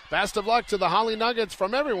students. Best of luck to the Hawley Nuggets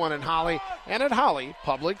from everyone in Hawley and at Hawley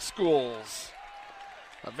Public Schools.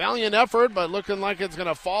 A valiant effort, but looking like it's going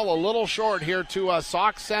to fall a little short here to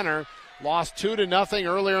Sauk Center. Lost 2-0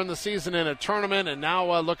 earlier in the season in a tournament, and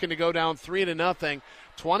now looking to go down 3-0.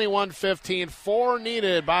 21-15, 4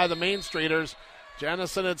 needed by the Main Streeters.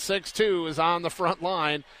 Jennison at 6'2" is on the front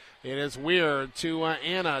line. It is Weird to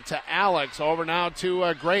Anna, to Alex. Over now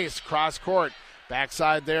to Grace, cross court.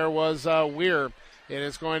 Backside there was Weir. It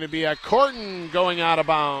is going to be Corton going out of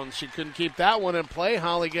bounds. She couldn't keep that one in play.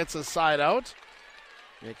 Hawley gets a side out.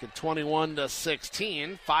 Make it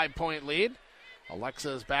 21-16, 5-point lead.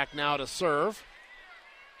 Alexa is back now to serve.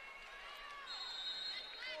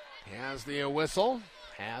 Has the whistle.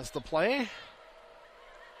 Has the play.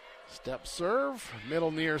 Step serve,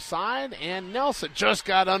 middle near side, and Nelson just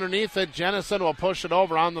got underneath it. Jennison will push it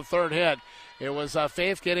over on the third hit. It was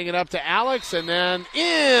Faith getting it up to Alex, and then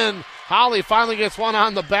in. Hawley finally gets one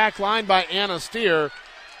on the back line by Anna Steer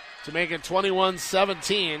to make it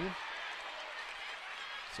 21-17.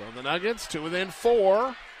 So the Nuggets to within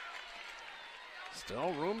 4.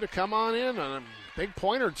 Still room to come on in on a big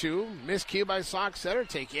point or two. Miscue by Sauk Center.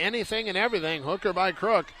 Take anything and everything. Hooker by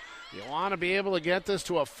Crook. You want to be able to get this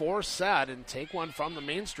to a 4 set and take one from the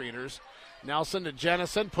Main Streeters. Nelson to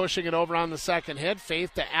Jennison, pushing it over on the second hit.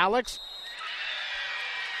 Faith to Alex.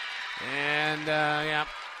 And,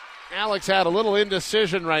 Alex had a little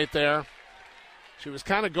indecision right there. She was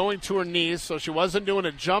kind of going to her knees, so she wasn't doing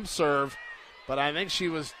a jump serve. But I think she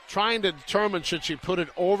was trying to determine, should she put it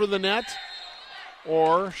over the net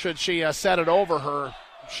or should she set it over her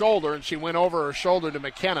shoulder? And she went over her shoulder to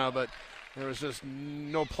McKenna, but there was just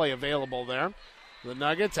no play available there. The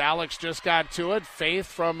Nuggets, Alex just got to it. Faith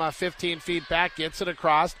from 15 feet back gets it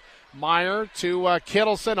across. Meyer to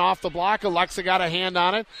Kittleson off the block. Alexa got a hand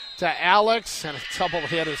on it to Alex, and a double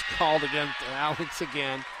hit is called against Alex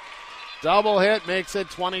again. Double hit makes it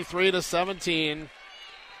 23-17.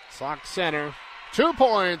 Sauk Center 2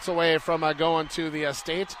 points away from going to the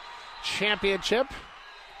state championship.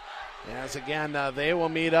 As again, they will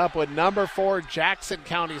meet up with number 4 Jackson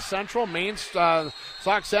County Central.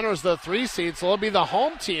 Sauk Center is the 3 seed, so it'll be the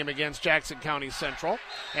home team against Jackson County Central.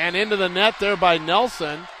 And into the net there by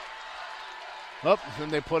Nelson.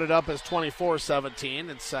 And they put it up as 24-17.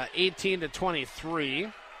 It's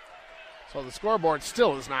 18-23. So the scoreboard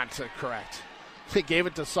still is not correct. They gave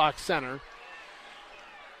it to Sauk Center.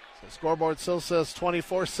 So the scoreboard still says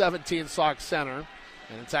 24-17 Sauk Center.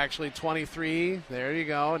 And it's actually 23. There you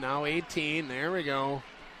go. Now 18. There we go.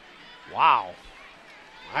 Wow.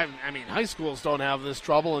 I mean, high schools don't have this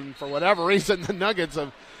trouble, and for whatever reason, the Nuggets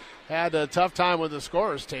have had a tough time with the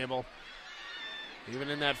scorers table. Even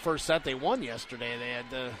in that first set they won yesterday, they had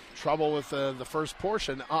trouble with the first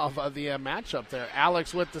portion of the matchup there.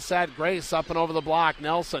 Alex with the set. Grace up and over the block.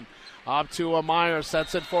 Nelson up to Meyer.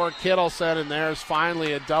 Sets it for Kittleson, and there's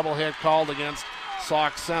finally a double hit called against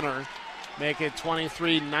Sauk Center. Make it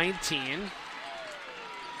 23-19.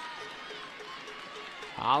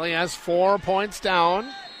 Hawley has 4 points down.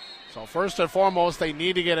 So first and foremost, they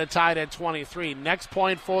need to get it tied at 23. Next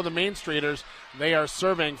point for the Main Streeters. They are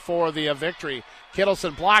serving for the victory.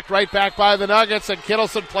 Kittleson blocked right back by the Nuggets, and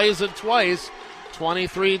Kittleson plays it twice.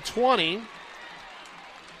 23-20.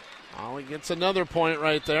 Hawley gets another point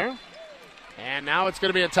right there. And now it's going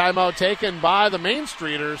to be a timeout taken by the Main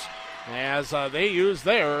Streeters as they use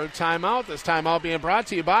their timeout. This timeout being brought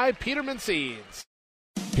to you by Peterman Seeds.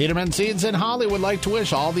 Peterman Seeds in Hawley would like to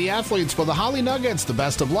wish all the athletes for the Hawley Nuggets the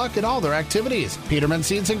best of luck in all their activities. Peterman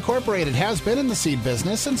Seeds Incorporated has been in the seed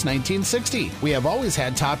business since 1960. We have always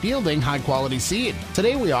had top-yielding, high-quality seed.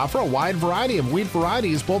 Today we offer a wide variety of wheat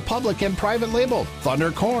varieties, both public and private label,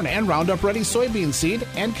 Thunder Corn and Roundup Ready soybean seed,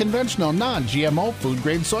 and conventional non-GMO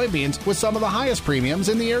food-grade soybeans with some of the highest premiums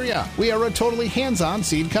in the area. We are a totally hands-on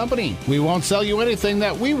seed company. We won't sell you anything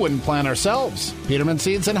that we wouldn't plant ourselves. Peterman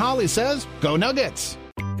Seeds in Hawley says, go Nuggets!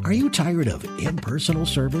 Are you tired of impersonal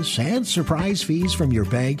service and surprise fees from your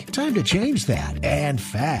bank? Time to change that, and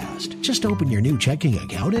fast. Just open your new checking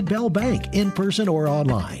account at Bell Bank, in person or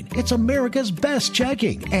online. It's America's best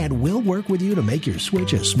checking, and we'll work with you to make your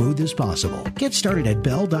switch as smooth as possible. Get started at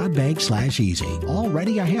bell.bank/easy.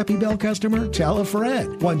 Already a happy Bell customer? Tell a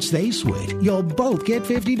friend. Once they switch, you'll both get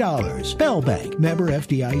 $50. Bell Bank, member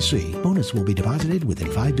FDIC. Bonus will be deposited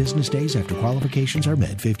within 5 business days after qualifications are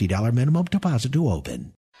met. $50 minimum deposit to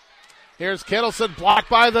open. Here's Kittleson, blocked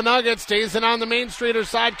by the Nuggets. Stays in on the Main Streeter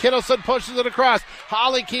side. Kittleson pushes it across.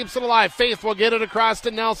 Hawley keeps it alive. Faith will get it across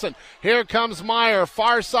to Nelson. Here comes Meyer.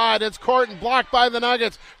 Far side. It's Corton, blocked by the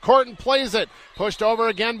Nuggets. Corton plays it. Pushed over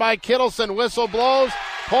again by Kittleson. Whistle blows.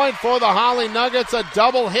 Point for the Hawley Nuggets. A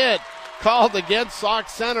double hit called against Sauk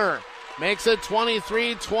Center. Makes it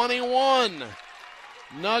 23-21.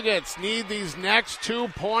 Nuggets need these next 2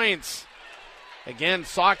 points. Again,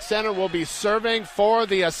 Sauk Center will be serving for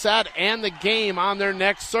the set and the game on their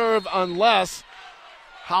next serve unless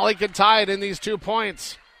Hawley can tie it in these 2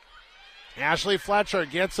 points. Ashley Fletcher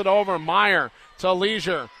gets it over. Meyer to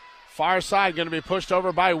Leisure. Far side going to be pushed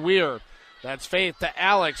over by Weir. That's Faith to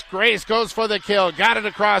Alex. Grace goes for the kill. Got it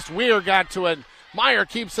across. Weir got to it. Meyer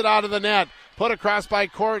keeps it out of the net. Put across by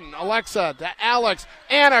Corton. Alexa to Alex.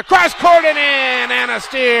 Anna cross court and in. Anna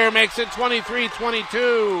Steer makes it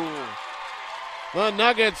 23-22. The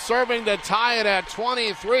Nuggets serving to tie it at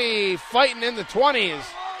 23, fighting in the 20s.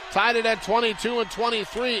 Tied it at 22 and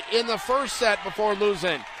 23 in the first set before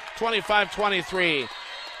losing. 25-23.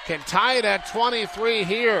 Can tie it at 23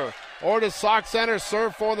 here. Or does Sauk Center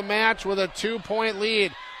serve for the match with a 2-point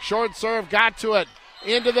lead? Short serve, got to it.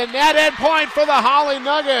 Into the net, and point for the Hawley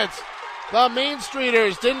Nuggets. The Main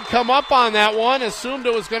Streeters didn't come up on that one. Assumed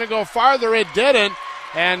it was going to go farther. It didn't.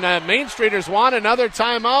 And Main Streeters want another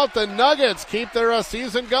timeout. The Nuggets keep their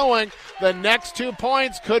season going. The next 2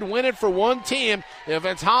 points could win it for one team. If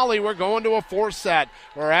it's Hawley, we're going to a 4th set.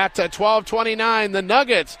 We're at 12-29. The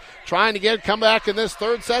Nuggets trying to come back in this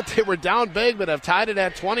 3rd set. They were down big, but have tied it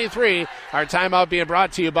at 23. Our timeout being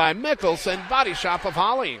brought to you by Mickelson Body Shop of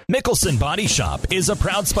Hawley. Mickelson Body Shop is a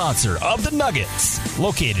proud sponsor of the Nuggets.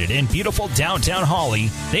 Located in beautiful downtown Hawley,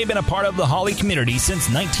 they've been a part of the Hawley community since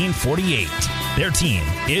 1948. Their team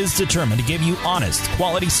is determined to give you honest,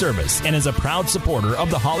 quality service and is a proud supporter of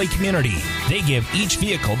the Hawley community. They give each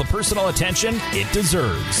vehicle the personal attention it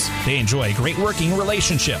deserves. They enjoy a great working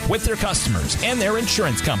relationship with their customers and their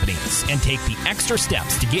insurance companies and take the extra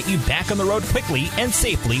steps to get you back on the road quickly and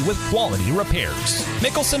safely with quality repairs.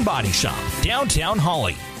 Mickelson Body Shop, downtown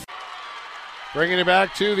Hawley. Bringing it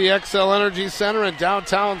back to the XL Energy Center in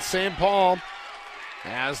downtown St. Paul.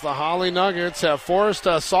 As the Hawley Nuggets have forced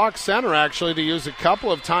Sauk Center actually to use a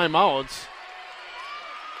couple of timeouts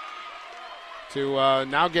to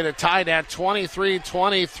now get it tied at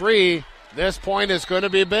 23-23. This point is going to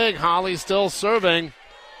be big. Hawley still serving.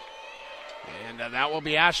 And that will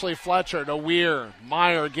be Ashley Fletcher to Weir.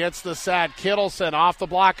 Meyer gets the set. Kittleson off the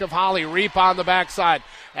block of Hawley. Reap on the backside.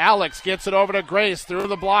 Alex gets it over to Grace through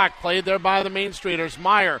the block. Played there by the Main Streeters.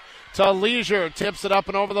 Meyer to Leisure. Tips it up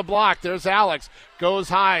and over the block. There's Alex. Goes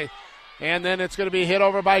high. And then it's going to be hit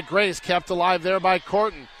over by Grace. Kept alive there by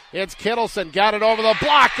Corton. It's Kittleson. Got it over the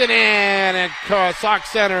block and in. And Sauk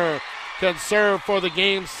Center can serve for the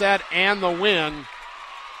game set and the win.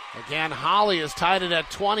 Again, Hawley has tied it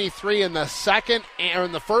at 23 in the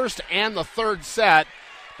first and the third set.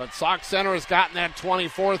 But Sauk Center has gotten that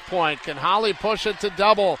 24th point. Can Hawley push it to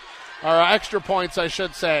double, or extra points, I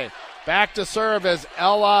should say. Back to serve is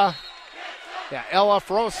Ella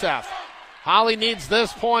Froseth. Hawley needs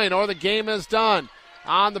this point or the game is done.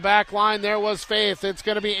 On the back line, there was Faith. It's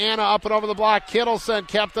going to be Anna up and over the block. Kittleson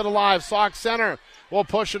kept it alive. Sauk Center will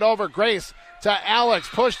push it over. Grace to Alex.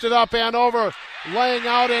 Pushed it up and over. Laying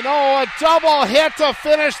out and, a double hit to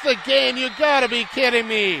finish the game. You got to be kidding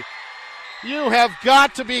me. You have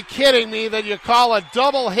got to be kidding me that you call a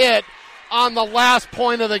double hit on the last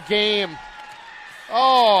point of the game.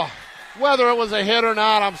 Whether it was a hit or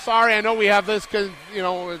not, I'm sorry. I know we have this,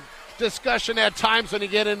 discussion at times when you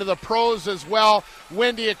get into the pros as well.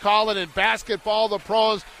 When do you call it in basketball, the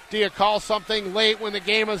pros? Do you call something late when the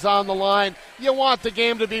game is on the line? You want the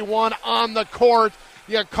game to be won on the court.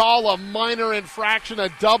 You call a minor infraction a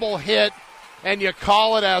double hit, and you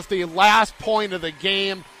call it as the last point of the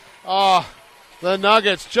game. The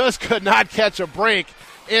Nuggets just could not catch a break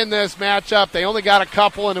in this matchup. They only got a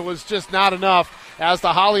couple, and it was just not enough, as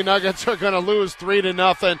the Hawley Nuggets are going to lose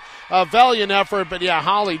 3-0. A valiant effort, but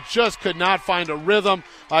Hawley just could not find a rhythm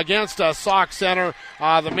against Sauk Center.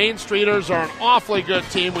 The Main Streeters are an awfully good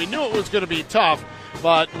team. We knew it was going to be tough,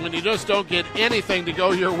 but when you just don't get anything to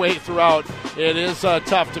go your way throughout, it is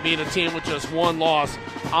tough to beat a team with just one loss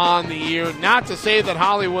on the year. Not to say that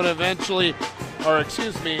Hawley would eventually,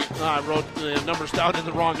 I wrote the numbers down in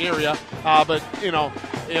the wrong area, but,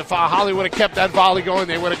 if Hawley would have kept that volley going,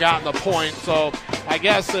 they would have gotten the point. So I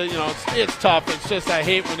guess, it's tough. It's just I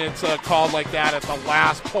hate when it's called like that at the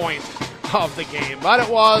last point of the game. But it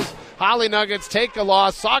was. Hawley Nuggets take a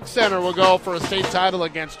loss. Sauk Center will go for a state title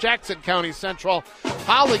against Jackson County Central.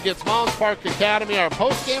 Hawley gets Mounds Park Academy. Our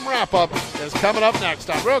post-game wrap-up is coming up next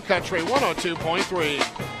on Real Country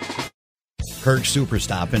 102.3. Kirk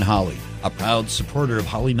Superstop in Hawley, a proud supporter of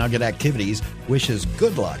Hawley Nugget activities, wishes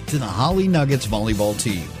good luck to the Hawley Nuggets volleyball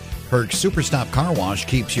team. Kirk Superstop Car Wash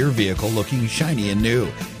keeps your vehicle looking shiny and new.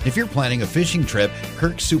 If you're planning a fishing trip,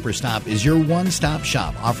 Kirk Superstop is your one-stop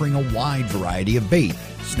shop, offering a wide variety of bait,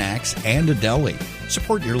 snacks, and a deli.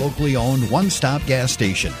 Support your locally owned one-stop gas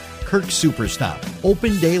station. Kirk Superstop,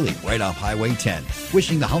 open daily right off Highway 10.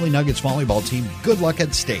 Wishing the Hawley Nuggets volleyball team good luck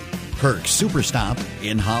at state. Kirk Superstop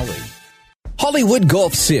in Hawley. Hollywood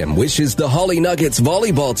Golf Sim wishes the Hawley Nuggets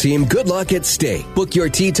volleyball team good luck at state. Book your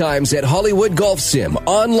tee times at Hollywood Golf Sim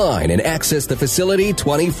online and access the facility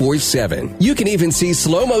 24/7. You can even see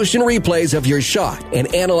slow motion replays of your shot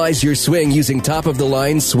and analyze your swing using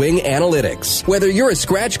top-of-the-line swing analytics. Whether you're a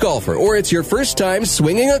scratch golfer or it's your first time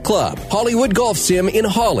swinging a club, Hollywood Golf Sim in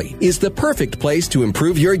Hawley is the perfect place to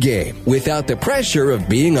improve your game without the pressure of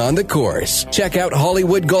being on the course. Check out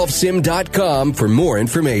HollywoodGolfSim.com for more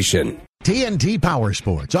information. TNT Power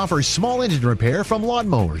Sports offers small engine repair from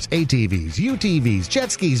lawnmowers, ATVs, UTVs,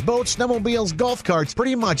 jet skis, boats, snowmobiles, golf carts,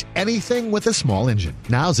 pretty much anything with a small engine.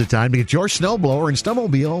 Now's the time to get your snowblower and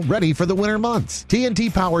snowmobile ready for the winter months.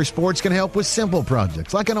 TNT Power Sports can help with simple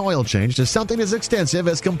projects like an oil change to something as extensive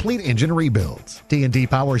as complete engine rebuilds. TNT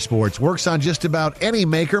Power Sports works on just about any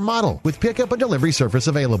make or model with pickup and delivery service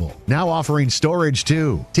available. Now offering storage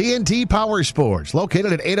too. TNT Power Sports,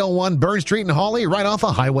 located at 801 Burn Street in Hawley, right off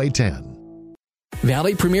of Highway 10.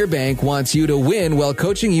 Valley Premier Bank wants you to win while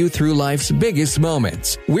coaching you through life's biggest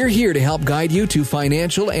moments. We're here to help guide you to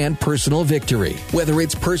financial and personal victory. Whether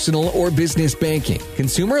it's personal or business banking,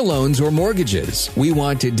 consumer loans or mortgages, we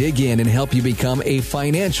want to dig in and help you become a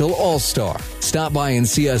financial all-star. Stop by and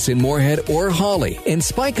see us in Moorhead or Hawley and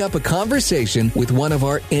spike up a conversation with one of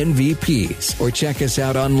our MVPs, or check us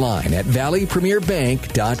out online at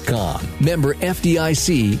valleypremierbank.com. Member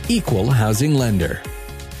FDIC, Equal Housing Lender.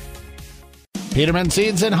 Peterman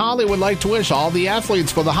Seeds in Hawley would like to wish all the athletes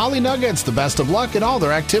for the Hawley Nuggets the best of luck in all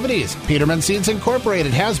their activities. Peterman Seeds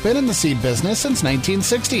Incorporated has been in the seed business since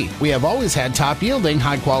 1960. We have always had top-yielding,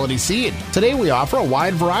 high-quality seed. Today we offer a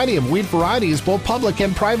wide variety of wheat varieties, both public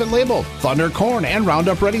and private label, Thunder corn and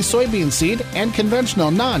Roundup Ready soybean seed, and conventional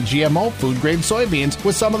non-GMO food-grade soybeans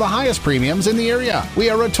with some of the highest premiums in the area. We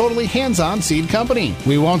are a totally hands-on seed company.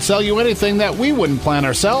 We won't sell you anything that we wouldn't plant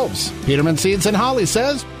ourselves. Peterman Seeds in Hawley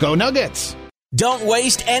says, go Nuggets! Don't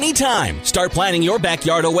waste any time. Start planning your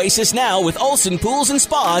backyard oasis now with Olson Pools and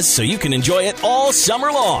Spas so you can enjoy it all summer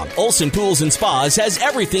long. Olson Pools and Spas has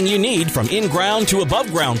everything you need from in-ground to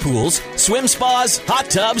above-ground pools, swim spas, hot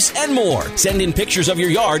tubs, and more. Send in pictures of your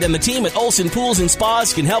yard and the team at Olson Pools and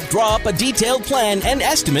Spas can help draw up a detailed plan and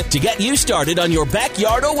estimate to get you started on your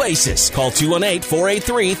backyard oasis. Call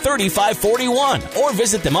 218-483-3541 or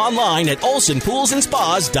visit them online at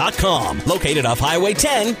olsonpoolsandspas.com. Located off Highway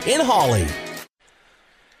 10 in Hawley.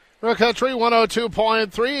 Real Country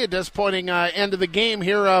 102.3, a disappointing end of the game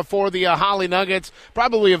here for the Hawley Nuggets.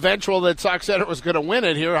 Probably eventual that Sauk Center was going to win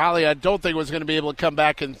it here. Hawley, I don't think was going to be able to come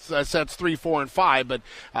back in sets 3, 4, and 5, but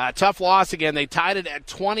tough loss again. They tied it at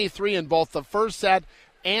 23 in both the first set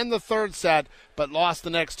and the third set, but lost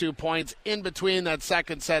the next 2 points. In between that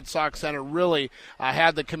second set, Sauk Center really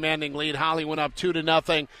had the commanding lead. Hawley went up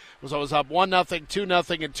 2-0. So it was up 1-0,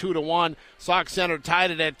 2-0, and 2-1. Sauk Center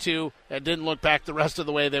tied it at 2 and didn't look back the rest of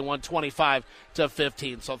the way. They won 25-15.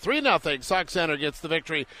 So 3-0. Sauk Center gets the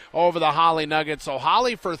victory over the Hawley Nuggets. So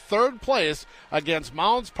Hawley for third place against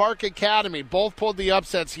Mounds Park Academy. Both pulled the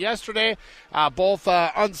upsets yesterday. Both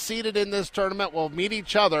unseeded in this tournament will meet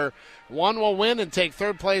each other. One will win and take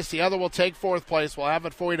third place. The other will take fourth place. We'll have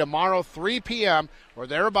it for you tomorrow, 3 p.m. or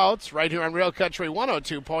thereabouts, right here on Real Country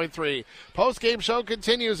 102.3. Post-game show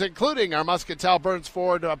continues, including our Muscatel Burns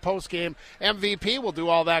Ford post-game MVP. We'll do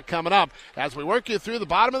all that coming up as we work you through the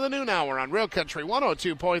bottom of the noon hour on Real Country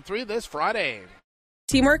 102.3 this Friday.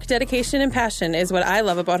 Teamwork, dedication, and passion is what I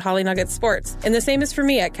love about Hawley Nuggets sports, and the same is for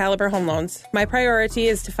me at Caliber Home Loans. My priority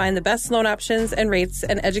is to find the best loan options and rates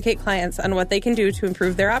and educate clients on what they can do to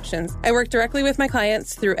improve their options. I work directly with my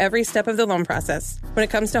clients through every step of the loan process. When it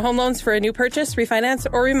comes to home loans for a new purchase, refinance,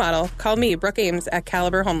 or remodel, call me, Brooke Ames, at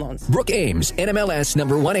Caliber Home Loans. Brooke Ames, NMLS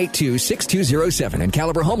number 1826207, and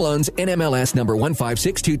Caliber Home Loans, NMLS number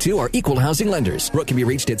 15622, are equal housing lenders. Brooke can be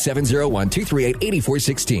reached at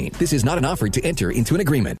 701-238-8416. This is not an offer to enter into an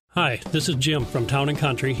agreement. Hi, this is Jim from Town &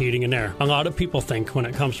 Country Heating and Air. A lot of people think when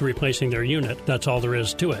it comes to replacing their unit, that's all there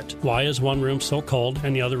is to it. Why is one room so cold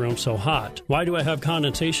and the other room so hot? Why do I have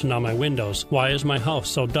condensation on my windows? Why is my house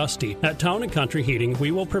so dusty? At Town & Country Heating, we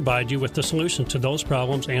will provide you with the solution to those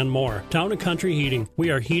problems and more. Town & Country Heating. We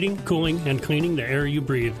are heating, cooling, and cleaning the air you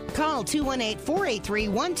breathe. Call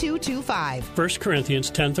 218-483-1225. 1 Corinthians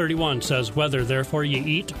 10:31 says, whether therefore ye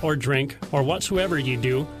eat or drink or whatsoever ye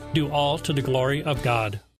do all to the glory of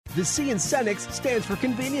God. The C in Cenex stands for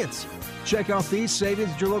convenience. Check out these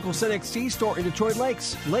savings at your local Cenex C-store in Detroit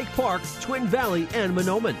Lakes, Lake Park, Twin Valley, and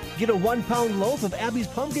Monoman. Get a 1-pound loaf of Abby's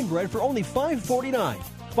pumpkin bread for only $5.49.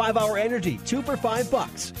 5-Hour Energy, 2 for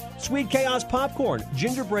 $5. Sweet Chaos Popcorn,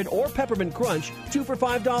 gingerbread or peppermint crunch, 2 for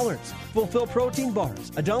 $5. Fulfill Protein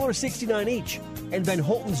Bars, $1.69 each. And Van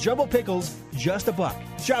Holten's Jumbo Pickles, just $1.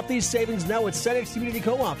 Shop these savings now at Cenex Community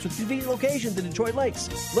Co-ops with convenient locations in Detroit Lakes,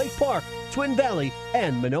 Lake Park, Twin Valley,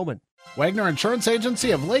 and Monoman. Wagner Insurance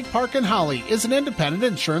Agency of Lake Park and Hawley is an independent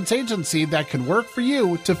insurance agency that can work for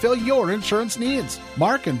you to fill your insurance needs.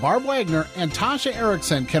 Mark and Barb Wagner and Tasha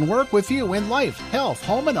Erickson can work with you in life, health,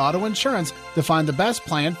 home, and auto insurance to find the best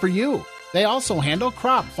plan for you. They also handle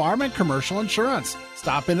crop, farm, and commercial insurance.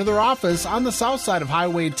 Stop into their office on the south side of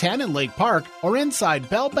Highway 10 in Lake Park or inside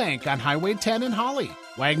Bell Bank on Highway 10 in Hawley.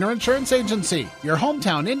 Wagner Insurance Agency, your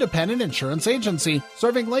hometown independent insurance agency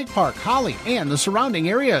serving Lake Park, Hawley, and the surrounding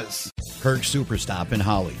areas. Kirk Superstop in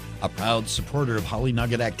Hawley, a proud supporter of Hawley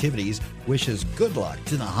Nugget activities, wishes good luck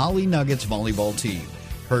to the Hawley Nuggets volleyball team.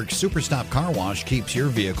 Kirk Superstop Car Wash keeps your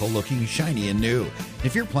vehicle looking shiny and new.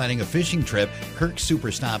 If you're planning a fishing trip, Kirk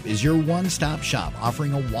Superstop is your one-stop shop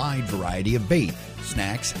offering a wide variety of bait,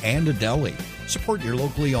 snacks, and a deli. Support your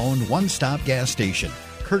locally owned one-stop gas station.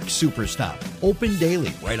 Kirk Superstop, open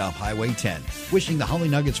daily right off Highway 10. Wishing the Hawley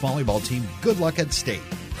Nuggets volleyball team good luck at state.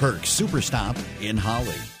 Kirk Superstop in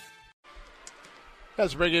Hawley.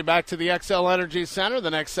 Let's bring you back to the XL Energy Center. The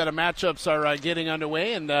next set of matchups are getting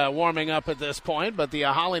underway and warming up at this point, but the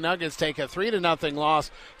Hawley Nuggets take a 3-0 loss.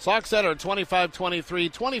 Sauk Center 25-23,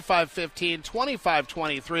 25-15,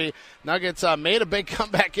 25-23. Nuggets made a big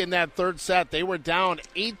comeback in that third set. They were down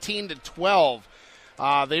 18-12.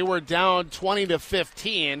 They were down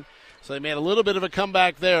 20-15, so they made a little bit of a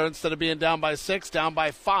comeback there. Instead of being down by 6, down by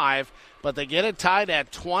 5, but they get it tied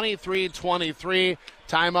at 23-23.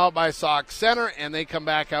 Timeout by Sauk Center, and they come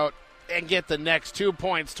back out and get the next 2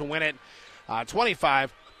 points to win it,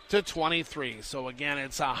 25-23. So again,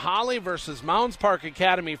 it's Hawley versus Mounds Park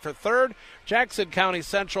Academy for third. Jackson County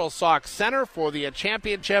Central Sauk Center for the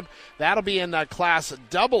championship. That'll be in Class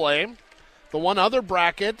AA. The one other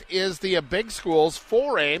bracket is the Big Schools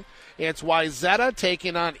 4A. It's Wyzetta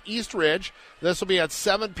taking on East Ridge. This will be at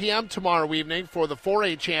 7 p.m. tomorrow evening for the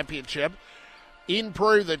 4A championship. Eden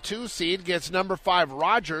Prairie, the 2 seed, gets number 5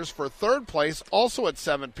 Rogers for third place, also at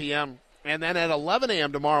 7 p.m. And then at 11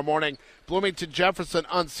 a.m. tomorrow morning, Bloomington Jefferson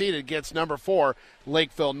unseeded gets number 4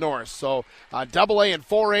 Lakeville North. So AA and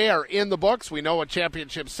 4A are in the books. We know what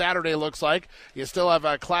championship Saturday looks like. You still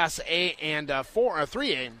have Class A and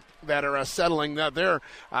 3A that are settling their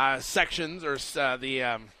sections or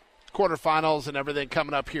the quarterfinals and everything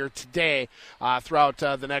coming up here today throughout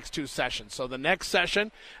the next two sessions. So the next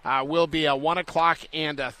session will be a 1 o'clock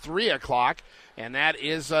and a 3 o'clock, and that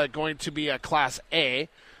is going to be a Class A.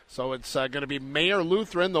 So it's going to be Mayor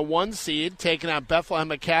Lutheran, the 1 seed, taking on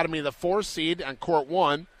Bethlehem Academy, the 4 seed, on Court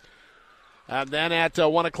 1. And then at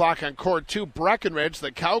 1 o'clock on Court 2, Breckenridge,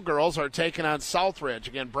 the Cowgirls, are taking on Southridge.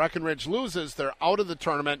 Again, Breckenridge loses, they're out of the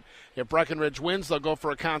tournament. If Breckenridge wins, they'll go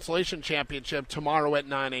for a consolation championship tomorrow at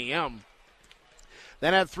 9 a.m.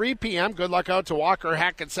 Then at 3 p.m., good luck out to Walker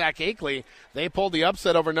Hackensack Akeley. They pulled the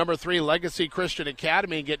upset over number 3 Legacy Christian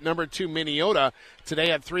Academy and get number 2 Minneota today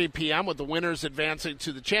at 3 p.m. with the winners advancing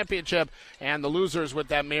to the championship and the losers with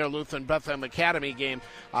that Mayor Lutheran Bethlehem Academy game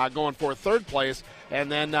going for third place.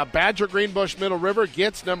 And then Badger Greenbush Middle River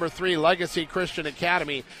gets number 3 Legacy Christian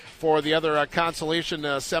Academy for the other consolation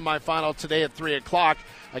semifinal today at 3 o'clock.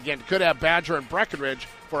 Again, could have Badger and Breckenridge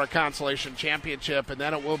for a consolation championship, and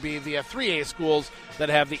then it will be the 3A schools that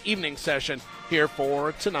have the evening session here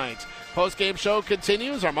for tonight. Post-game show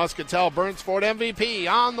continues. Our Muscatel Burns Ford MVP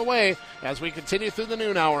on the way as we continue through the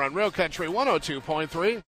noon hour on Real Country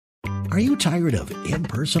 102.3. Are you tired of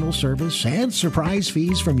impersonal service and surprise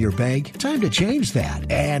fees from your bank? Time to change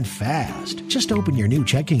that, and fast. Just open your new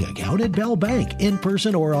checking account at Bell Bank, in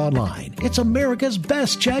person or online. It's America's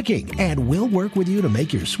best checking, and we'll work with you to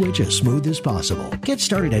make your switch as smooth as possible. Get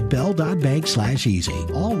started at bell.bank/easy.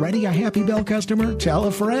 Already a happy Bell customer? Tell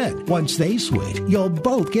a friend. Once they switch, you'll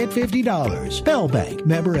both get $50. Bell Bank,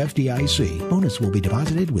 member FDIC. Bonus will be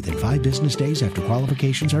deposited within 5 business days after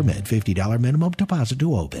qualifications are met. $50 minimum deposit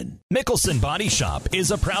to open. Mickelson Body Shop is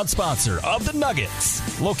a proud sponsor of the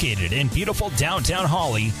Nuggets. Located in beautiful downtown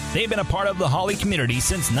Hawley, they've been a part of the Hawley community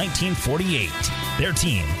since 1948. Their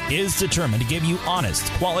team is determined to give you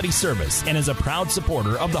honest, quality service and is a proud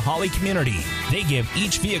supporter of the Hawley community. They give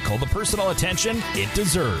each vehicle the personal attention it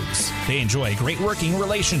deserves. They enjoy a great working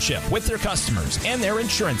relationship with their customers and their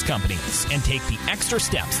insurance companies and take the extra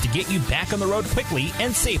steps to get you back on the road quickly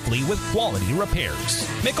and safely with quality repairs.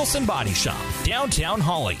 Mickelson Body Shop, downtown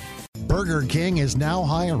Hawley. Burger King is now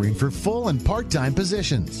hiring for full and part-time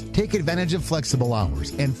positions. Take advantage of flexible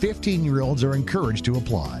hours, and 15-year-olds are encouraged to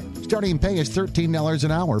apply. Starting pay is $13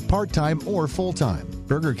 an hour, part-time or full-time.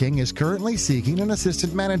 Burger King is currently seeking an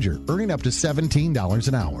assistant manager, earning up to $17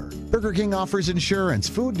 an hour. Burger King offers insurance,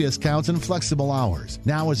 food discounts, and flexible hours.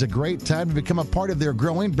 Now is a great time to become a part of their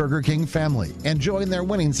growing Burger King family and join their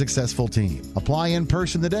winning successful team. Apply in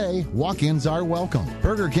person today. Walk-ins are welcome.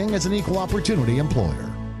 Burger King is an equal opportunity employer.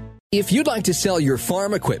 If you'd like to sell your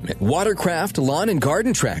farm equipment, watercraft, lawn and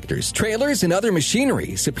garden tractors, trailers, and other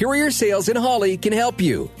machinery, Superior Sales in Hawley can help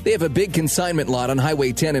you. They have a big consignment lot on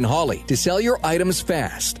Highway 10 in Hawley to sell your items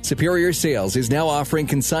fast. Superior Sales is now offering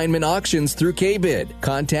consignment auctions through KBid.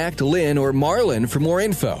 Contact Lynn or Marlin for more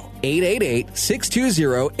info.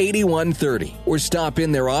 888-620-8130 or stop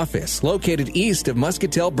in their office located east of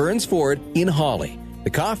Muscatel Burns Ford in Hawley.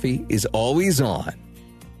 The coffee is always on.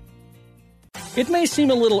 It may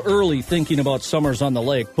seem a little early thinking about summers on the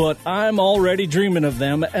lake, but I'm already dreaming of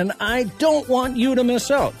them, and I don't want you to miss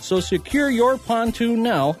out. So secure your pontoon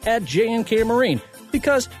now at J&K Marine,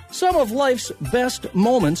 because some of life's best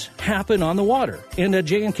moments happen on the water. And at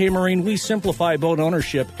J&K Marine, we simplify boat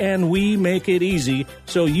ownership, and we make it easy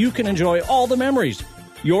so you can enjoy all the memories.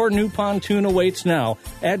 Your new pontoon awaits now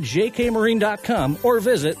at jkmarine.com or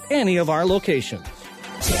visit any of our locations.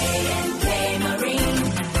 J&K Marine.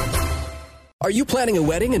 Are you planning a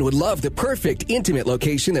wedding and would love the perfect intimate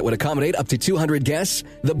location that would accommodate up to 200 guests?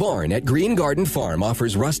 The Barn at Green Garden Farm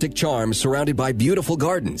offers rustic charms surrounded by beautiful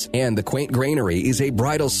gardens, and the quaint granary is a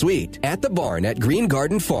bridal suite. At the Barn at Green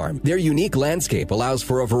Garden Farm, their unique landscape allows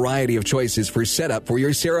for a variety of choices for setup for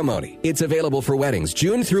your ceremony. It's available for weddings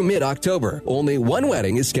June through mid-October. Only one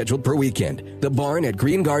wedding is scheduled per weekend. The Barn at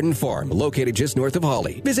Green Garden Farm, located just north of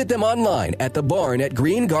Hawley. Visit them online at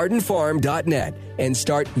thebarn@greengardenfarm.net and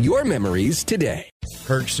start your memories today.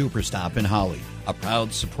 Kirk Superstop in Hawley, a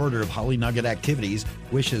proud supporter of Hawley Nugget activities,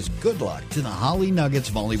 wishes good luck to the Hawley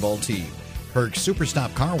Nuggets volleyball team. Kirk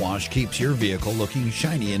Superstop Car Wash keeps your vehicle looking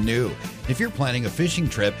shiny and new. If you're planning a fishing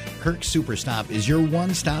trip, Kirk Superstop is your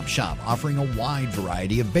one-stop shop, offering a wide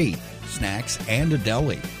variety of bait, snacks, and a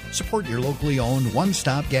deli. Support your locally owned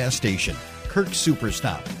one-stop gas station. Kirk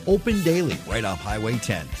Superstop, open daily right off Highway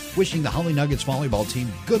 10. Wishing the Hawley Nuggets volleyball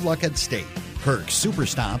team good luck at state. Kirk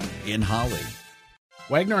Superstop in Hawley.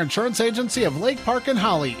 Wagner Insurance Agency of Lake Park and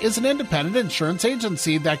Hawley is an independent insurance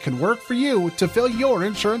agency that can work for you to fill your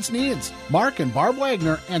insurance needs. Mark and Barb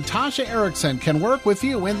Wagner and Tasha Erickson can work with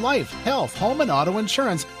you in life, health, home, and auto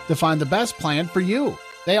insurance to find the best plan for you.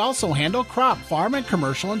 They also handle crop, farm, and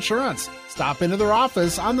commercial insurance. Stop into their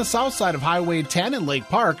office on the south side of Highway 10 in Lake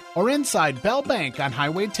Park or inside Bell Bank on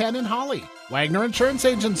Highway 10 in Hawley. Wagner Insurance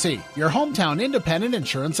Agency, your hometown independent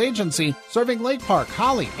insurance agency serving Lake Park,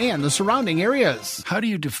 Hawley, and the surrounding areas. How do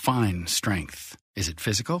you define strength? Is it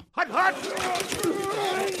physical?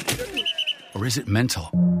 Or is it mental?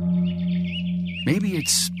 Maybe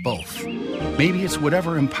it's both. Maybe it's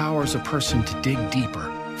whatever empowers a person to dig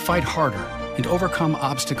deeper, fight harder, and overcome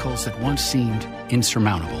obstacles that once seemed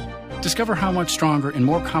insurmountable. Discover how much stronger and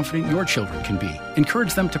more confident your children can be.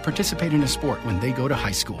 Encourage them to participate in a sport when they go to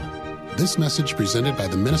high school. This message presented by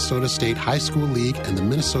the Minnesota State High School League and the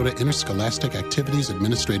Minnesota Interscholastic Activities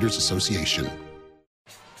Administrators Association.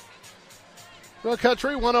 Real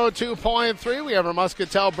Country 102.3. We have our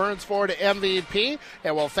Muscatel Burns Ford MVP,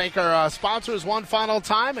 and we'll thank our sponsors one final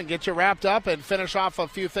time and get you wrapped up and finish off a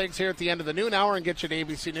few things here at the end of the noon hour and get you to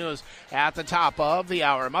ABC News at the top of the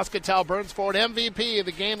hour. Muscatel Burns Ford MVP of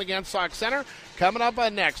the game against Sauk Center coming up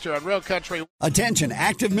next year on Real Country. Attention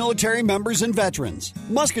active military members and veterans.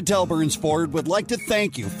 Muscatel Burns Ford would like to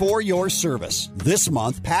thank you for your service. This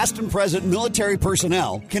month, past and present military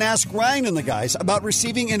personnel can ask Ryan and the guys about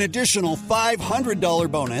receiving an additional $500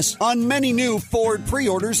 bonus on many new Ford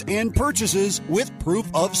pre-orders and purchases with proof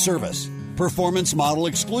of service. Performance model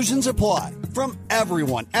exclusions apply. From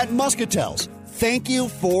everyone at Muscatel's, thank you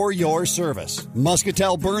for your service.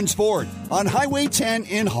 Muscatel Burns Ford on Highway 10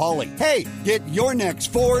 in Hawley. Hey, get your next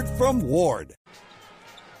Ford from Ward.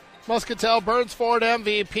 Muscatel Burns Ford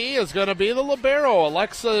MVP is going to be the libero.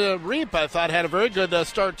 Alexa Reap, I thought, had a very good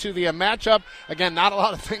start to the matchup. Again, not a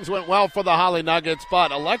lot of things went well for the Hawley Nuggets,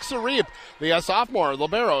 but Alexa Reap, the sophomore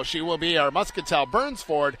libero, she will be our Muscatel Burns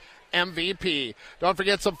Ford MVP. Don't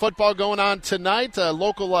forget some football going on tonight.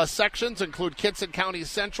 Local sections include Kitson County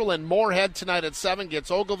Central and Moorhead tonight at 7 gets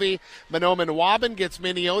Ogilvie. Mahnomen-Waban gets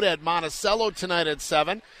Minneota at Monticello tonight at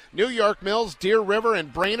 7. New York Mills, Deer River,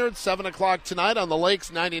 and Brainerd, 7 o'clock tonight on the Lakes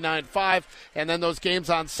 99.5. And then those games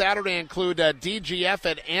on Saturday include DGF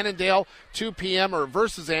at Annandale, 2 p.m. or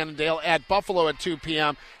versus Annandale at Buffalo at 2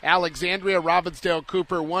 p.m. Alexandria, Robbinsdale,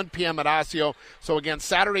 Cooper, 1 p.m. at Osseo. So again,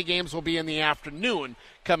 Saturday games will be in the afternoon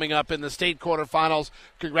coming up in the state quarterfinals.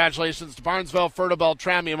 Congratulations to Barnesville, Fertile,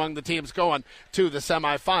 Beltrami among the teams going to the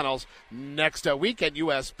semifinals next week at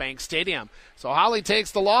U.S. Bank Stadium. So Hawley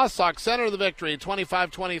takes the loss. Sauk Center the victory,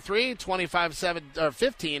 25-23,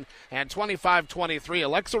 25-15, and 25-23.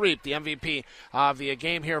 Alexa Reap, the MVP of the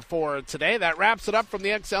game here for today. That wraps it up from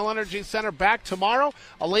the XL Energy Center. Back tomorrow,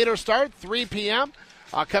 a later start, 3 p.m.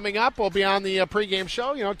 Coming up, we'll be on the pregame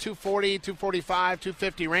show, 2:40, 2:45,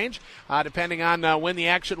 2:50 range, depending on when the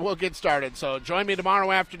action will get started. So join me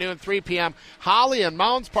tomorrow afternoon, 3 p.m. Hawley and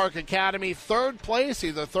Mounds Park Academy, third place,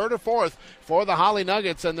 either third or fourth, for the Hawley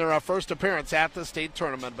Nuggets in their first appearance at the state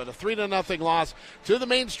tournament. But a 3-0 loss to the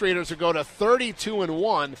Main Streeters, who go to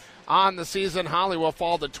 32-1 on the season. Hawley will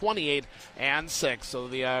fall to 28-6. So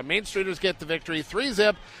the Main Streeters get the victory,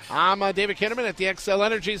 3-0. I'm David Kinderman at the XL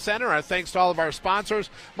Energy Center. Our thanks to all of our sponsors: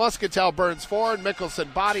 Muscatel Burns Ford,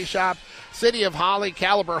 Mickelson Body Shop, City of Hawley,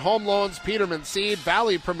 Caliber Home Loans, Peterman Seed,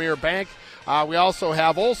 Valley Premier Bank. We also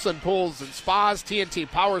have Olson Pools and Spas, TNT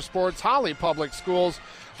Power Sports, Hawley Public Schools.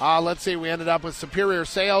 Let's see, we ended up with Superior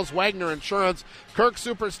Sales, Wagner Insurance, Kirk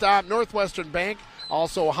Superstop, Northwestern Bank,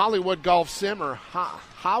 also Hollywood Golf Sim, or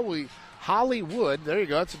Hollywood, there you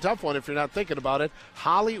go, it's a tough one if you're not thinking about it,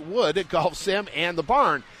 Hollywood Golf Sim, and the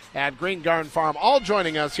Barn at Green Garden Farm, all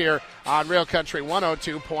joining us here on Real Country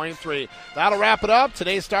 102.3. That'll wrap it up.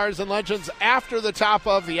 Today's Stars and Legends after the top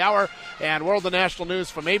of the hour, and world and national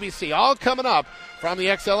news from ABC, all coming up from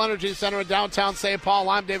the XL Energy Center in downtown St. Paul.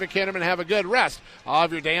 I'm David Kinderman. Have a good rest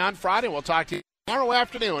of your day on Friday. We'll talk to you tomorrow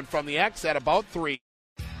afternoon from the X at about 3.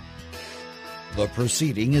 The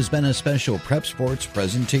proceeding has been a special Prep Sports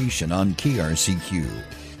presentation on KRCQ.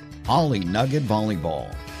 Hawley Nugget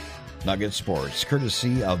Volleyball. Nugget Sports,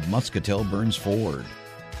 courtesy of Muscatel Burns Ford,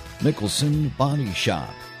 Mickelson Body Shop,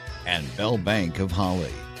 and Bell Bank of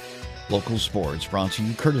Hawley. Local sports brought to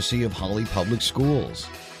you courtesy of Hawley Public Schools,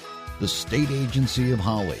 the State Agency of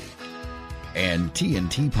Hawley, and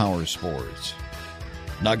TNT Power Sports.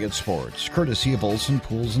 Nugget Sports, courtesy of Olson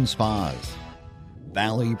Pools and Spas,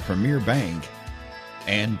 Valley Premier Bank,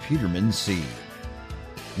 and Peterman Seed.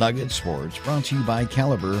 Nugget Sports brought to you by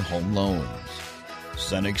Caliber Home Loans,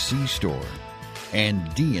 Senex C-Store,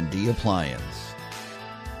 and D&D Appliance.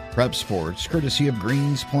 Prep Sports, courtesy of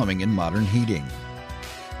Greens Plumbing and Modern Heating,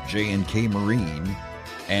 J&K Marine,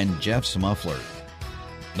 and Jeff's Muffler.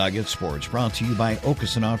 Nugget Sports brought to you by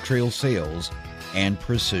Okeechobee Trail Sales and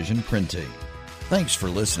Precision Printing. Thanks for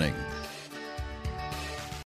listening.